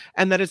sudden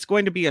and that it's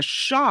going to be a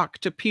shock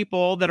to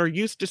people that are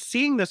used to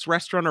seeing this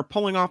restaurant or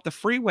pulling off the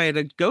freeway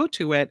to go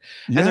to it.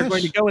 And they're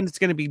going to go and it's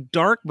going to be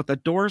dark with the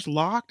doors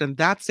locked and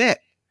that's it.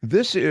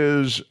 This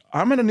is,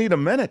 I'm going to need a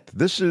minute.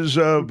 This is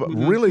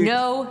really.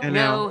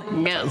 No.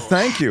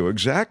 Thank you.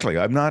 Exactly.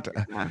 I'm not.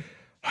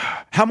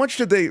 How much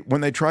did they,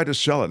 when they tried to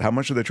sell it, how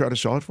much did they try to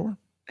sell it for?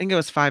 I think it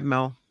was $5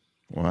 million.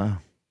 Wow.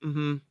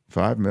 Mm-hmm.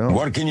 $5 million.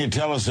 What can you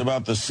tell us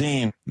about the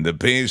scene? The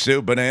pea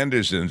soup at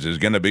Anderson's is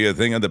going to be a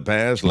thing of the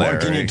past, Larry.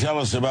 What can you tell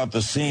us about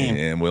the scene?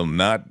 And will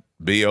not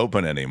be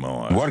open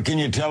anymore. What can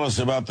you tell us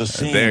about the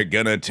scene? They're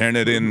going to turn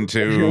it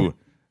into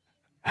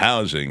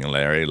housing,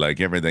 Larry, like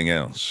everything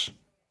else.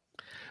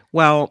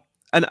 Well,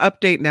 an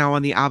update now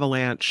on the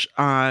avalanche.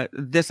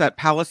 This at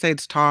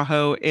Palisades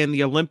Tahoe in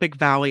the Olympic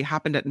Valley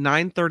happened at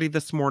 9:30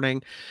 this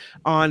morning.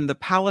 On the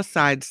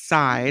Palisades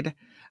side,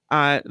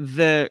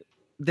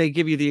 they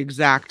give you the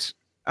exact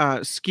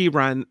ski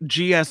run.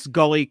 GS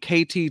Gully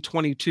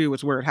KT22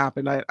 is where it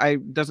happened. I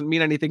doesn't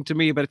mean anything to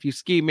me, but if you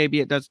ski,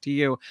 maybe it does to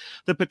you.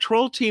 The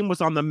patrol team was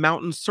on the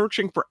mountain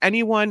searching for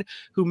anyone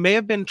who may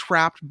have been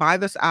trapped by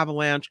this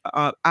avalanche.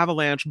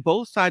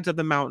 Both sides of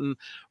the mountain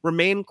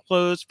remain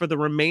closed for the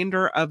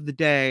remainder of the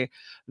day.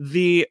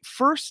 The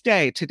first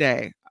day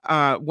today,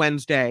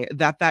 Wednesday,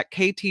 that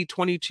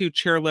KT22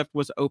 chairlift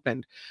was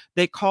opened.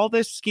 They call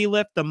this ski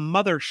lift the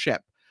mothership,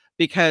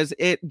 because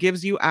it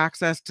gives you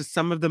access to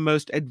some of the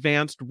most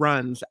advanced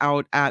runs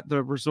out at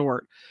the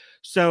resort.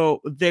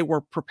 So they were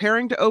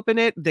preparing to open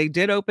it. They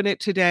did open it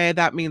today.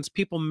 That means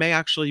people may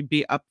actually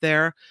be up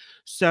there.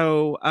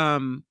 So,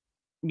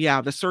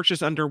 yeah, the search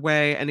is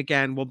underway. And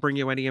again, we'll bring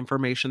you any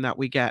information that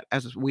we get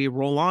as we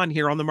roll on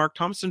here on the Mark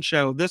Thompson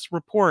Show. This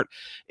report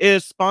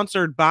is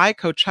sponsored by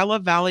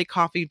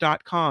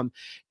CoachellaValleyCoffee.com.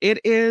 It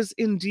is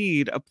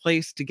indeed a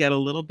place to get a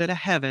little bit of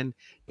heaven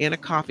in a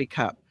coffee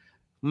cup.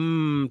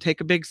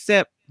 Take a big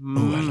sip.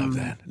 Oh, I love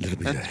that. A little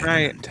bit That's of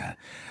heaven. right.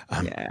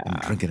 I'm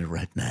drinking it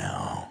right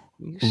now.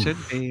 You should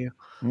be.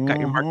 Got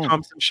your Mark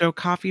Thompson Show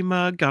coffee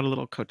mug. Got a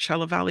little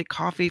Coachella Valley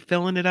coffee,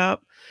 filling it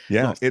up.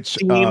 Yeah, it's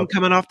steam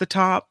coming off the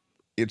top.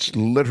 It's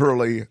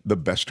literally the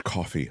best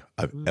coffee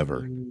I've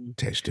ever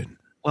tasted.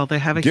 Well, they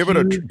have a give it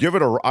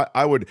a.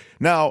 I would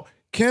now.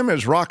 Kim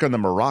is rocking the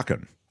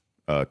Moroccan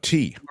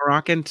tea.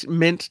 Moroccan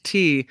mint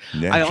tea.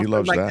 Yeah, I she also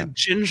loves like that. the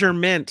ginger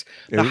mint,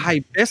 the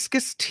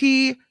hibiscus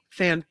tea.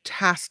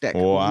 Fantastic.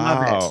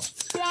 Wow. Love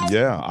it.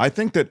 Yeah, I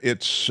think that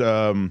it's.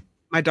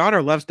 My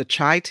daughter loves the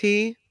chai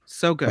tea.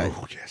 So good.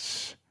 Oh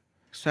yes.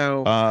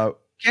 So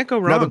can't go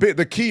wrong. Now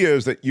the key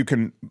is that you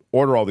can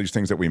order all these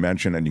things that we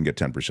mentioned and you can get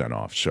 10%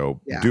 off. So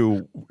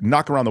do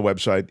knock around the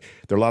website.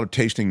 There are a lot of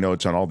tasting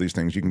notes on all these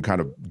things. You can kind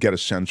of get a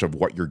sense of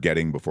what you're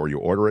getting before you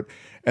order it,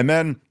 and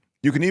then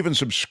you can even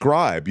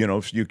subscribe. You know,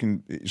 if you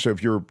can. So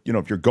if you're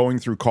going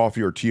through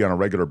coffee or tea on a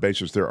regular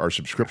basis, there are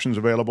subscriptions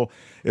available.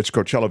 It's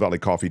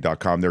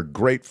CoachellaValleyCoffee.com. They're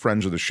great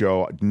friends of the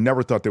show.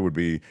 Never thought they would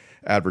be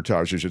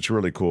advertisers. It's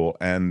really cool.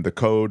 And the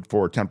code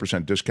for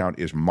 10% discount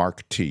is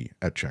MarkT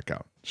at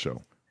checkout.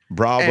 So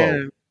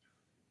bravo.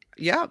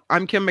 Yeah,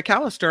 I'm Kim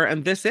McAllister,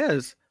 and this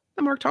is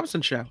the Mark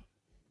Thompson Show.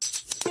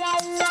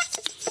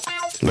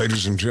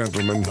 Ladies and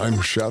gentlemen,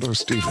 I'm Shadow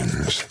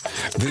Stevens.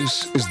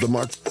 This is the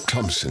Mark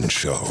Thompson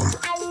Show.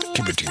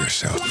 Keep it to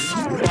yourself.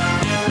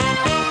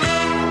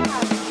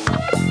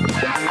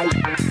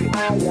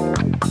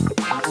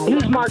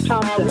 Who's Mark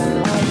Thompson?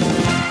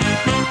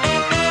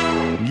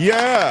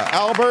 Yeah,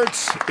 Albert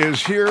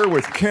is here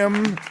with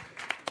Kim,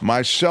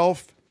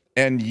 myself,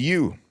 and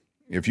you.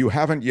 If you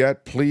haven't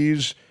yet,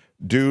 please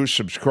do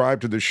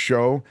subscribe to this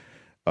show.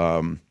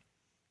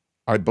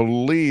 I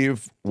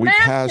believe we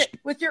passed it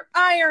with your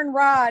iron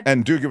rod.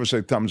 And do give us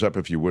a thumbs up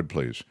if you would,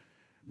 please.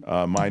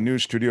 My new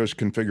studio's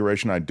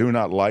configuration I do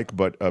not like,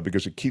 but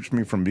because it keeps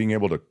me from being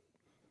able to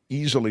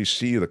easily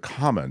see the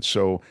comments.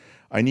 So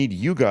I need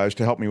you guys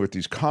to help me with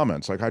these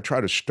comments. Like I try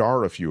to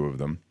star a few of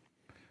them,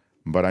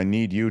 but I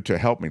need you to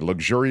help me.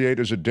 Luxuriate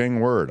is a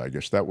ding word. I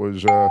guess that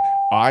was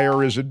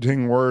ire is a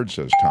ding word,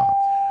 says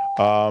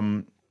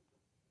Tom.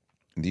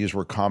 These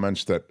were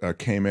comments that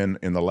came in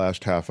the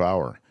last half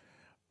hour.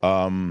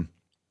 Dr.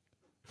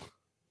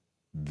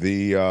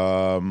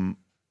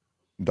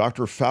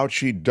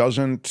 Fauci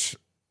doesn't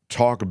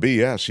talk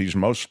BS. He's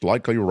most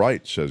likely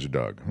right, says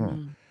Doug. Huh.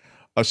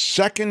 A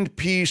second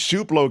pea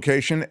soup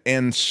location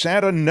in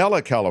Santa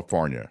Nella,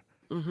 California,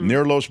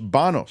 near Los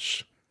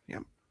Banos.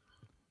 Yep.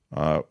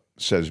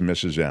 Says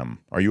Mrs. M.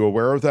 Are you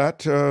aware of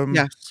that?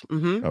 Yes.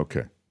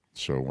 Okay.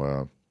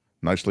 So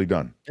nicely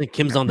done. And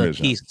Kim's on the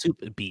pea soup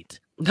beat.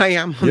 I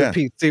am on the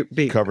pea soup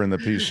beat. Covering the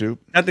pea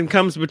soup. Nothing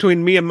comes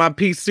between me and my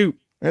pea soup.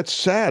 It's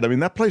sad. I mean,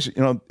 that place,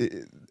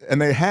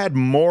 and they had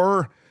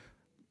more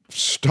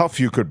stuff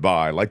you could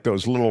buy, like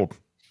those little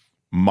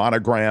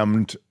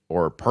monogrammed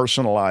or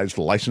personalized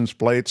license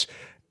plates.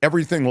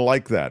 Everything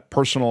like that,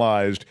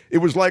 personalized. It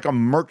was like a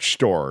merch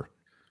store,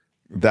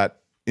 that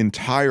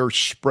entire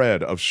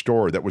spread of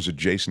store that was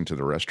adjacent to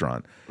the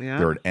restaurant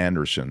there at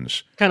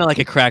Anderson's. Kind of like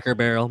a Cracker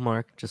Barrel,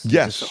 Mark. Just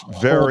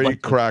very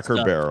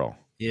Cracker Barrel.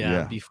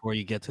 Yeah, before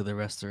you get to the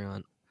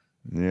restaurant.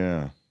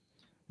 Yeah.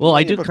 Well,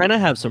 I do kind of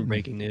have some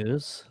breaking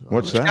news.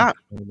 What's that?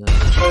 A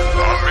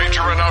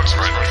major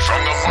announcement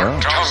from the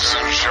Mark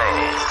Thompson Show.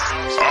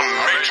 A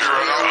major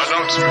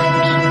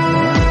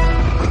announcement.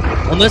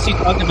 Unless you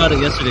talked about it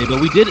yesterday, but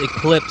we did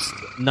eclipse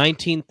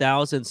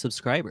 19,000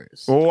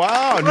 subscribers.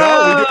 Wow!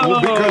 No, we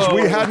did, because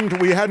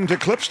we hadn't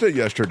eclipsed it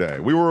yesterday.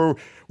 We were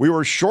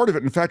short of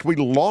it. In fact, we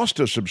lost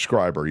a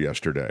subscriber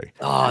yesterday.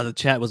 Oh, the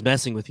chat was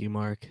messing with you,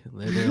 Mark.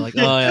 They're like,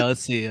 oh yeah,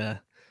 let's see.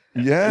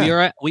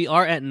 Yeah, we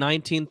are at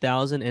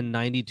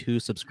 19,092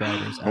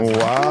 subscribers.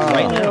 Wow,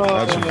 right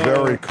now. That's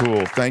very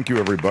cool. Thank you,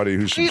 everybody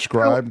who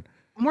subscribed.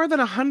 More than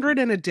 100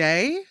 in a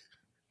day,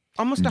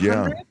 almost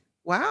 100.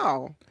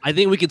 Wow. I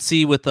think we could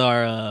see with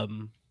our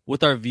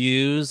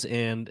views,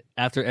 and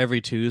after every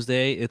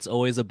Tuesday, it's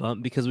always a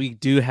bump because we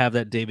do have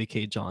that David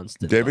K.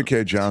 Johnston. David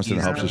K. Johnston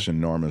helps us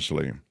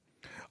enormously.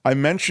 I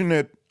mentioned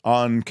it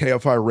on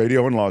KFI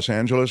radio in Los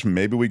Angeles.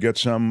 Maybe we get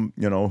some,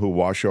 who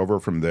wash over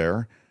from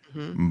there.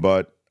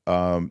 But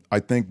I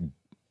think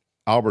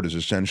Albert is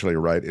essentially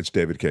right. It's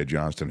David K.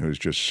 Johnston, who's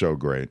just so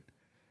great.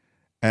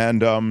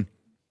 And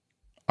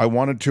I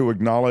wanted to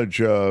acknowledge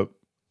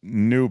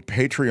new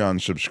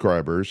Patreon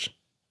subscribers,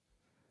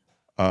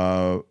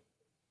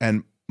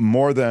 and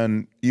more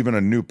than even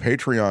a new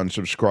Patreon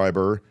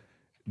subscriber,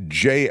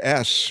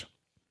 JS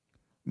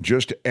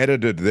just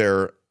edited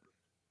their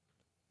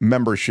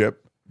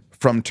membership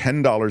from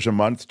 $10 a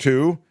month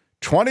to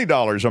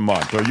 $20 a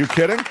month. Are you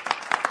kidding?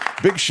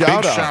 Big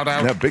shout out.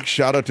 Yeah, big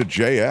shout out to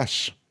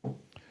JS.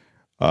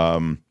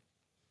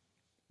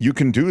 You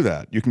can do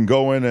that. You can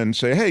go in and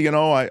say, hey,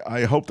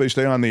 I hope they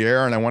stay on the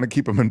air and I want to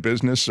keep them in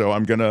business, so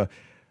I'm going to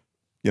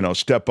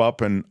step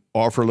up and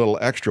offer a little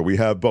extra. We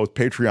have both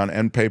Patreon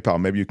and PayPal.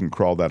 Maybe you can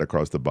crawl that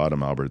across the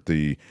bottom, Albert.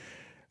 The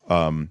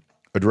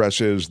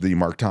address is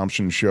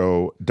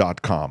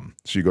themarkthompsonshow.com.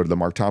 So you go to the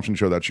Mark Thompson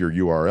Show. That's your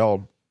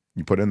URL.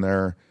 You put in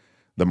there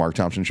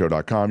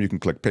themarkthompsonshow.com. You can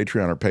click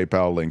Patreon or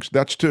PayPal links.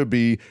 That's to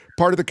be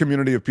part of the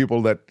community of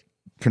people that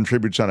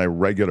contributes on a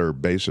regular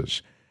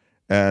basis.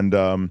 And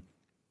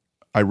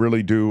I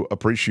really do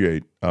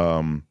appreciate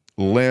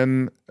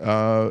Lynn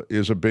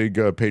is a big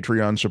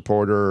Patreon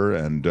supporter,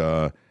 and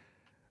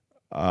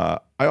I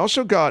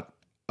also got,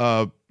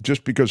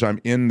 just because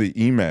I'm in the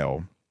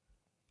email,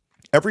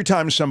 every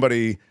time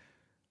somebody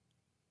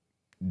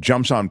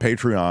jumps on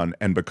Patreon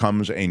and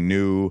becomes a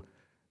new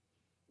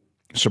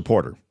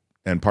supporter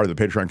and part of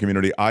the Patreon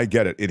community, I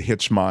get it. It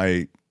hits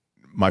my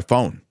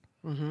phone.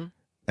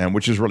 And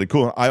which is really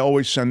cool. I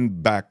always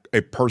send back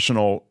a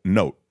personal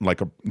note, like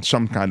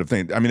some kind of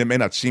thing. I mean, it may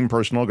not seem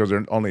personal because there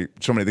are only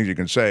so many things you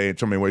can say and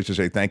so many ways to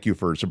say thank you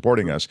for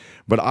supporting us.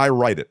 But I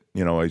write it,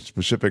 a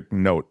specific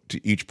note to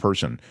each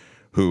person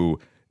who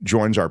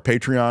joins our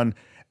Patreon.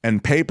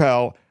 And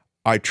PayPal,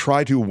 I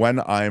try to, when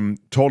I'm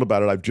told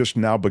about it, I've just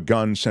now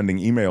begun sending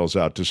emails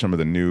out to some of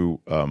the new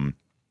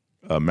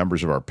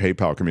members of our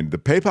PayPal community.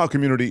 The PayPal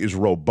community is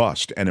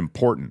robust and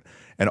important.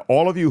 And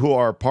all of you who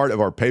are part of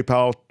our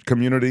PayPal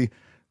community,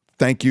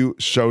 thank you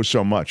so,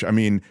 so much. I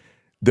mean,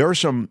 there are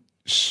some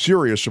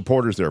serious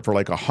supporters there for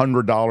like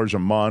 $100 a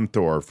month,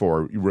 or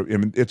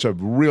it's a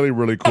really,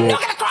 really cool. I'm not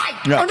gonna cry.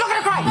 I'm not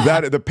gonna cry.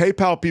 That the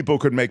PayPal people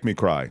could make me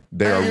cry.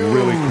 They are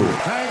really cool.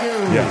 Thank you.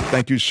 Yeah,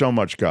 thank you so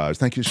much, guys.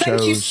 Thank you so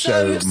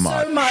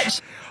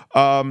much.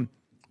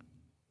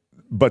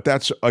 But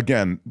that's,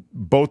 again,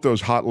 both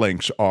those hot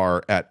links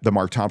are at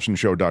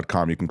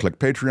themarkthompsonshow.com. You can click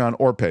Patreon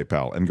or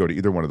PayPal and go to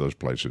either one of those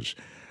places.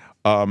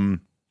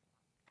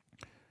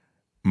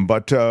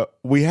 But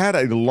we had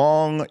a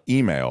long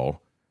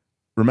email,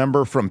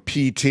 remember, from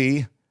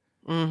PT,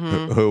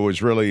 who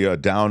was really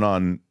down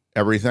on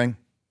everything.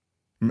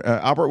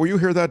 Albert, were you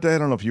here that day? I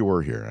don't know if you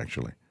were here,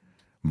 actually.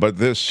 But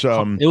this...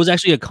 it was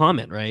actually a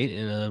comment, right?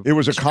 It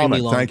was a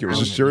comment, thank you. It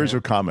was a series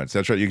of comments.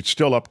 That's right. It's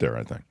still up there,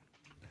 I think.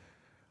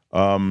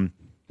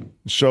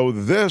 So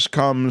this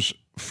comes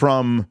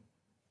from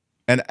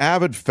an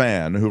avid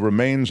fan who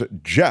remains...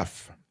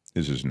 Jeff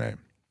is his name.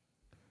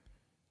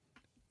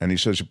 And he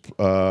says,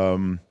 I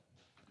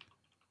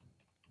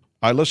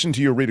listened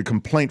to you read a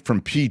complaint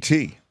from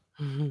PT.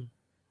 And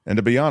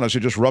to be honest, it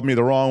just rubbed me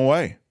the wrong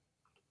way.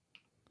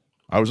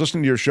 I was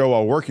listening to your show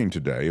while working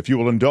today. If you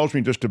will indulge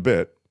me just a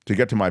bit to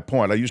get to my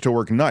point, I used to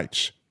work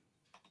nights.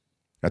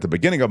 At the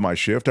beginning of my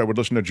shift, I would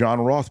listen to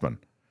John Rothman.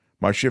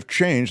 My shift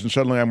changed, and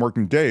suddenly I'm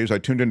working days. I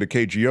tuned into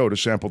KGO to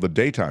sample the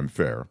daytime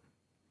fare.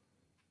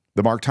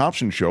 The Mark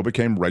Thompson Show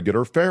became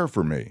regular fare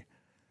for me.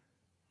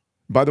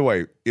 By the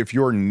way, if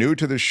you're new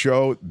to the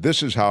show,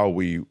 this is how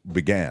we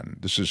began.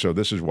 This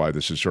is why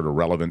this is sort of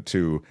relevant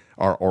to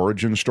our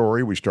origin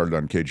story. We started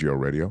on KGO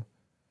Radio.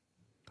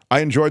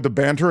 I enjoyed the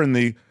banter and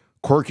the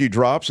quirky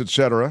drops,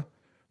 etc.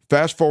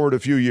 Fast forward a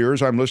few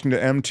years, I'm listening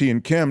to MT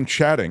and Kim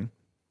chatting.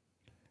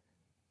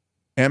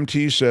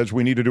 MT says,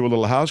 we need to do a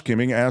little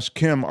housekeeping. Ask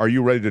Kim, are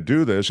you ready to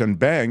do this? And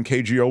bang,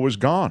 KGO was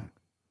gone.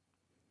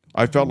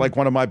 I felt like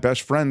one of my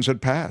best friends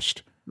had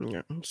passed.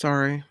 Yeah, I'm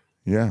sorry.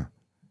 Yeah.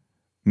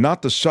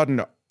 Not the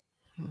sudden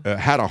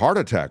had a heart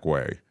attack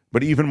way,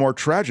 but even more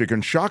tragic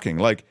and shocking,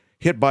 like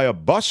hit by a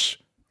bus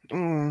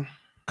kind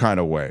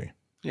of way.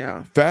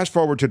 Yeah. Fast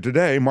forward to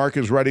today, Mark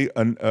is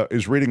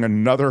reading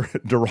another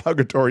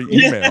derogatory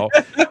email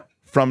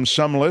from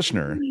some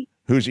listener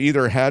who's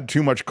either had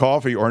too much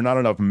coffee or not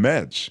enough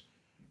meds,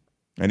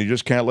 and he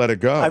just can't let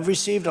it go. I've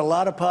received a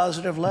lot of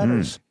positive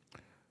letters.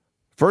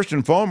 First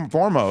and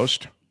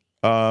foremost,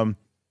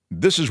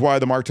 this is why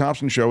the Mark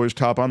Thompson Show is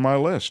top on my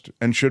list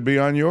and should be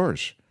on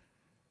yours.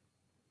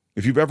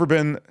 If you've ever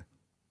been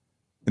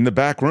in the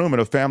back room in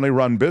a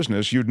family-run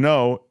business, you'd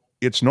know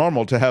it's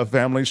normal to have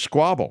families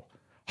squabble.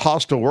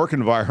 Hostile work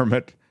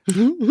environment,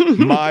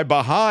 my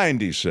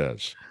behind, he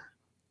says.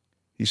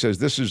 He says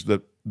this is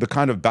the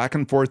kind of back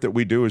and forth that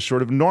we do is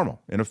sort of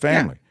normal in a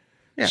family.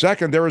 Yeah.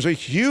 Second, there is a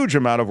huge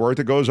amount of work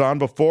that goes on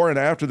before and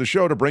after the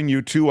show to bring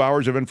you 2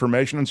 hours of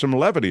information and some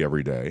levity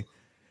every day.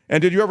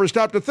 And did you ever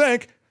stop to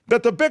think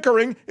that the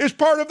bickering is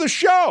part of the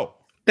show?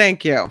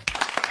 Thank you.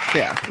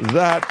 Yeah.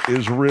 That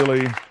is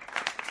really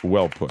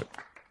well put.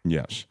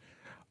 Yes.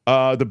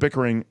 The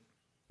bickering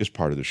is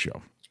part of the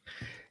show.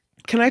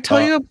 Can I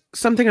tell you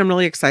something I'm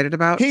really excited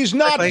about? He's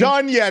not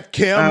done yet,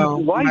 Kim. Oh,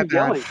 Why are you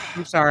yelling?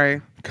 I'm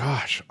sorry.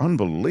 Gosh,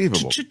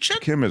 unbelievable.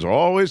 Kim is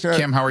always...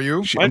 Kim, how are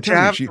you? She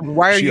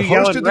Why are you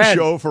hosted the red?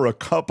 show for a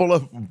couple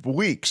of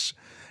weeks,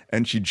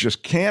 and she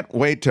just can't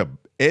wait to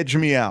edge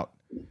me out.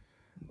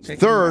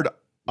 Third,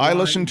 I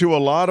listen to a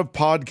lot of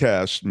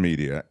podcast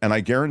media, and I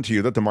guarantee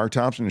you that the Mark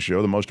Thompson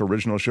Show, the most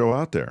original show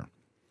out there,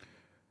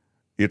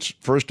 it's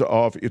first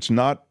off, it's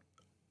not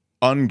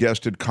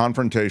unguested,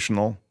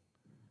 confrontational,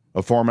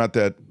 a format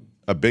that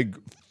a big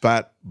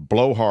fat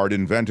blowhard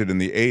invented in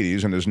the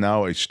 80s and is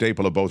now a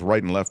staple of both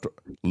right and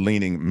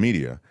left-leaning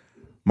media.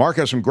 Mark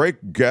has some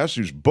great guests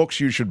whose books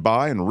you should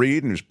buy and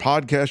read and whose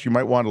podcasts you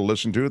might want to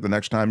listen to the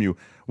next time you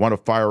want to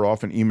fire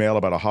off an email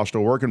about a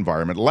hostile work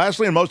environment.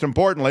 Lastly, and most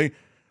importantly,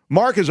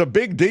 Mark is a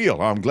big deal.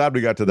 I'm glad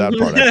we got to that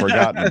part. I'd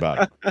forgotten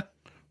about it.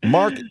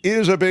 Mark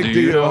is a big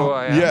deal. You know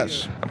I am?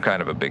 Yes. I'm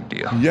kind of a big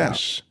deal.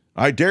 Yes.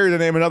 I dare you to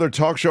name another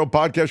talk show,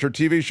 podcast, or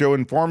TV show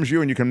informs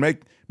you and you can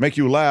make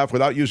you laugh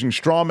without using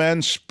straw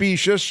men,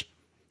 specious,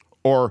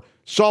 or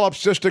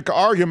solipsistic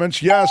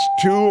arguments. Yes,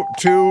 two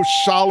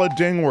solid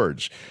ding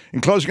words. In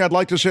closing, I'd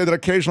like to say that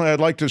occasionally I'd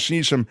like to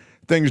see some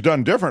things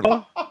done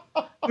differently.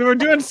 We were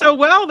doing so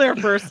well there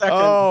for a second.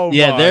 Oh,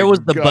 yeah, there was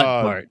the God. butt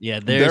part. Yeah,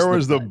 there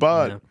was the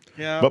butt.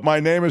 Yeah. But my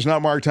name is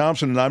not Mark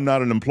Thompson, and I'm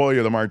not an employee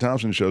of the Mark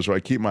Thompson Show, so I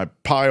keep my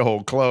pie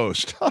hole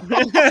closed.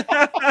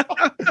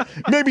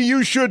 Maybe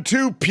you should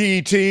too,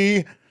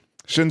 PT.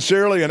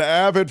 Sincerely, an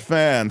avid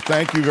fan.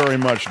 Thank you very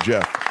much,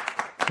 Jeff.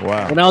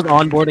 Wow. When I was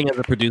onboarding as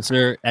a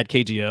producer at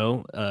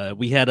KGO,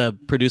 we had a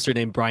producer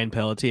named Brian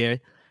Pelletier,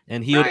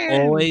 and he would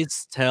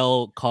always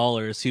tell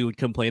callers who would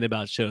complain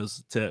about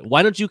shows to,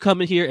 why don't you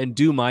come in here and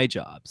do my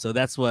job? So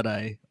that's what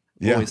I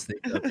always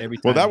think of every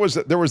time. Well,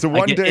 there was the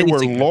one day where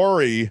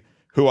Lori,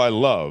 who I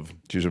love,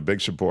 she's a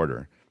big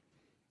supporter,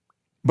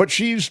 but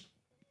she's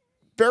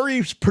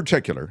very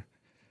particular.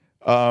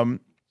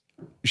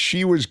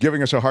 She was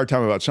giving us a hard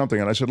time about something,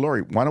 and I said,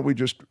 Lori, why don't we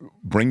just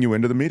bring you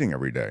into the meeting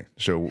every day?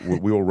 So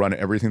we will run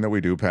everything that we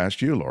do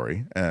past you,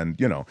 Lori. And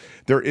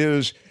there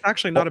is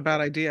actually not a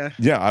bad idea.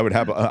 Yeah, I would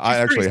have. I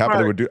actually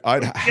happily would do.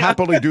 I'd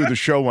happily do the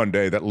show one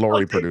day that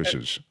Lori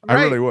produces. I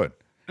really would.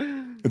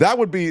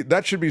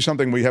 That should be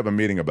something we have a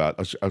meeting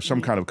about,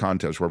 some kind of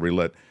contest where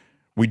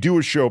we do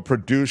a show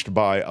produced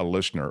by a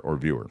listener or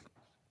viewer.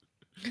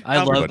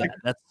 I love that.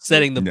 That's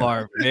setting the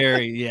bar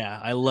very.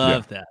 I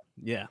love that.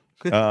 Yeah.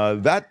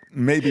 That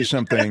may be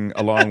something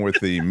along with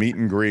the meet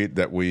and greet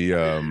that we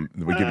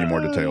give you more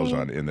details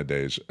on in the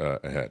days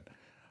ahead.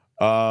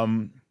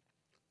 All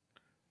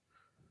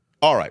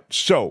right.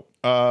 So,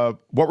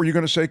 what were you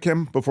going to say,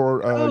 Kim,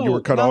 before you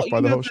were cut off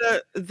by the host?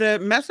 The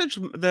message,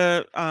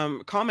 the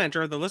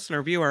commenter, the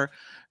listener, viewer,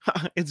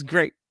 it's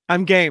great.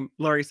 I'm game,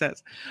 Lori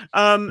says.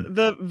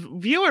 The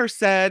viewer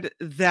said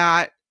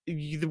that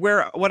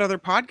what other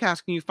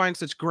podcast can you find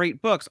such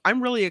great books?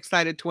 I'm really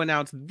excited to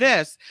announce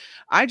this.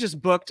 I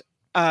just booked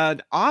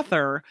an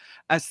author,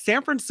 a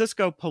San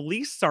Francisco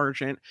police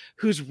sergeant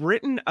who's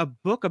written a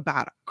book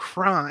about a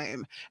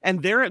crime.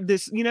 And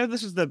this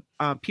is the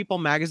People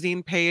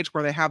magazine page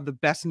where they have the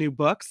best new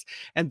books.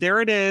 And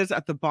there it is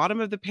at the bottom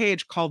of the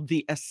page called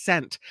The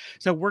Ascent.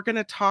 So we're going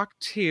to talk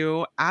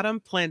to Adam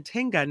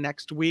Plantinga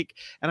next week.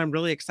 And I'm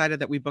really excited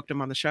that we booked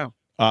him on the show.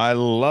 I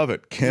love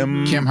it.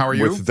 Kim, how are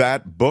you? With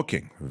that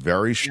booking.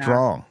 Very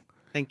strong.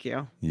 Thank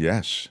you.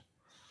 Yes.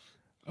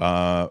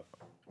 Well,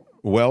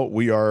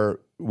 we are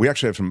we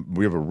actually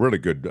have a really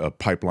good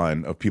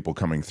pipeline of people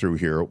coming through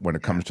here when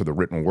it comes to the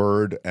written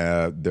word.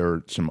 There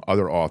are some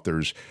other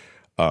authors.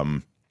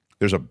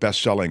 There's a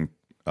best-selling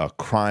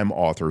crime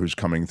author who's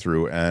coming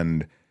through,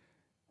 and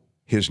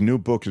his new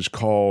book is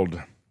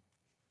called.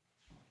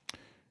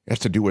 It has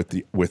to do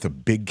with a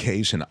big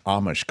case in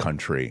Amish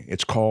country.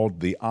 It's called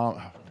the.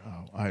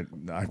 I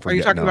forget. Are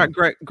you talking about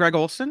Greg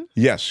Olson?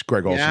 Yes,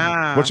 Greg Olson.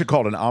 Yeah. What's it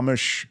called? An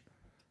Amish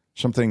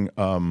something.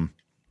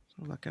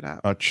 Look it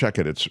up. Check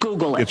it. It's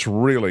Google it. It's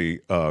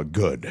really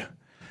good,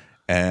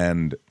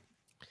 and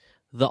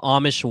The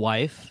Amish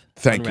Wife.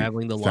 Thank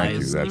Unraveling you. the Thank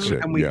Lies. you. That's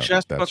it. And we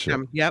just booked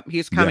him. Yep,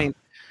 he's coming.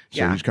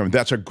 So he's coming.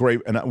 That's a great.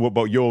 And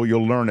well,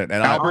 you'll learn it.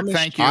 And Albert,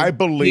 thank you. I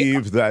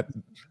believe that.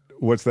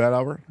 What's that,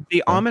 Albert?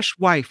 The Amish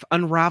Wife: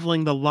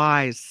 Unraveling the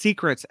Lies,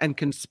 Secrets, and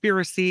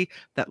Conspiracy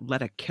That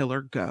Let a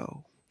Killer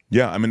Go.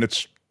 Yeah, I mean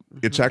it's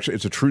actually a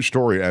true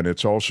story, and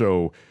it's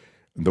also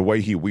the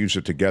way he weaves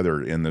it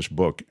together in this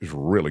book is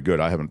really good.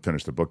 I haven't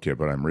finished the book yet,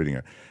 but I'm reading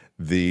it.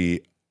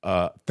 The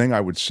thing I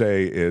would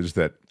say is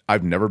that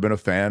I've never been a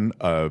fan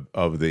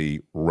of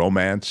the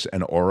romance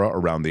and aura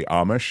around the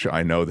Amish.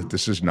 I know that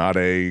this is not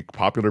a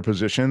popular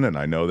position, and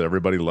I know that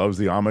everybody loves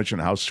the Amish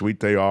and how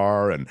sweet they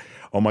are, and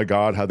oh my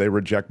God, how they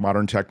reject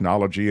modern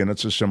technology and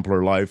it's a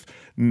simpler life.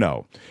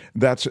 No,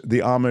 that's the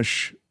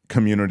Amish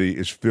community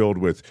is filled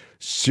with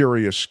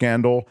serious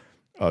scandal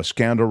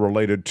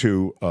related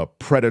to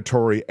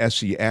predatory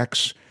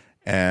sex,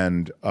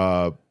 and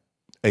a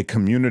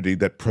community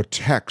that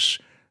protects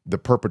the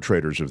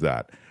perpetrators of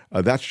that.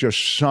 That's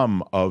just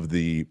some of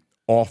the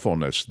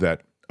awfulness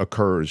that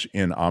occurs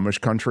in Amish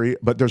country,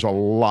 but there's a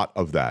lot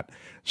of that.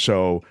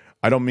 So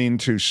I don't mean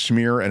to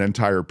smear an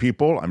entire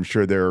people. I'm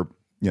sure they're,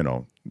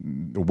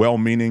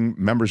 well-meaning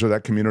members of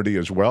that community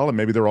as well, and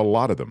maybe there are a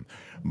lot of them.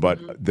 But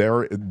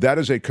that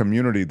is a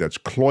community that's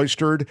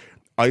cloistered,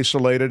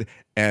 isolated,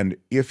 and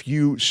if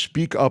you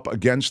speak up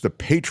against the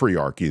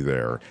patriarchy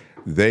there,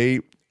 they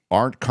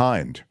aren't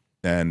kind,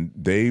 and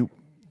they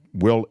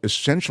will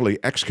essentially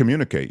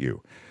excommunicate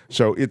you.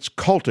 So it's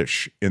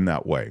cultish in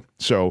that way.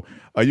 So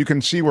you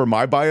can see where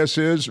my bias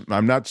is.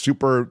 I'm not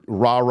super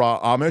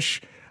rah-rah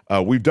Amish.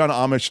 We've done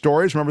Amish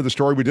stories. Remember the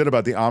story we did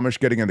about the Amish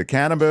getting into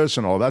cannabis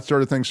and all that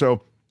sort of thing.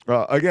 So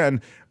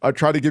again, I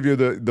try to give you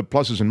the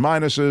pluses and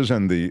minuses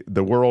and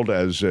the world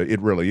as it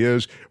really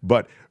is.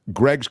 But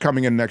Greg's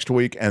coming in next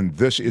week, and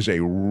this is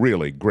a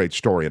really great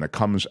story, and it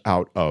comes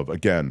out of,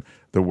 again,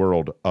 the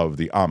world of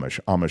the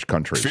Amish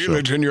country. Feel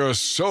it in your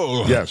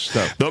soul. Yes.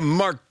 The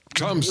Mark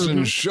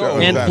Thompson Show.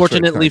 And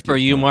fortunately for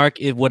you, Mark,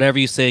 if whatever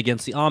you say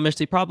against the Amish,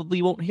 they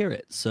probably won't hear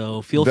it.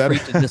 So feel free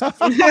to just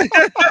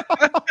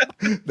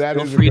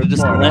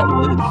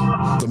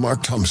The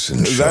Mark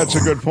Thompson Show. That's a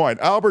good point.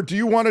 Albert, do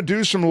you want to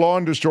do some law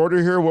and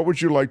disorder here? What would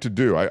you like to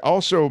do? I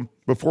also,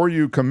 before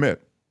you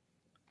commit,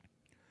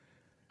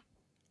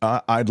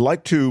 I'd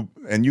like to,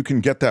 and you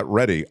can get that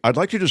ready, I'd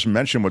like to just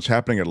mention what's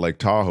happening at Lake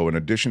Tahoe in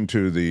addition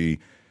to the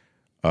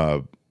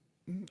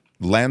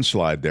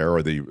landslide there,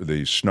 or the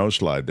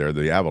snowslide there,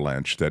 the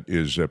avalanche that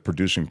is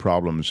producing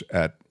problems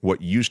at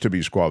what used to be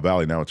Squaw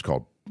Valley. Now it's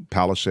called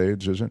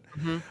Palisades, is it?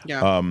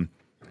 Yeah.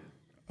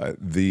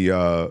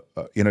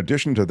 In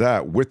addition to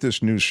that, with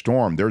this new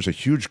storm, there's a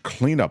huge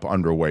cleanup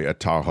underway at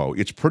Tahoe.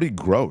 It's pretty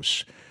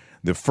gross.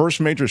 The first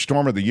major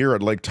storm of the year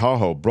at Lake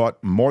Tahoe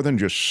brought more than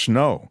just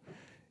snow.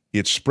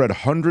 It spread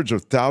hundreds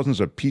of thousands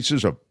of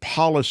pieces of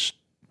polystyrene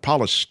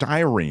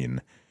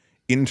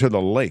into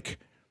the lake.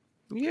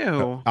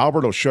 Ew.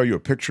 Albert will show you a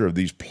picture of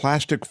these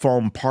plastic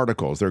foam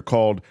particles. They're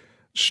called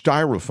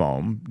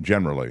styrofoam,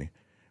 generally.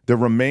 The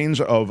remains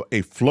of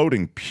a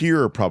floating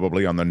pier,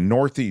 probably on the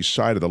northeast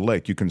side of the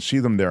lake. You can see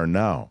them there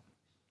now.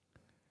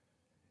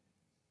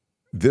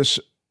 This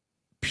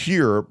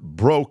pier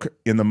broke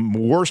in the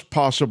worst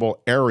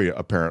possible area,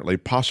 apparently,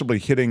 possibly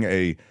hitting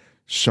a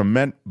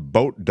cement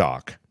boat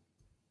dock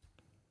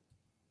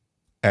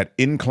at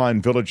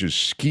Incline Village's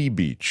ski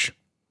beach.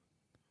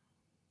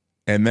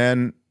 And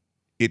then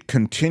it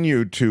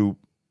continued to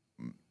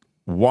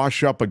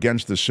wash up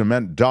against the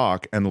cement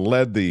dock and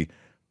led the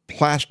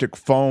plastic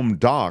foam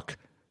dock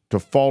to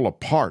fall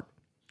apart,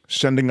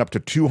 sending up to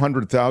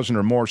 200,000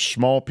 or more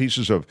small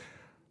pieces of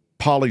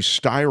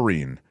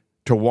polystyrene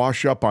to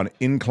wash up on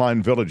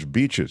Incline Village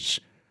beaches.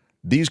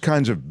 These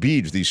kinds of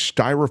beads, these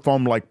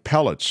styrofoam-like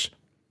pellets,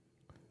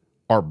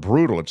 are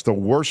brutal. It's the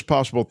worst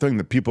possible thing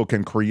that people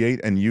can create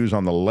and use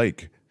on the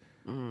lake,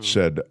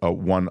 said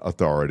one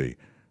authority.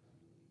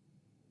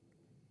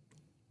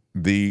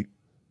 The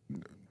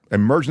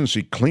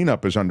emergency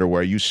cleanup is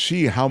underway. You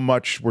see how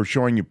much, we're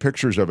showing you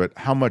pictures of it,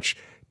 how much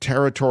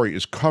territory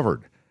is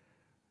covered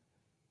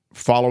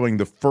following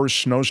the first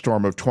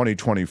snowstorm of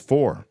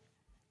 2024.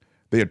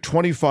 They had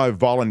 25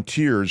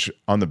 volunteers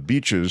on the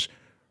beaches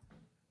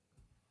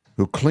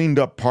who cleaned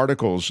up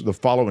particles the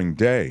following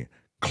day.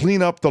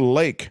 Clean Up the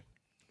Lake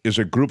is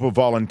a group of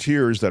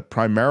volunteers that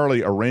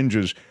primarily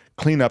arranges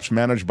cleanups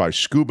managed by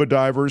scuba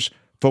divers,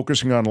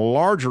 focusing on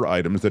larger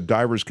items that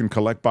divers can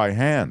collect by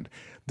hand.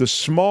 The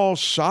small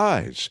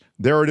size,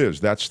 there it is.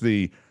 That's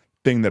the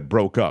thing that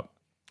broke up.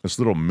 This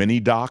little mini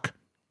dock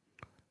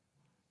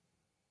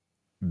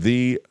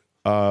the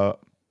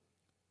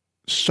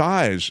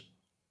size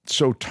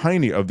so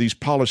tiny of these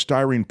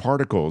polystyrene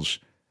particles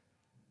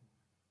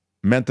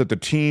meant that the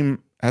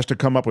team has to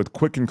come up with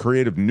quick and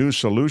creative new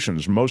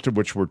solutions, most of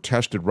which were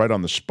tested right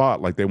on the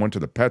spot. Like they went to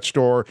the pet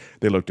store,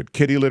 they looked at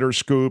kitty litter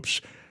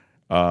scoops,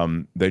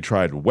 they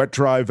tried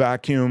wet-dry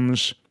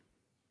vacuums.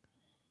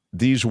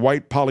 These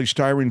white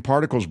polystyrene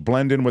particles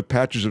blend in with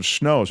patches of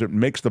snow, so it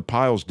makes the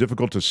piles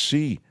difficult to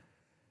see.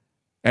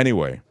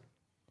 Anyway,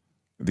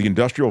 the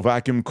industrial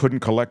vacuum couldn't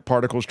collect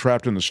particles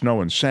trapped in the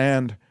snow and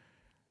sand.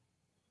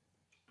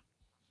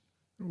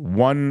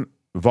 One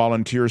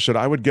volunteer said,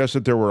 I would guess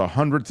that there were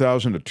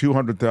 100,000 to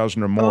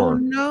 200,000 or more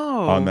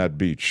on that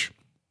beach.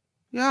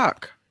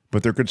 Yuck.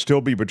 But there could still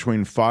be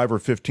between 5 or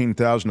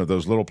 15,000 of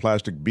those little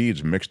plastic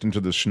beads mixed into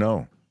the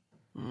snow.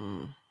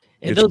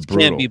 And those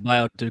can't be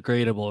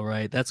biodegradable,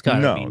 right? That's got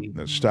to be.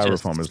 No, the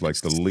styrofoam is like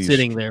the least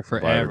sitting there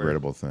forever.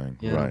 Biodegradable thing,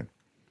 right?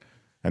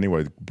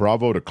 Anyway,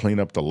 bravo to clean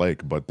up the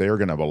lake, but they are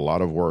going to have a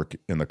lot of work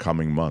in the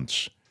coming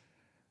months.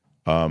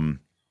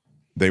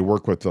 They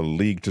work with the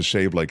League to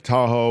Save Lake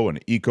Tahoe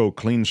and Eco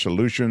Clean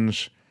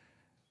Solutions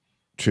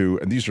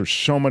and these are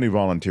so many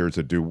volunteers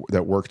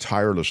that work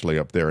tirelessly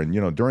up there. And,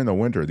 you know, during the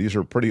winter, these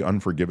are pretty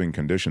unforgiving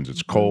conditions.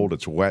 It's cold,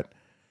 it's wet.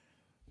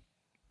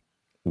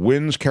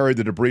 Winds carried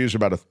the debris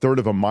about a third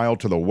of a mile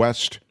to the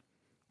west,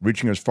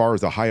 reaching as far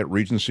as the Hyatt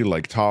Regency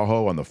Lake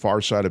Tahoe on the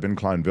far side of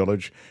Incline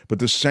Village. But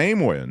the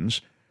same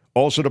winds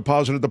also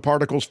deposited the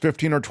particles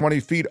 15 or 20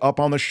 feet up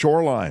on the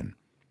shoreline,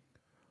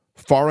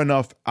 far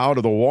enough out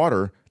of the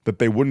water that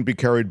they wouldn't be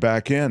carried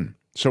back in.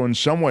 So in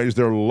some ways,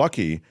 they're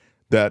lucky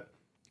that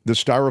the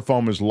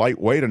styrofoam is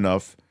lightweight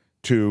enough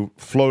to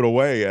float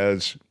away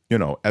as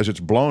it's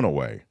blown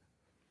away.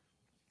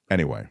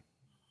 Anyway,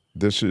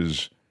 this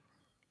is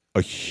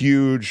a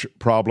huge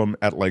problem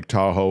at Lake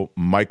Tahoe,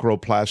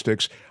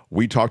 microplastics.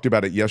 We talked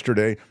about it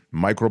yesterday,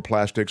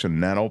 microplastics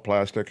and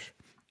nanoplastics.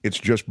 It's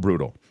just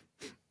brutal.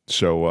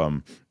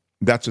 So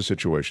that's the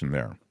situation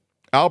there.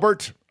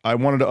 Albert, I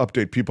wanted to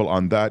update people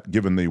on that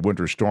given the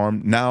winter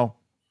storm. Now,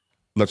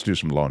 let's do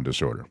some law and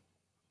disorder.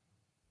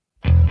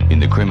 In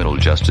the criminal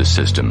justice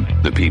system,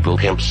 the people,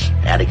 pimps,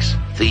 addicts,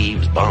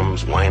 thieves,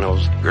 bums,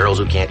 winos, girls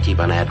who can't keep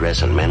an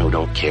address, and men who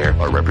don't care,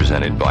 are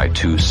represented by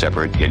two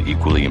separate yet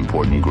equally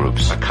important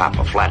groups. A cop,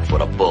 a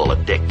flatfoot, a bull, a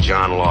dick,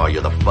 John Law.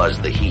 You're the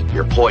fuzz, the heat,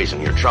 you're poison,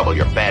 you're trouble,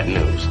 you're bad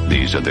news.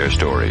 These are their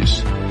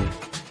stories.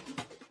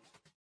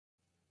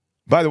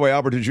 By the way,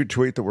 Albert, did you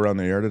tweet that we're on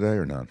the air today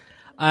or not?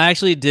 I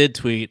actually did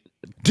tweet.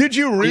 Did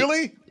you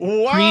really?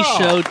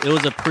 Wow. It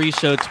was a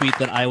pre-show tweet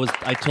that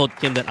I told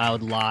Kim that I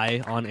would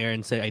lie on air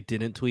and say I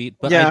didn't tweet,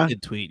 but I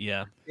did tweet,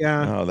 yeah.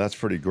 Oh, that's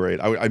pretty great.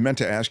 I meant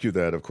to ask you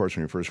that, of course,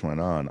 when you first went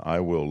on. I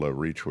will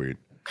retweet.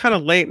 Kind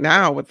of late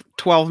now with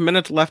 12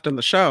 minutes left in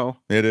the show.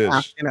 It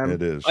is.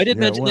 It is. I did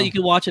mention that you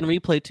can watch and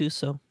replay too,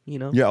 so, you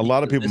know. Yeah, a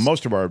lot of people,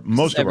 most of our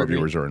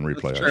viewers are in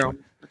replay.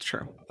 That's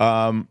true.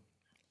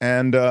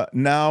 And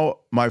now,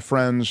 my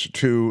friends,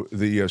 to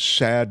the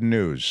sad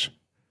news.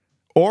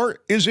 Or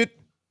is it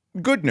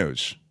good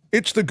news?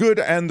 It's the good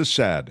and the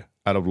sad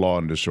out of Law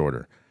and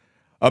Disorder.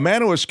 A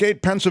man who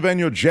escaped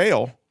Pennsylvania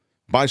jail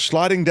by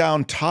sliding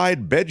down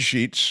tied bed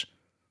sheets.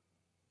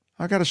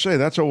 I got to say,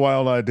 that's a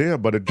wild idea,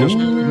 but it just...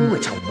 Ooh,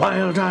 it's a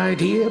wild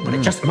idea, but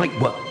it just might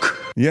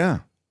work. Yeah.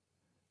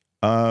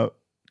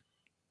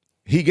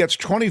 He gets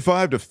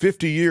 25 to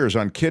 50 years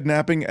on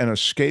kidnapping and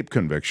escape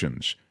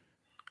convictions.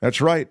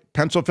 That's right.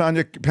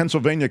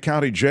 Pennsylvania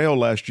County Jail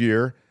last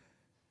year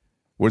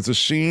was the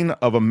scene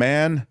of a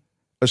man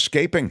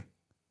escaping.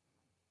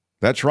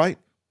 That's right.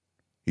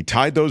 He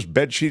tied those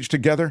bed sheets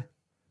together.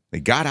 They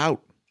got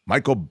out.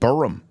 Michael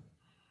Burham.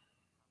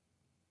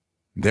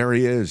 There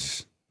he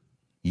is.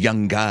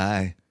 Young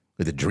guy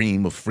with a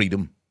dream of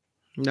freedom.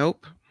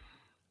 Nope.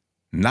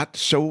 Not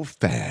so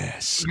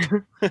fast.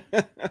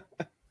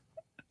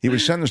 He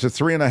was sentenced to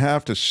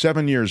 3.5 to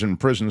 7 years in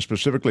prison,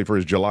 specifically for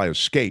his July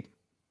escape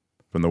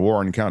from the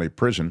Warren County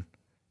Prison.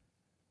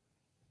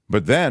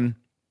 But then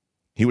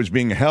he was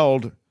being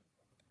held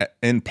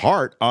in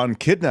part on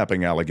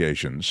kidnapping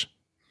allegations.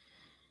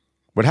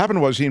 What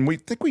happened was, we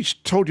think we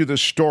told you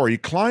this story. He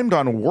climbed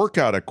on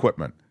workout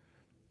equipment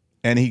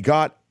and he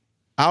got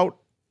out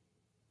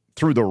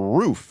through the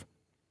roof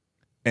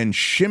and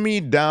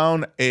shimmied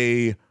down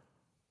a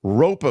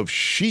rope of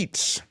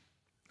sheets.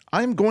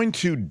 I'm going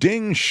to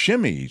ding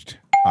shimmied.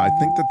 I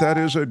think that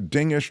is a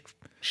dingish.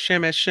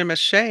 Shimmy, shimmy,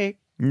 shake.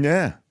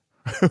 Yeah.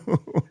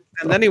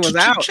 And then he was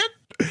out.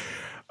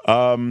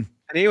 And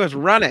he was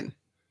running.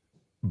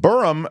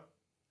 Burham,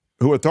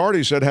 who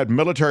authorities said had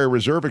military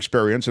reserve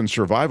experience and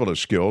survivalist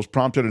skills,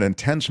 prompted an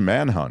intense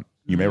manhunt.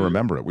 You may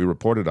remember it. We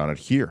reported on it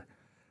here.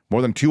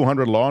 More than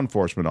 200 law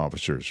enforcement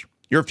officers.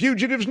 Your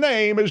fugitive's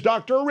name is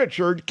Dr.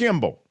 Richard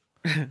Kimball.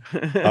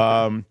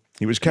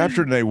 He was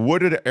captured in a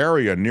wooded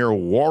area near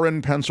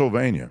Warren,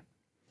 Pennsylvania.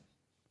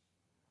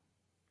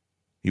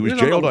 He was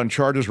jailed on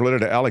charges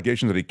related to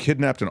allegations that he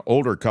kidnapped an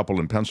older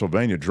couple in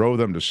Pennsylvania, drove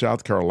them to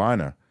South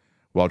Carolina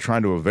while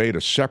trying to evade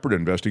a separate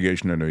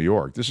investigation in New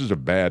York. This is a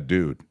bad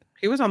dude.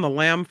 He was on the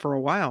lam for a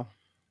while.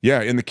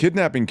 Yeah, in the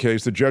kidnapping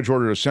case, the judge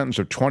ordered a sentence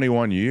of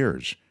 21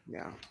 years.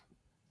 Yeah.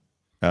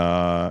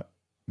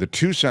 The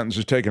two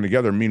sentences taken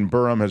together mean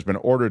Burham has been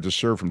ordered to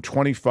serve from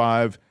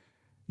 25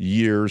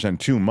 years and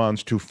 2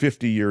 months to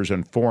 50 years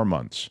and 4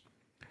 months.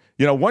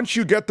 You know, once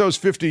you get those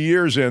 50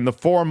 years in, the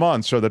 4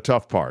 months are the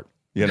tough part.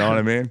 You know what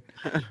I mean?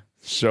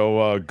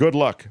 So good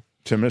luck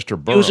to Mr.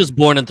 Burham. He was just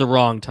born at the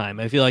wrong time.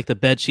 I feel like the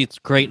bedsheet's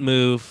great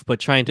move, but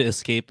trying to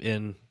escape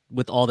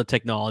with all the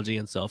technology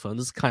and cell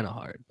phones is kind of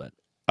hard. But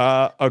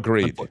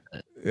agreed.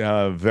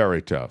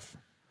 Very tough.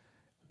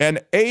 An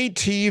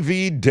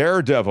ATV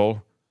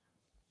daredevil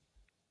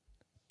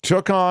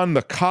took on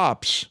the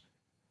cops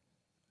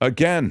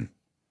again,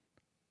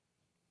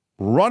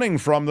 running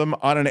from them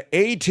on an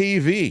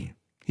ATV.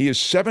 He is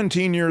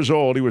 17 years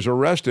old. He was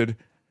arrested.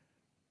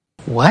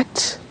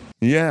 What?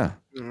 Yeah.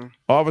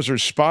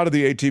 Officers spotted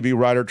the ATV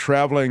rider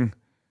traveling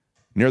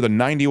near the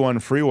 91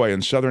 freeway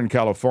in Southern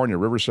California,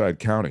 Riverside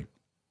County.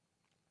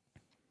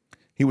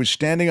 He was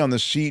standing on the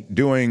seat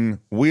doing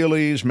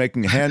wheelies,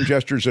 making hand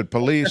gestures at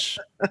police.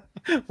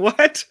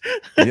 What?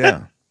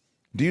 Yeah.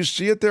 Do you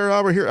see it there,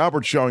 Albert? Here,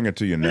 Albert's showing it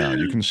to you now.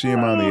 You can see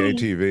him on the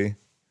ATV.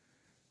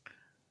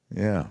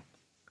 Yeah.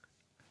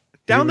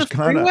 Down the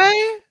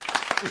freeway?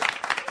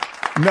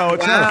 No,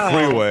 it's not a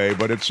freeway,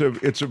 but it's a.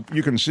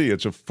 You can see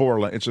it's a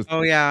 4-lane. It's a.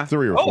 Oh yeah.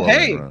 3 or 4. Oh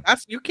hey,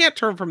 you can't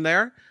turn from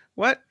there.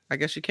 What? I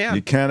guess you can.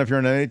 You can if you're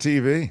in an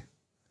ATV.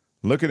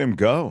 Look at him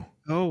go.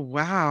 Oh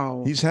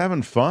wow. He's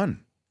having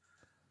fun.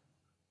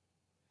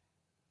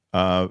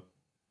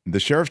 The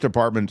sheriff's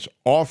department's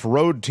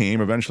off-road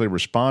team eventually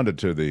responded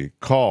to the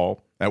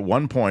call. At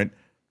one point,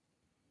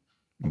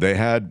 they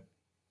had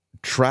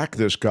tracked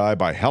this guy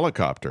by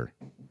helicopter.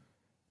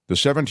 The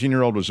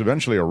 17-year-old was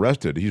eventually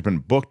arrested. He's been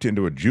booked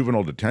into a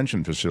juvenile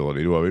detention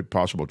facility to await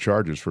possible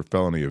charges for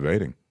felony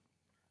evading.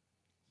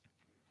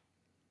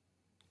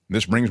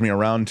 This brings me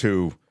around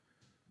to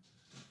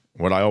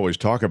what I always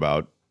talk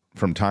about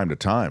from time to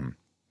time,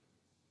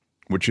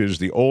 which is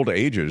the old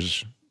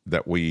ages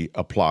that we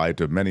apply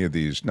to many of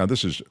these. Now,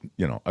 this is,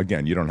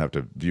 again, you don't have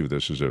to view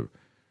this as a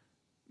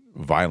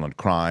violent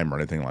crime or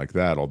anything like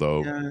that,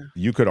 although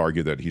you could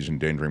argue that he's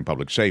endangering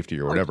public safety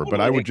or whatever. Totally.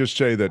 But I would just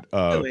say that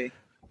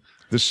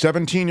the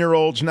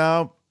 17-year-olds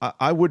now,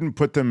 I wouldn't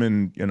put them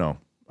in,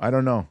 I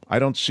don't know. I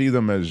don't see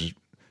them as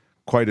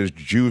quite as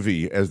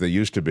juvie as they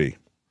used to be.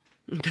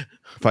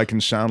 If I can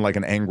sound like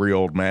an angry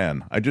old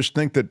man. I just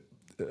think that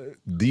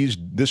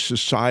this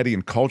society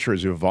and culture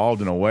has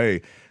evolved in a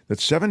way that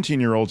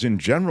 17-year-olds in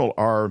general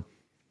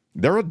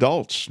they're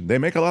adults. They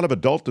make a lot of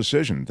adult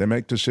decisions. They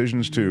make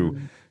decisions to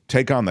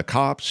take on the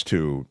cops,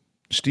 to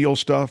steal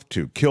stuff,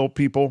 to kill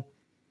people.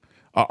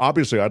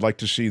 Obviously, I'd like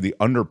to see the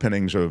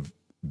underpinnings of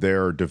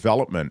their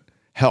development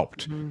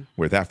helped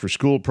with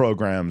after-school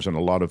programs and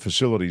a lot of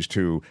facilities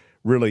to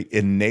really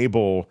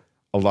enable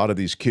a lot of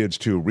these kids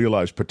to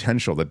realize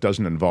potential that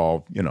doesn't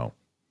involve,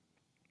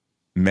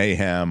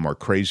 mayhem or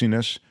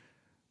craziness.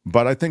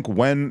 But I think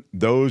when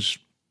those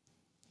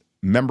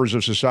members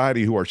of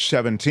society who are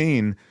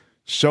 17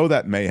 sow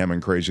that mayhem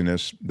and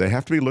craziness, they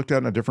have to be looked at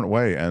in a different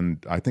way.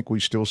 And I think we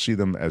still see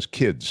them as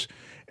kids.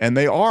 And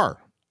they are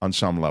on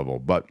some level,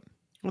 but...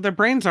 Well, their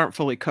brains aren't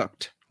fully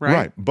cooked, right?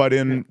 Right. But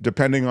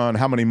depending on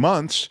how many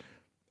months,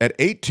 at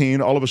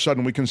 18, all of a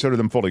sudden we consider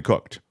them fully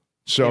cooked.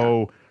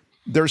 So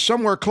they're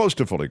somewhere close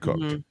to fully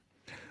cooked.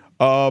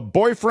 A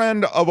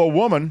boyfriend of a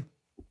woman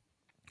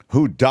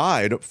who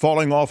died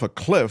falling off a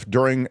cliff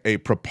during a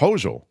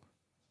proposal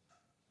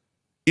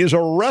is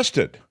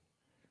arrested.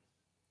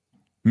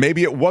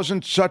 Maybe it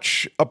wasn't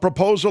such a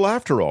proposal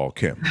after all,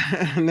 Kim.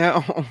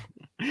 No,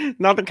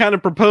 not the kind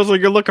of proposal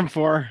you're looking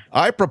for.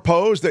 I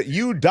propose that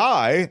you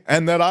die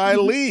and that I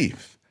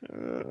leave.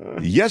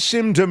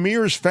 Yesim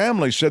Demir's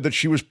family said that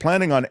she was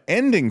planning on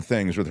ending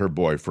things with her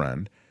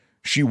boyfriend.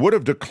 She would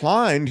have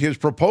declined his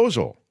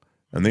proposal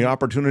and the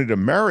opportunity to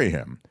marry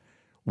him.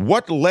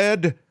 What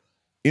led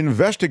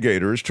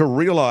investigators to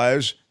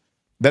realize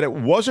that it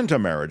wasn't a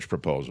marriage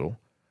proposal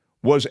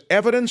was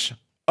evidence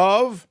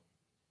of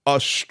a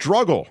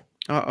struggle.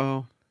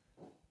 Uh-oh.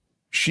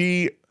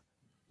 She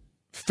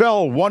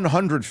fell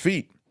 100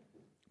 feet,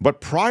 but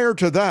prior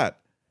to that,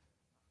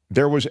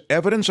 there was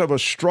evidence of a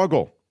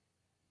struggle.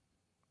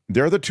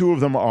 There the two of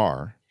them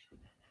are.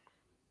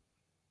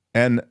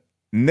 And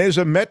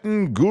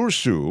Nezamettin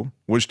Gursu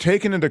was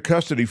taken into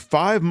custody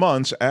 5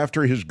 months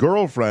after his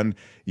girlfriend,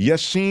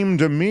 Yesim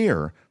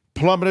Demir,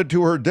 plummeted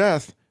to her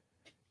death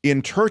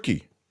in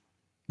Turkey.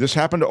 This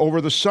happened over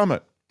the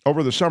summer,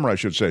 I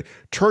should say.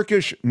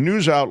 Turkish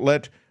news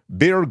outlet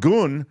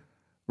Birgun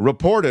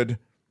reported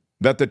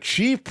that the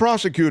chief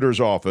prosecutor's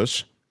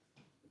office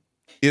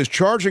is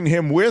charging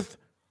him with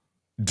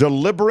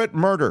deliberate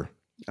murder.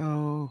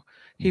 Oh,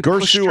 he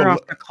pushed her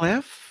off the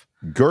cliff?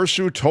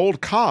 Gursu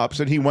told cops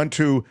that he went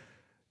to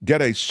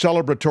get a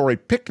celebratory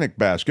picnic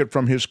basket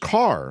from his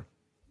car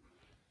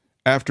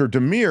after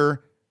Demir,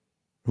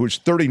 who's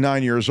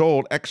 39 years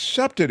old,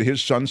 accepted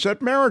his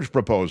sunset marriage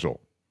proposal.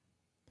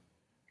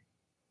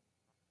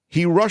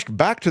 He rushed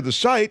back to the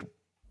site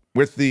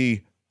with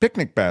the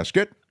picnic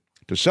basket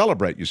to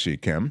celebrate, you see,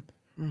 Kim.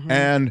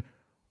 and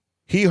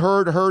he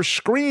heard her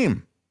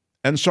scream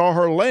and saw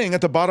her laying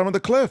at the bottom of the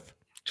cliff.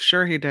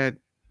 Sure he did.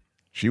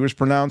 She was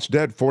pronounced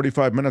dead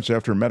 45 minutes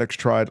after medics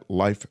tried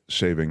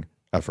life-saving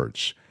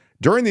efforts.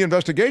 During the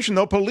investigation,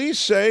 though, police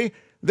say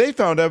they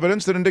found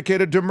evidence that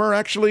indicated Demir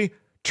actually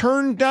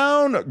turned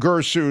down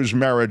Gursu's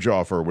marriage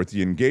offer with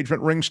the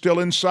engagement ring still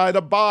inside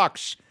a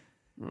box,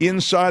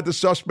 inside the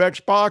suspect's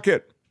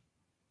pocket.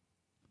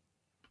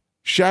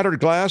 Shattered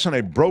glass and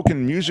a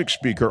broken music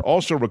speaker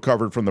also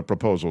recovered from the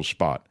proposal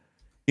spot,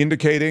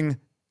 indicating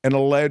an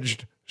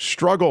alleged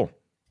struggle.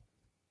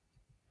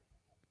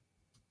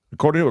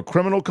 According to a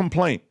criminal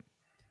complaint,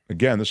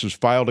 again, this is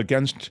filed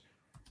against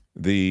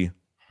the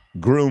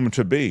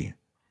groom-to-be,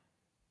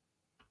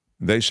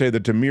 they say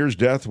that Demir's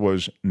death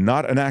was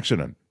not an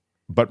accident,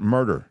 but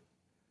murder.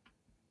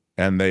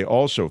 And they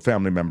also,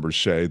 family members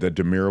say, that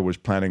Demir was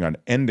planning on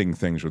ending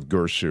things with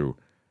Gursu,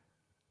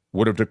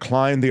 would have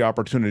declined the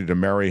opportunity to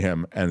marry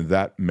him, and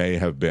that may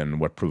have been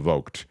what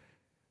provoked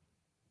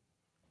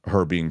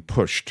her being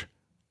pushed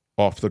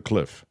off the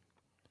cliff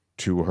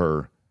to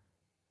her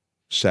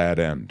sad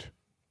end.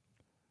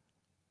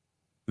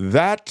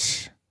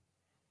 That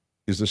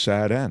is the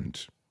sad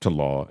end to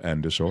Law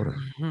and Disorder.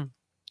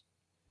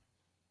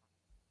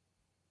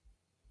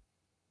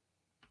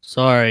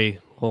 Sorry,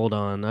 hold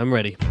on, I'm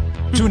ready.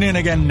 Tune in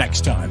again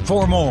next time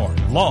for more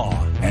Law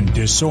and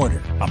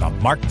Disorder on the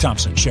Mark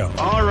Thompson Show.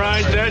 All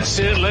right, that's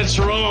it. Let's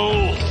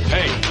roll.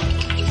 Hey,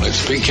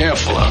 let's be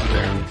careful out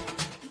there.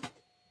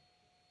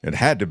 It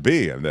had to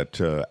be, and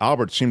that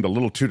Albert seemed a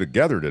little too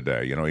together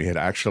today. You know, he had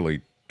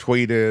actually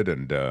tweeted,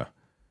 and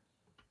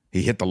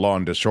he hit the Law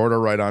and Disorder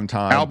right on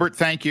time. Albert,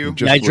 thank you.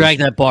 I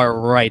dragged that bar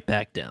right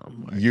back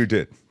down. You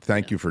did.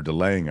 Thank you for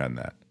delaying on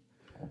that.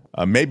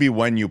 Maybe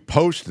when you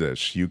post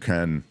this, you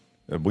can.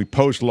 We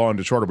post Law and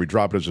Disorder. We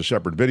drop it as a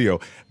separate video.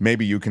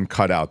 Maybe you can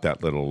cut out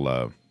that little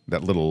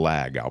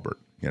lag, Albert.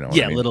 You know.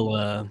 Yeah, I mean?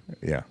 little.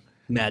 Yeah.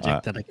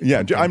 Magic that I can.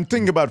 Yeah, I'm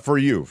thinking about for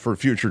you for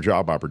future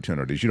job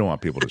opportunities. You don't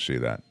want people to see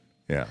that.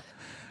 Yeah.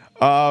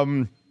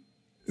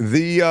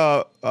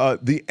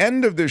 The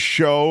end of this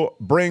show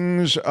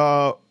brings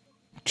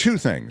two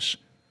things.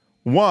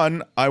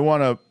 One, I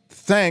want to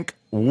thank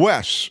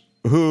Wes,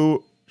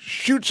 who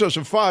shoots us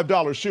a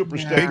 $5 super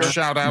sticker. Big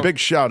shout out. Big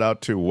shout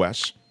out to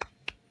Wes.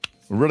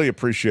 Really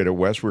appreciate it,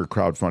 Wes. We're a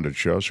crowdfunded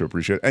show, so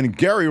appreciate it. And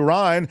Gary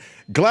Ryan,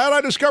 glad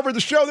I discovered the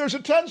show. There's a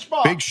 10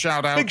 spot. Big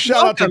shout out. Big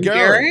shout out to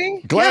Gary.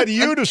 Gary. Glad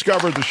you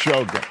discovered the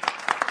show.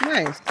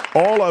 Nice.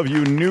 All of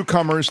you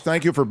newcomers,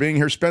 thank you for being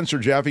here. Spencer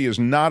Jaffe is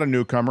not a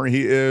newcomer.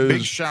 He is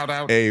Big shout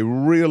out. A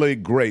really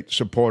great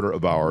supporter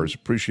of ours.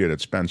 Appreciate it,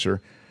 Spencer.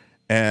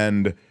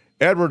 And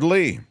Edward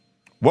Lee,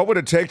 what would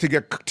it take to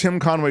get Tim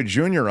Conway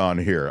Jr. on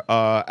here?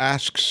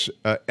 Asks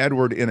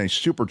Edward in a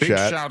super Big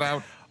chat. shout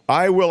out.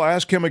 I will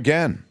ask him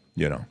again.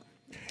 You know,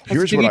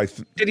 here's what I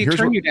did he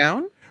turn you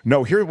down?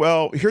 No, here's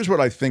what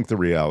I think the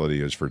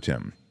reality is for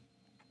Tim.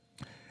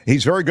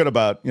 He's very good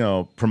about,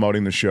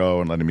 promoting the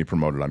show and letting me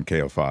promote it on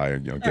KFI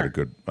and, get a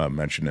good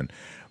mention in.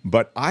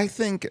 But I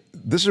think,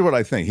 this is what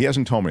I think. He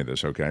hasn't told me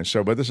this, okay?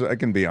 So, but I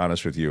can be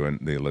honest with you and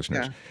the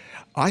listeners. Yeah.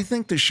 I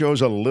think the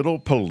show's a little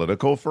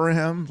political for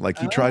him. Like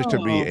he tries to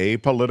be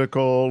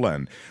apolitical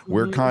and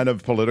we're kind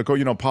of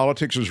political.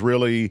 Politics is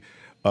really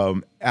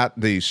at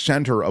the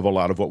center of a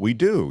lot of what we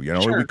do.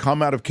 Sure. We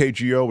come out of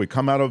KGO, we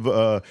come out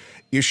of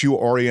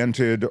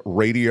issue-oriented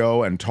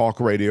radio and talk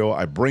radio.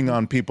 I bring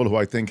on people who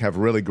I think have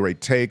really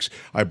great takes.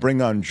 I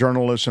bring on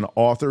journalists and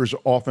authors.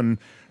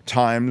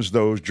 Oftentimes,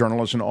 those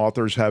journalists and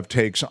authors have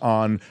takes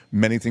on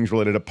many things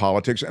related to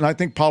politics, and I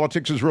think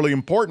politics is really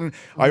important.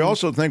 I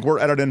also think we're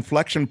at an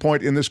inflection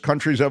point in this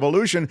country's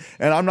evolution,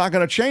 and I'm not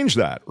going to change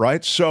that,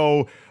 right?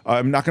 So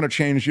I'm not going to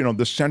change,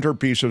 the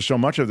centerpiece of so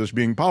much of this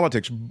being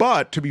politics.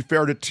 But to be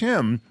fair to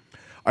Tim,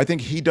 I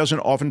think he doesn't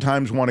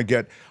oftentimes want to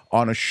get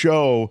on a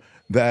show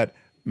that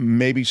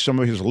maybe some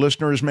of his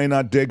listeners may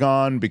not dig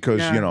on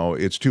because,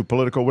 it's too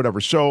political,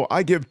 whatever. So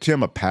I give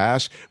Tim a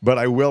pass, but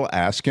I will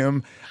ask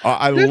him.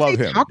 I love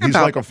him. He's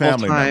like a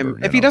family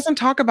member. If he doesn't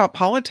talk about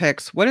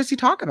politics, what does he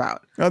talk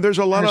about? There's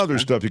a lot of other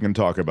stuff you can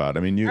talk about.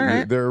 I mean,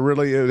 there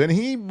really is. And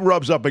he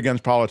rubs up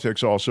against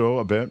politics also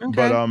a bit.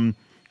 Okay.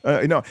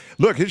 But,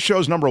 look, his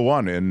show's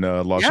 #1 in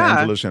Los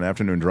Angeles and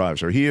Afternoon Drive.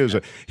 So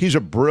he's a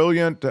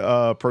brilliant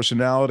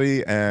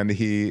personality, and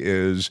he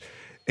is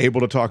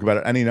able to talk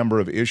about any number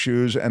of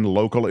issues and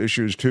local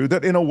issues, too,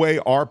 that in a way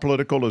are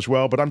political as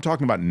well. But I'm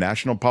talking about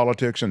national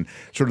politics and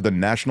sort of the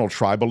national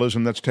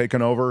tribalism that's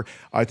taken over.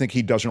 I think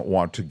he doesn't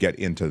want to get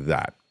into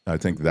that. I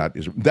think that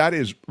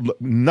is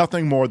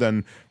nothing more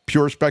than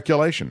pure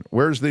speculation.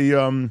 Where's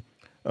the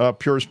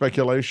pure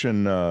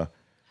speculation?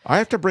 I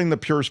have to bring the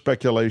pure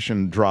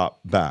speculation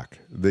drop back.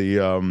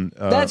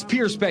 That's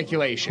pure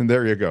speculation.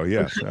 There you go.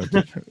 Yes,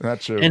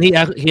 that's. And he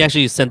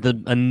actually sent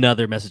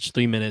another message,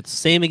 3 minutes,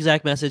 same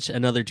exact message,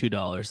 another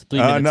 $2. 3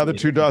 minutes another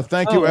 $2.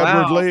 Thank you,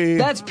 Edward Lee.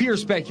 That's pure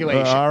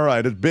speculation. All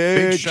right, a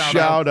big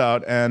shout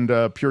out and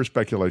pure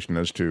speculation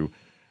as to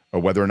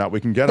whether or not we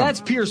can get him.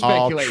 That's pure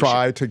speculation. I'll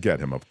try to get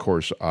him. Of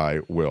course,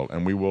 I will,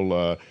 and we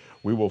will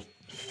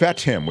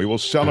fet him. We will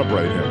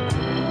celebrate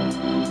him.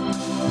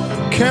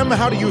 Kim,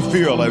 how do you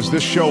feel as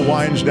this show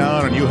winds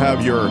down and you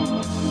have your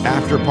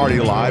after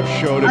party live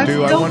show to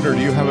do? I wonder,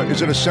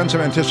 is it a sense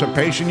of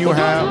anticipation you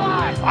have?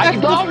 I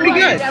feel pretty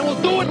good. And we'll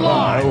do it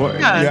live.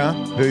 Yeah,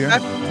 do you?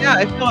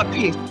 I feel at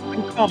peace.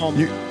 I'm calm.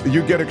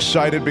 You get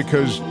excited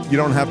because you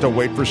don't have to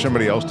wait for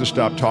somebody else to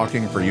stop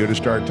talking for you to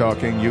start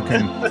talking. You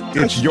can.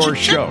 It's your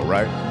show,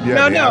 right?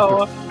 Yeah.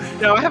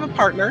 No, I have a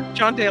partner.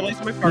 John Daly's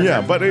my partner.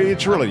 Yeah, but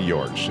it's really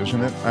yours,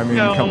 isn't it? I mean,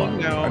 come on.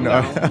 No.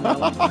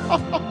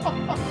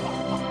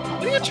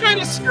 What are you trying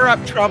to stir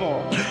up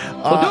trouble?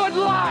 We'll do it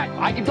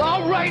live.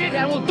 I'll write it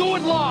and we'll do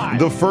it live.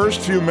 The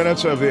first few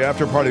minutes of the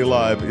After Party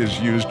Live is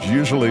used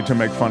usually to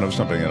make fun of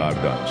something that I've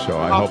done. So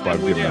I hope I've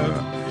given it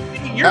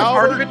enough. You're a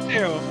part of it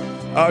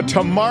too.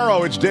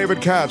 Tomorrow, it's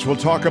David Katz. We'll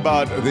talk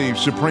about the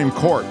Supreme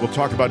Court. We'll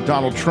talk about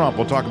Donald Trump.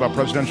 We'll talk about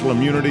presidential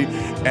immunity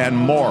and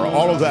more.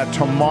 All of that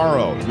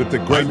tomorrow with the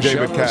great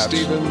David Katz.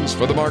 Stevens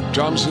for the Mark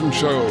Thompson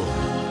Show.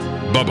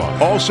 Bye-bye.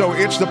 Also,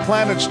 It's the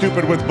Planet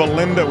Stupid with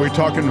Belinda. We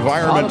talk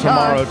environment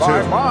tomorrow, too.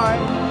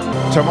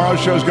 Bye-bye.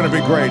 Tomorrow's show is going to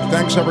be great.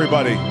 Thanks,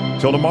 everybody.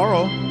 Till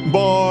tomorrow.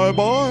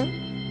 Bye-bye.